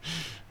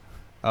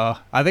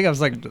 I think I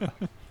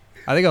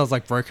was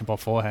like broken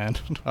beforehand.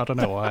 I don't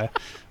know why.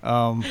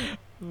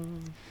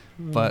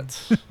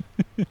 But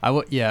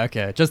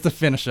okay. Just to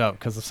finish up,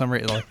 because for some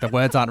reason, like the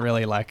words aren't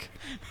really like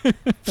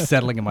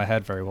settling in my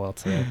head very well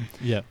today.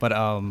 Yeah. But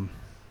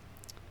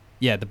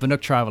the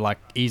Banuk tribe are like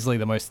easily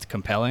the most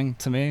compelling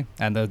to me,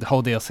 and the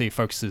whole DLC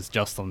focuses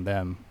just on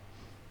them.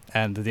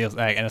 And the DLC,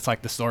 and it's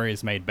like the story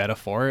is made better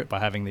for it by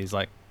having these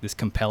like this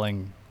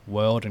compelling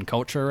world and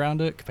culture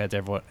around it compared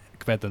to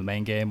the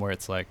main game, where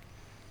it's like,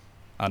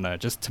 I don't know,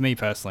 just to me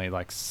personally,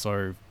 like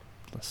so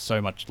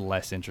much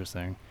less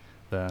interesting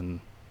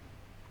than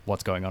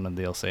what's going on in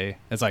the DLC.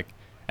 It's like,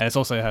 and it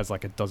also has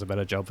like, it does a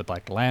better job with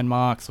like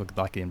landmarks, with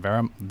like the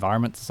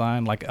environment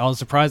design. Like I was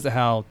surprised at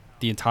how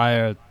the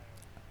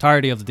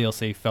entirety of the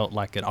DLC felt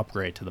like an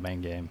upgrade to the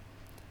main game.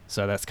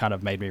 So that's kind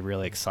of made me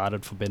really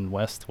excited for Forbidden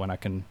West when I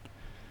can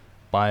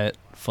buy it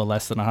for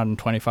less than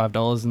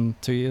 $125 in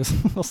 2 years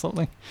or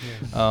something.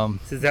 Yeah.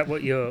 So is that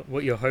what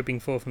you're hoping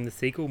for from the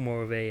sequel?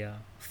 More of a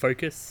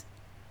focus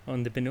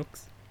on the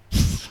Banuks?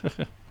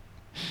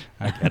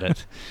 I get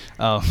it.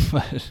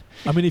 But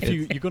I mean, if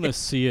you're going to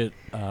see it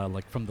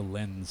like from the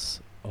lens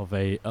of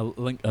a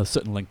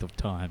certain length of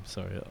time,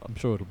 so I'm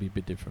sure it'll be a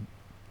bit different.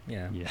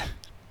 Yeah.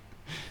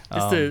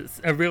 Just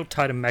a real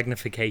tighter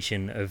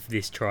magnification of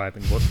this tribe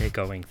and what they're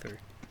going through.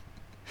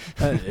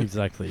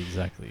 Exactly.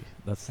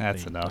 That's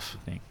enough.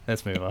 Thing.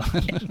 Let's move on.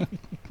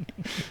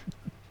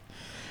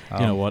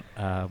 You know what?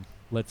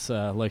 Let's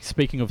like,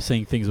 speaking of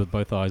seeing things with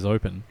both eyes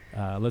open,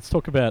 let's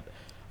talk about,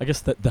 I guess,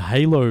 the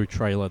Halo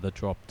trailer that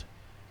dropped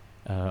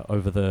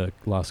over the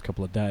last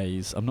couple of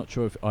days. I'm not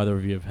sure if either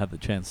of you have had the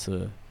chance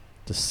to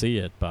see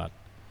it, but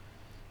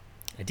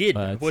I did.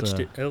 I watched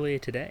it earlier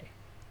today.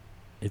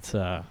 It's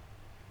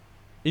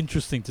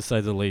interesting to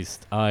say the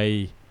least.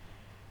 I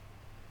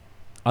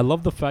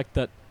love the fact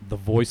that the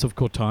voice of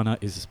Cortana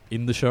is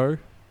in the show,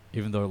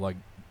 even though like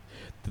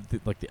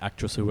the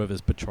actress,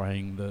 whoever's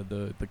portraying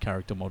the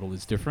character model,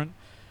 is different.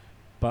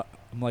 But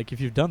I'm like,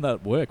 if you've done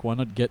that work, why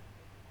not get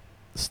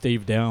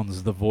Steve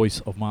Downes, the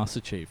voice of Master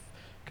Chief?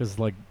 Because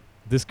like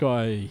this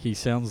guy, he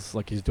sounds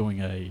like he's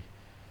doing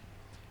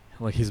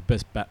his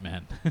best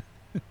Batman.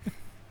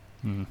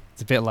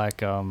 It's a bit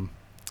like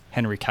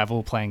Henry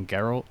Cavill playing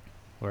Geralt,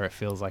 where it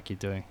feels like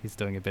he's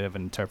doing a bit of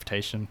an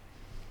interpretation,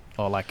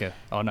 or like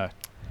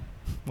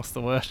what's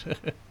the word?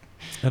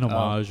 An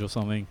homage or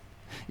something.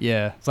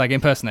 Yeah, it's like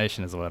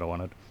impersonation is the word I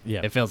wanted.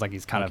 Yeah, it feels like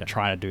he's kind of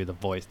trying to do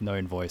the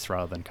known voice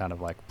rather than kind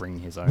of like bring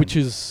his own. Which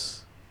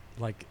is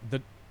like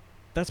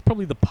that's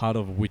probably the part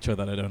of Witcher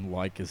that I don't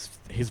like, is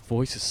his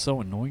voice is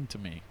so annoying to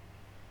me.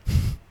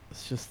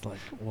 It's just like,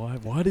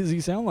 why does he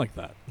sound like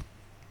that?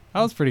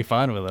 I was pretty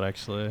fine with it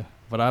actually,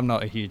 but I'm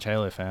not a huge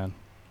Halo fan.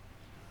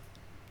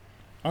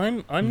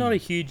 I'm not a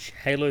huge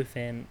Halo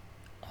fan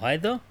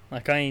either.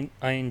 Like I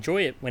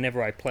enjoy it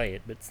whenever I play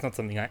it, but it's not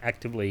something I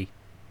actively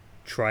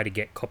try to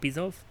get copies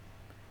of.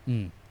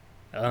 It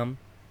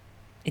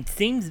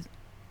seems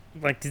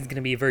like this is going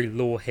to be a very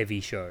lore heavy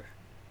show,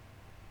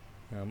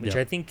 which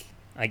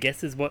I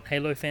guess is what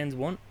Halo fans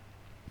want.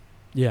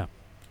 Yeah,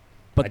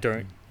 but I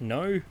don't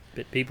know,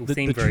 but people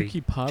seem very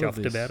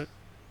chuffed about it.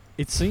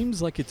 It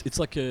seems like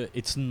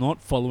it's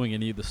not following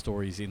any of the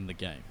stories in the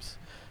games,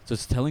 so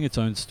it's telling its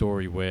own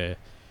story where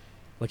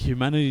like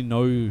humanity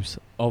knows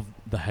of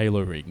the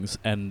Halo rings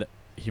and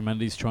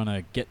humanity's trying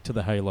to get to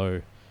the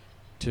Halo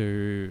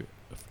to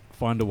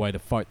find a way to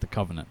fight the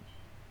Covenant.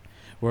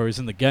 Whereas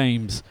in the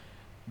games,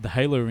 the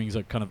Halo rings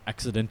are kind of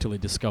accidentally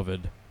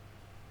discovered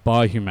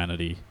by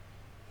humanity.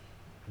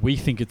 We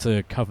think it's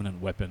a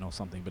Covenant weapon or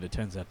something, but it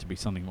turns out to be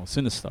something more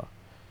sinister.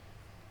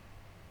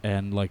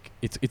 And like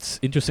it's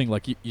interesting.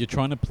 Like you're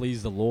trying to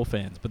please the lore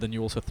fans, but then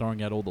you're also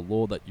throwing out all the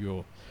lore that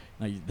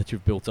that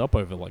you've built up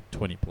over like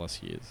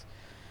 20+ years.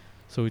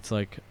 So it's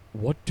like,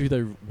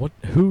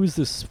 who is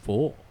this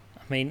for?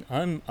 I mean,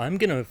 I'm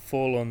gonna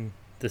fall on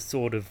the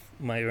sword of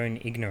my own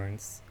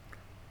ignorance.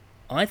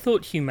 I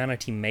thought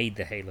humanity made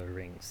the Halo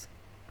rings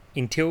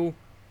until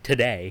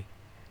today.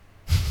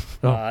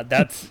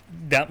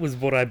 That was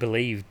what I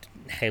believed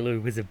Halo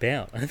was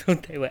about. I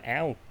thought they were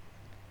our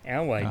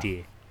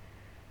idea.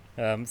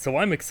 So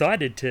I'm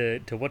excited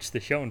to watch the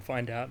show and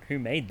find out who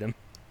made them.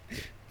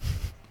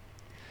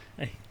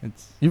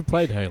 You've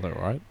played Halo,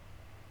 right?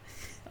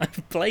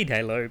 I've played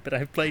Halo, but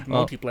I've played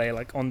multiplayer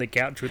like on the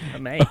couch with my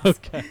mates.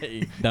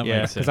 Okay, that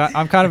makes sense. Because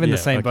I'm kind of in the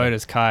same boat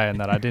as Kai in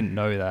that I didn't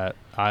know that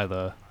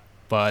either.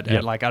 But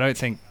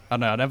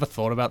I never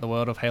thought about the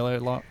world of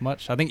Halo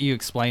much. I think you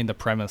explained the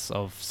premise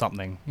of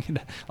something,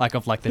 like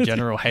the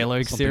general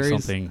Halo series.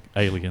 Something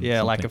alien.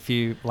 Yeah,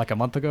 something. like a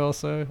month ago or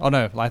so. Oh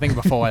no, I think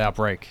before our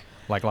break,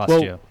 like last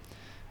year.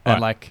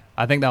 And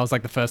I think that was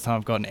like the first time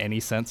I've gotten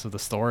any sense of the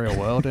story or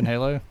world in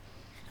Halo.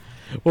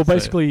 Well,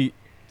 basically,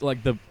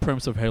 like the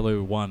premise of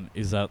Halo 1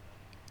 is that,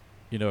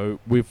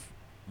 with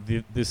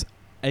this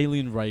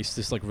alien race,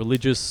 this like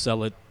religious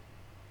zealot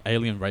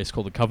alien race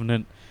called the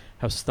Covenant,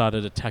 have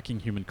started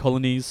attacking human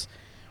colonies.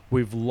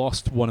 We've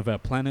lost one of our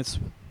planets,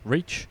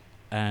 Reach,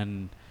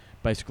 and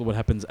basically what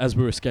happens as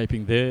we're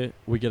escaping there,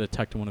 we get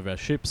attacked on one of our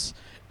ships,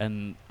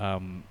 and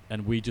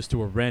we just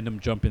do a random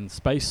jump in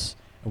space,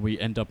 and we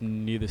end up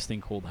near this thing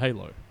called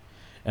Halo.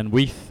 And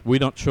we're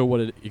not sure what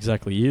it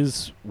exactly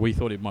is. We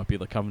thought it might be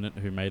the Covenant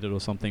who made it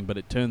or something, but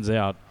it turns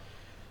out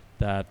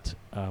that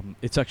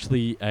it's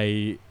actually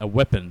a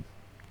weapon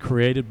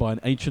created by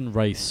an ancient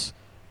race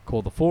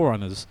called the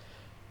Forerunners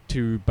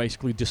to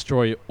basically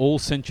destroy all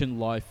sentient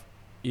life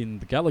in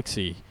the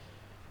galaxy,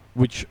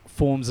 which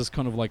forms as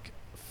kind of like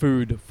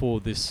food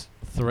for this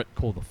threat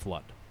called the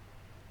Flood,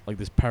 like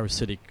this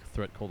parasitic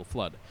threat called the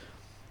Flood.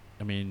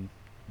 I mean,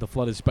 the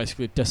Flood is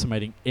basically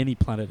decimating any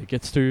planet it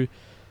gets to.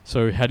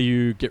 So how do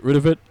you get rid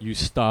of it? You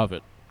starve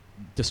it,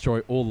 destroy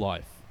all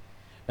life,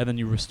 and then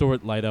you restore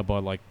it later by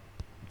like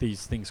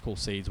these things called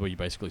seeds, where you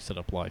basically set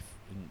up life,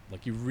 and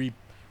like you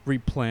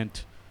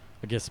replant,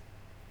 I guess,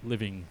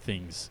 living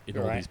things in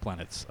all these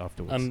planets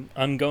afterwards.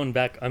 I'm going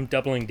back. I'm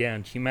doubling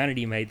down.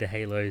 Humanity made the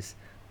Halos,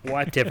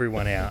 wiped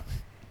everyone out,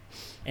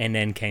 and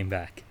then came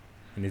back,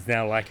 and is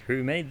now like,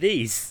 who made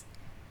these?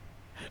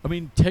 I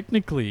mean,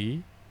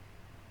 technically,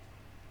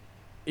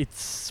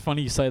 it's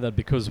funny you say that,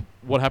 because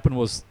what happened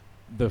was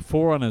the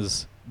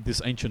Forerunners,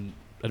 this ancient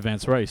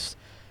advanced race,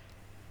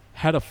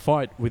 had a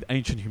fight with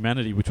ancient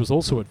humanity, which was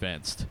also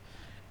advanced,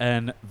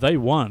 and they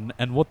won.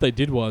 And what they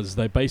did was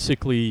they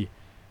basically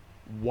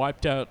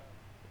wiped out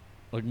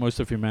like most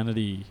of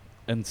humanity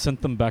and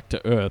sent them back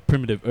to Earth,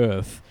 primitive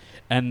Earth.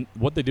 And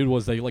what they did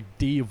was they like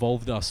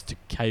de-evolved us to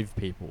cave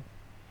people.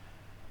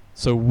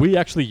 So we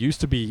actually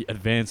used to be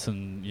advanced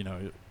and,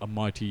 a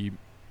mighty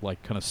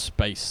like kind of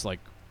space, like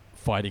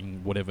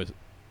fighting whatever,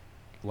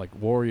 like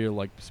warrior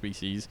like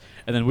species,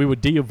 and then we were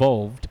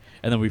de-evolved,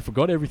 and then we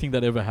forgot everything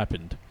that ever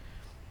happened,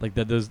 Like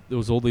that there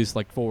was all these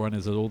like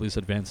Forerunners and all this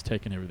advanced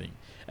tech and everything,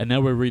 and now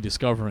we're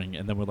rediscovering,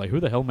 and then we're like, who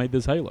the hell made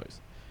these Halos?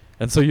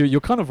 And so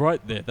you're kind of right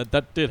there.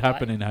 That did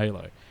happen in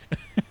Halo.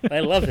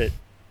 I love it.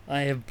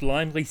 I have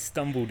blindly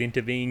stumbled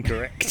into being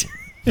correct.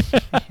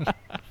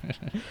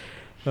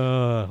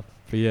 But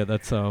yeah,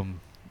 that's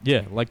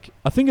yeah. Like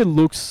I think it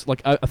looks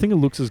like I think it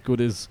looks as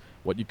good as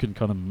what you can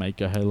kind of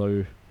make a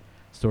Halo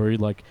story.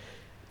 Like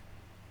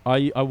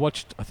I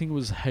watched, I think it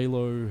was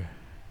Halo.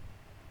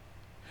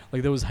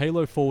 Like there was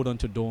Halo Forward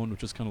Unto Dawn,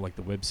 which was kind of like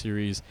the web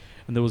series,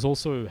 and there was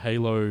also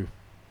Halo.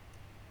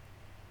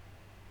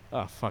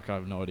 Ah, fuck! I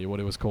have no idea what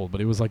it was called,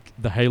 but it was like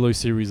the Halo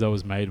series that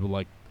was made with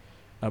like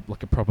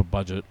a proper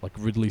budget. Like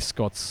Ridley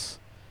Scott's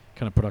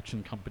kind of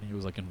production company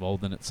was like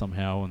involved in it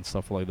somehow and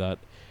stuff like that.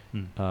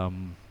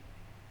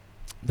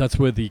 That's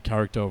where the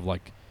character of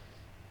like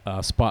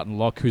Spartan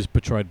Locke, who's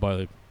portrayed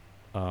by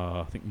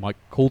I think Mike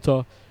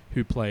Coulter,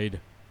 who played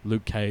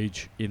Luke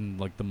Cage in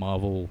like the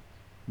Marvel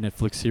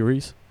Netflix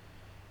series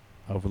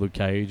of Luke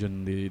Cage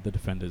and the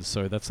Defenders.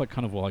 So that's like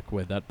kind of like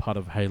where that part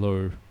of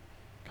Halo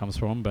comes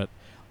from. But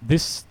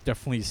this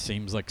definitely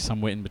seems like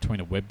somewhere in between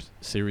a web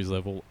series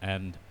level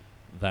and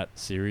that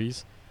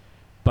series,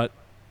 but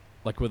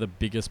like with a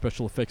bigger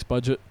special effects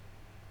budget.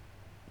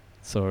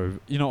 So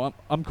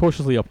I'm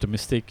cautiously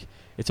optimistic.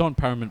 It's on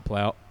Paramount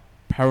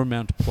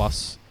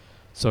Plus,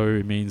 so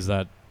it means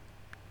that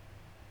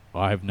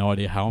I have no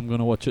idea how I'm going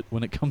to watch it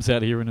when it comes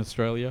out here in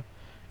Australia.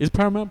 Is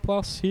Paramount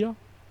Plus here?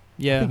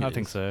 Yeah, I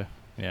think so.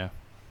 Yeah.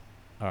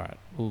 All right.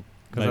 Well,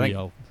 maybe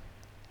I'll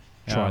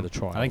try the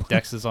trial. I think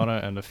Dex is on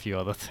it and a few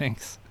other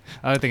things.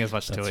 I don't think there's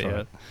much to it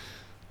yet.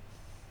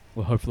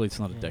 Well, hopefully it's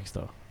not a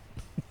Dexter.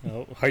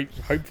 Well,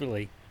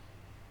 hopefully.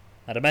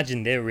 I'd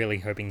imagine they're really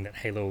hoping that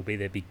Halo will be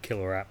their big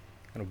killer app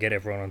and will get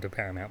everyone onto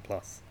Paramount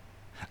Plus.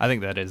 I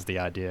think that is the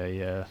idea,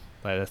 yeah.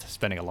 Like, they're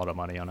spending a lot of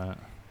money on it.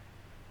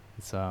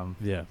 It's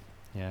Yeah.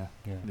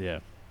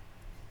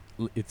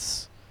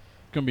 It's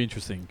gonna be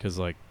interesting because,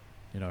 like,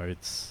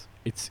 it's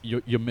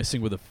you're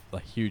messing with a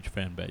huge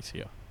fan base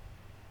here.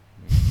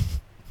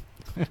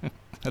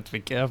 Have to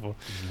be careful.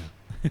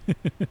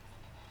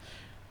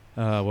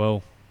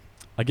 Well,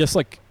 I guess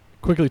like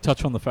quickly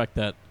touch on the fact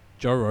that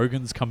Joe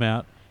Rogan's come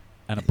out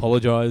and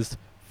apologized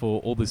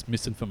for all this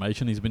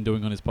misinformation he's been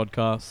doing on his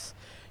podcasts.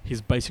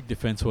 His basic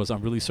defense was,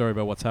 I'm really sorry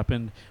about what's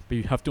happened, but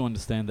you have to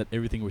understand that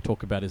everything we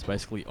talk about is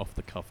basically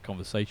off-the-cuff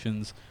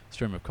conversations,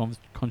 stream of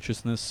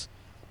consciousness.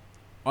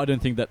 I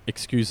don't think that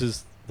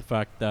excuses the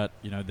fact that,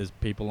 there's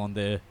people on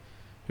there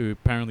who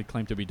apparently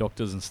claim to be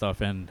doctors and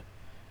stuff and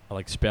are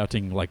like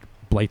spouting like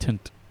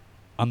blatant,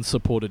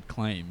 unsupported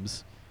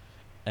claims.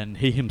 And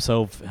he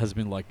himself has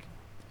been like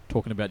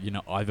talking about,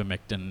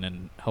 ivermectin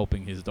and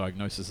helping his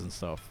diagnosis and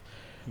stuff.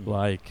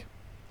 Like,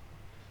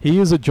 he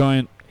is a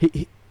giant...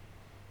 He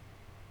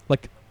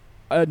like,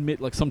 I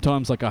admit, like,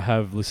 sometimes, like, I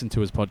have listened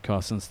to his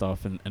podcasts and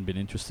stuff and been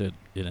interested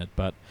in it,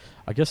 but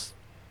I guess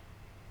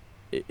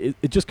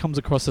it just comes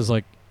across as,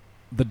 like,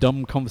 the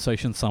dumb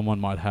conversation someone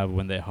might have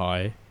when they're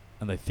high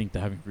and they think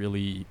they're having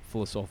really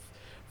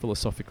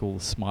philosophical,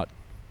 smart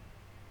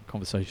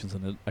conversations,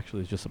 and it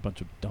actually is just a bunch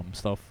of dumb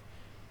stuff.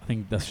 I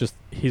think that's just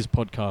his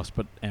podcast,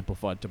 but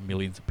amplified to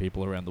millions of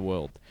people around the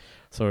world.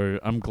 So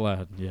I'm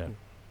glad, yeah.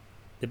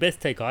 The best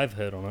take I've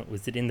heard on it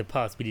was that in the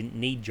past we didn't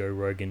need Joe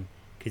Rogan,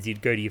 because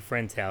you'd go to your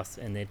friend's house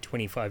and their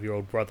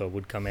 25-year-old brother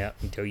would come out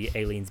and tell you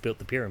aliens built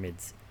the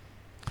pyramids.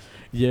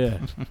 Yeah.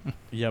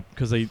 Yep,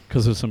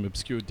 because of some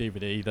obscure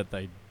DVD that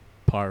they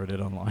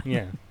pirated online.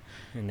 Yeah.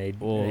 And they'd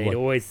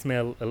always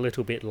smell a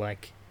little bit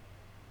like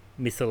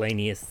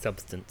miscellaneous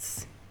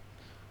substance.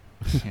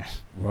 Yeah.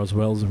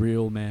 Roswell's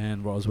real,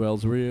 man.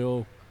 Roswell's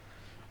real.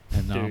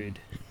 And, dude.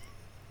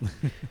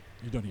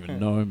 You don't even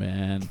know,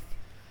 man.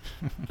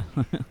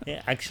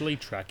 Yeah, actually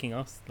tracking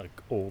us, like,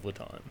 all the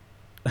time.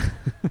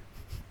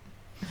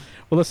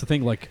 Well, that's the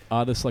thing. Like,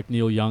 artists like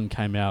Neil Young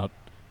came out,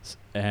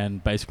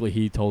 and basically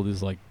he told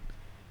his like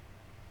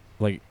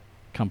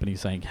company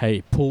saying,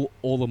 "Hey, pull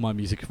all of my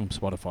music from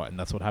Spotify," and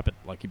that's what happened.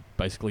 Like, he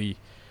basically,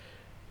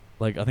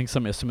 like, I think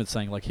some estimates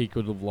saying like he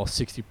could have lost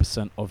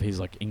 60% of his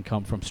like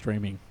income from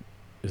streaming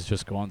is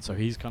just gone. So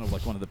he's kind of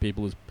like one of the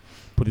people who's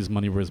put his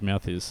money where his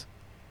mouth is,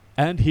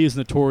 and he is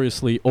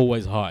notoriously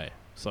always high.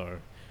 So,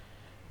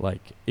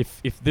 like,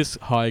 if this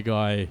high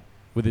guy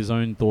with his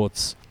own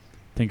thoughts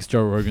thinks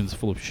Joe Rogan's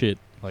full of shit,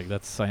 like,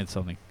 that's saying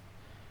something.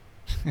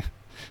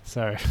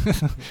 Sorry,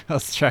 I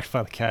was distracted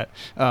by the cat.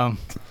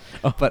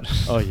 But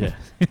oh yeah,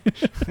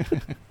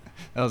 that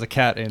was a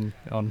cat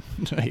on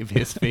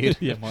ABS feed.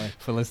 Yeah,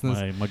 for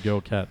listeners. My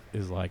girl cat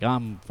is like,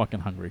 I'm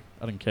fucking hungry.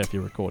 I don't care if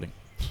you're recording.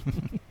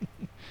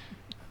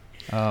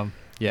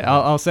 Yeah,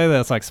 I'll say that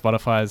it's like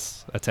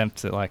Spotify's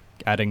attempt at like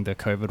adding the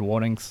COVID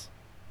warnings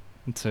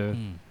into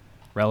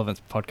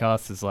relevant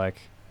podcasts is like,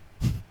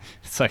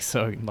 it's like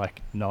so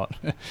like not.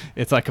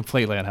 It's like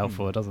completely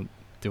unhelpful. It doesn't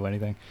do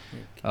anything.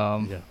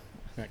 Yeah.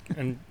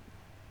 And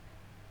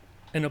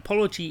an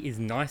apology is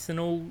nice and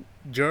all,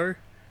 Joe.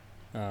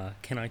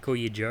 Can I call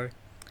you Joe?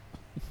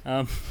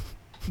 But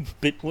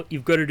what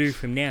you've got to do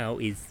from now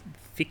is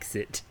fix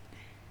it.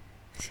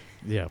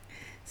 Yeah.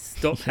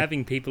 Stop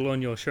having people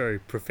on your show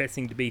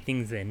professing to be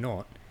things they're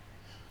not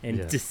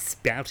and just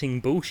spouting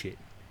bullshit.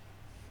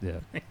 Yeah.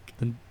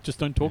 Then just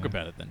don't talk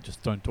about it then.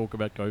 Just don't talk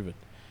about COVID.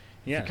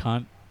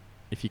 Yeah.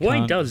 If you Why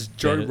can't does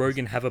Joe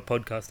Rogan have a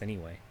podcast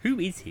anyway? Who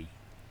is he?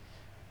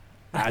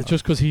 It's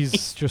just because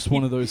he's just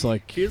one of those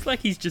like... Feels like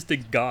he's just a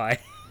guy.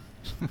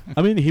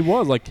 I mean, he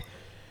was like...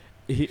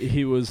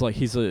 He was like...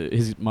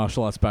 his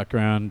martial arts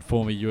background,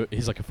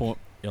 he's like a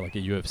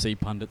UFC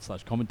pundit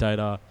 /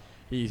 commentator.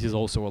 He's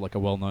also like a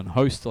well-known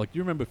host. Like, do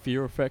you remember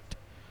Fear Factor,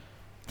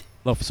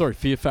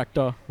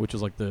 which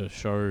was like the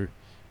show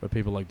where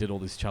people like did all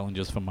these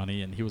challenges for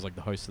money, and he was like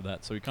the host of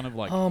that. So he kind of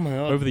like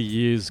over the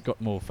years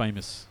got more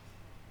famous.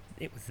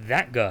 It was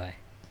that guy.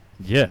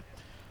 Yeah.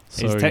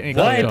 So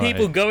why are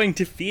people going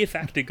to Fear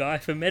Factor guy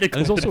for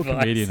medical advice? And he's also a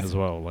comedian as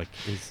well. Like,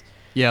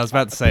 I was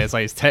about to say it's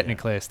like he's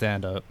technically a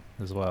stand-up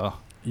as well.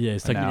 Yeah,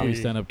 he's technically a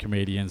stand-up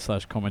comedian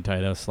 /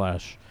 commentator /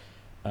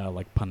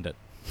 like pundit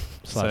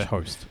 /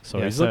 host.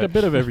 So he's like a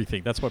bit of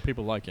everything. That's why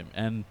people like him.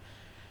 And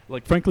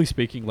like, frankly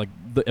speaking, like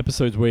the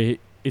episodes where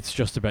it's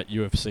just about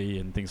UFC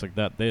and things like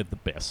that, they're the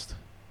best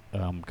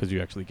because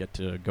you actually get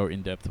to go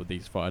in depth with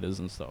these fighters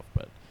and stuff.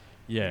 But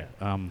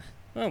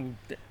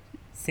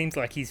seems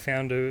like he's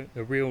found a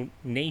real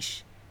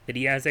niche that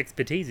he has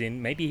expertise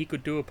in. Maybe he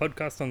could do a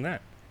podcast on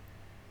that.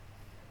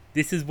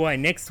 This is why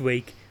next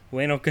week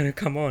we're not going to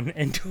come on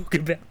and talk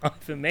about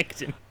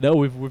ivermectin. No,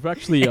 we've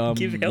actually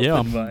give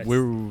health advice.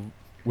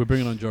 We're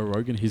bringing on Joe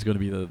Rogan. He's going to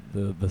be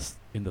the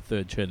in the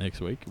third chair next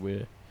week.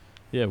 We're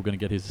going to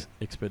get his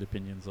expert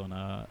opinions on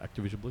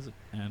Activision Blizzard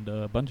and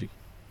Bungie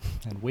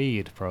and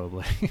weed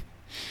probably.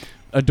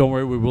 Don't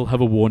worry, we will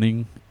have a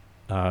warning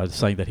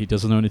saying that he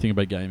doesn't know anything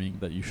about gaming.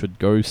 That you should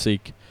go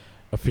seek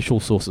official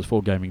sources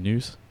for gaming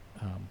news.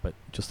 But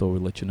just thought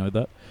we'd let you know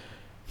that.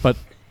 But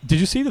did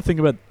you see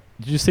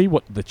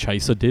what the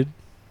Chaser did?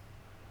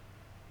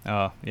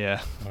 Oh,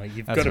 yeah. Oh,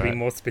 you've got to be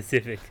more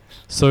specific.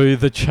 So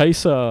the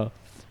Chaser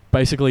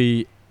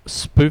basically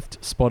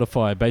spoofed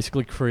Spotify,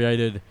 basically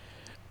created,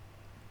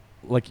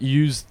 like,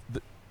 used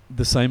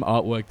the same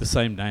artwork, the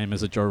same name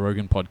as a Joe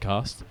Rogan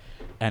podcast,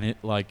 and it,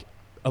 like,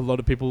 a lot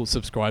of people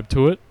subscribed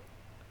to it,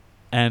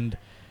 and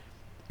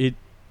it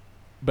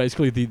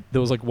basically,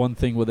 there was, like, one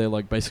thing where they're,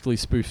 like, basically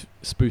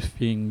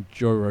spoofing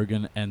Joe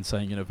Rogan and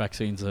saying,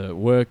 vaccines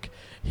work,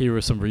 here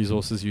are some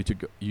resources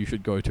you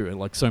should go to, and,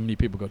 like, so many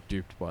people got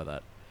duped by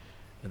that.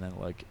 And then,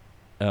 like,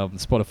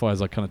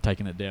 Spotify's like kind of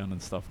taking it down and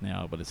stuff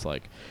now, but it's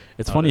like,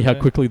 it's funny how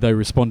quickly they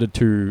responded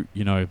to,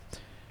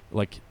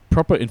 like,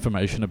 proper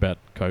information about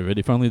COVID.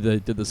 If only they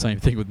did the same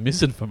thing with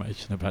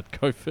misinformation about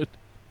COVID.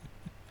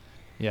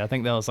 Yeah, I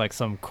think there was like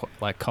some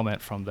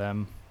comment from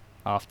them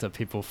after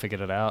people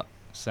figured it out,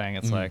 saying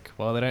it's like,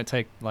 well, they don't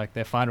take, like,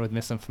 they're fine with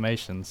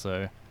misinformation,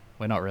 so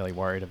we're not really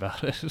worried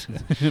about it.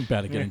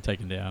 About it getting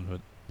taken down,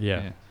 but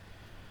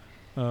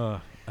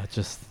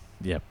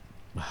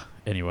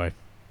Anyway.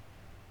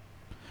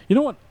 You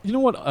know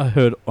what I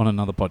heard on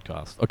another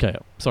podcast? Okay,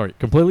 sorry,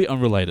 completely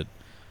unrelated.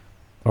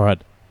 All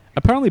right.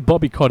 Apparently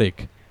Bobby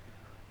Kotick,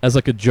 as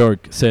like a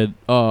joke, said,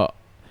 all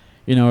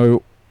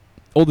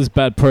this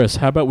bad press,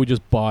 how about we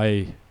just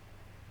buy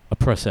a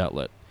press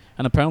outlet?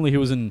 And apparently he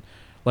was in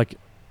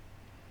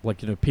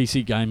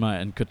PC Gamer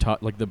and Qatar,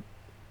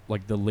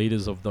 like the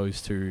leaders of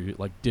those two,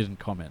 like, didn't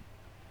comment.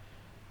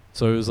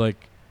 So it was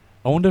like,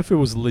 I wonder if it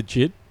was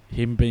legit,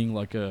 him being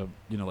like a,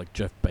 like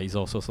Jeff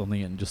Bezos or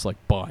something, and just like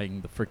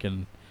buying the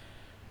freaking,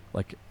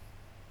 like,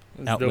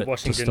 outlet the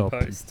Washington to stop.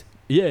 Post.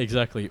 Yeah,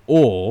 exactly.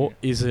 Or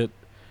is it,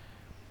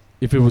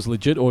 if it was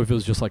legit, or if it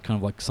was just like kind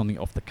of like something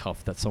off the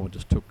cuff that someone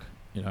just took,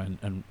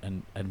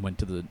 and went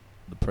to the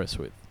press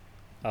with.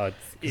 Oh,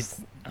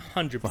 it's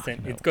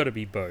 100%. It's got to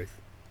be both.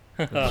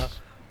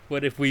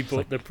 What if we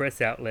bought the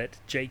press outlet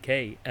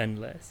JK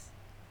unless?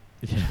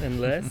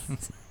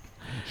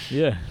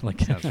 Yeah, like,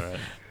 sounds right.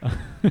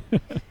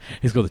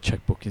 He's got the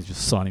checkbook. He's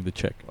just signing the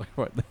check, like,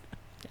 right there.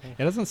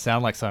 It doesn't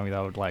sound like something that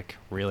would, like,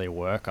 really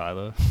work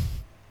either.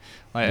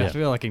 I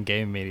feel like in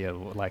game media,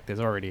 like, there's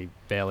already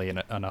barely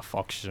enough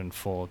oxygen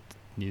for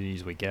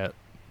news we get.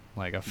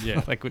 Like, I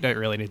feel like we don't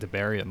really need to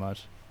bury it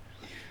much.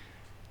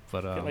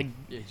 But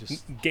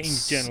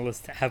games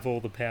journalists have all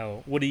the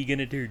power. What are you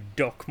gonna do?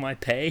 Dock my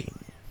pay?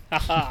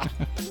 Haha.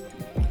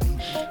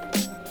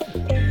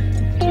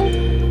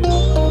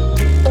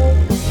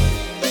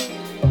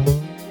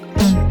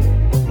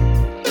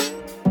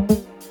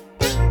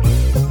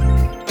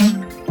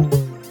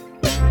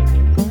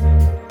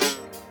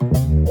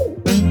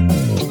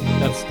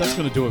 That's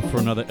going to do it for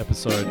another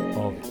episode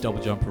of Double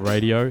Jump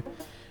Radio.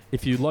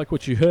 If you like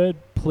what you heard,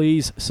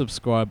 please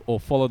subscribe or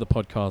follow the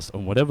podcast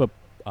on whatever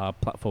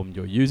platform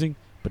you're using.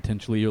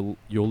 Potentially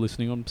you're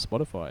listening on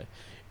Spotify,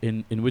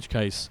 in which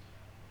case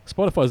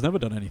Spotify's never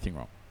done anything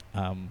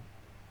wrong.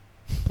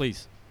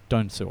 Please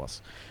don't sue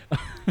us.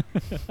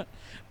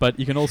 But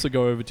you can also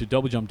go over to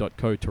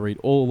doublejump.co to read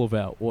all of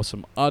our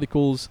awesome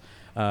articles,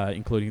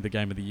 including the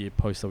Game of the Year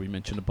post that we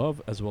mentioned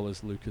above, as well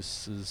as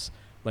Lucas's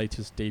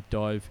latest deep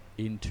dive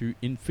into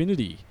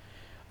Infinity.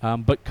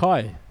 But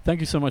Kai,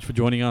 thank you so much for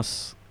joining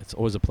us. It's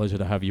always a pleasure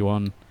to have you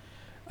on.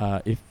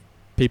 If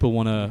people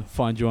want to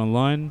find you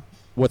online,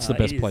 what's the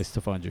best place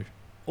to find you?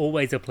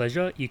 Always a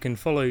pleasure. You can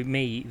follow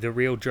me, the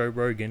real Joe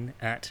Rogan,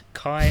 at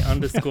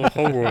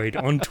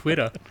Kai_Holroyd on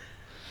Twitter.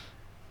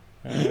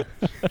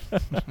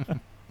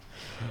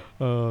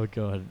 Oh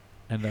God!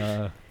 And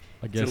I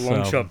guess it's a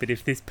long shot, but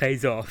if this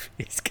pays off,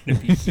 it's going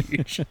to be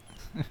huge.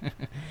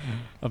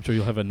 I'm sure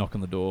you'll have a knock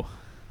on the door.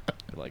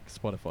 Like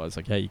Spotify's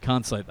like, hey, you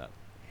can't say that.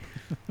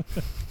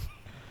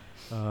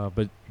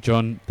 But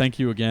John, thank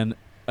you again.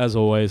 As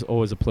always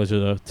a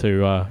pleasure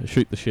to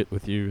shoot the shit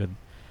with you, and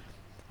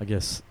I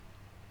guess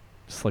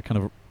just like kind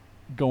of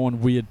go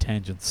on weird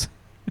tangents.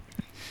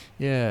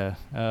 Yeah,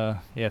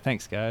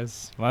 thanks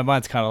guys. My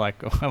mind's kind of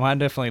like, mine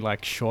definitely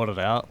like shorted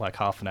out like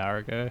half an hour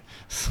ago.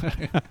 So,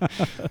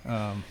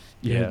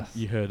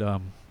 you heard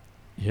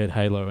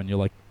Halo and you're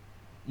like,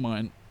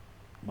 my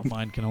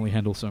mind can only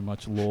handle so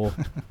much lore.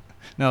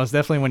 No, it's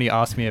definitely when you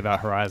asked me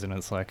about Horizon,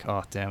 it's like,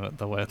 oh damn it,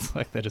 the words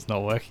like they're just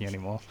not working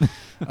anymore.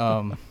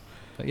 But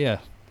yeah.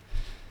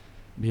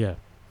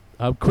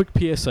 Quick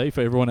PSA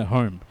for everyone at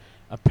home.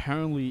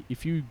 Apparently,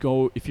 if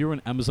you're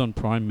an Amazon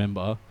Prime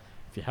member,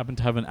 if you happen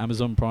to have an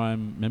Amazon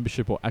Prime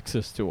membership or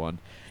access to one,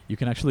 you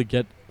can actually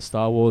get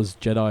Star Wars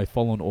Jedi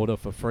Fallen Order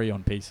for free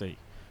on PC,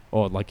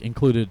 or like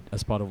included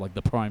as part of like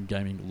the Prime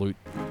gaming loot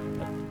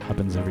that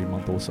happens every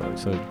month or so.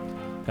 So,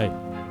 hey,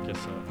 I guess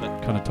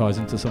that kind of ties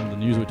into some of the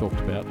news we talked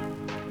about.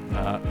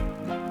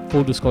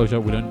 Full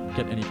disclosure, we don't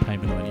get any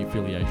payment or any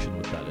affiliation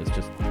with that. It's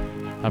just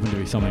happened to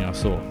be something I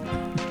saw.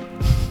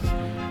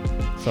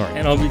 Sorry.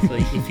 And obviously,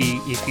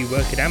 if you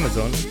work at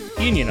Amazon,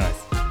 unionize.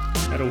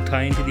 That'll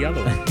tie into the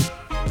other one.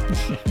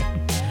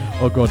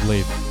 Oh God,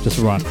 leave. Just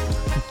run.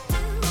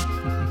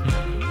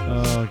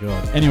 Oh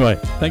God. Anyway,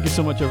 thank you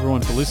so much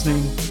everyone for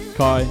listening.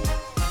 Kai,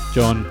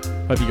 John,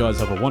 hope you guys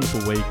have a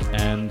wonderful week,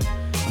 and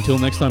until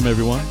next time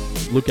everyone,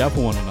 look out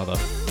for one another.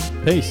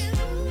 Peace.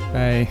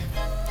 Bye.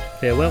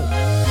 Farewell.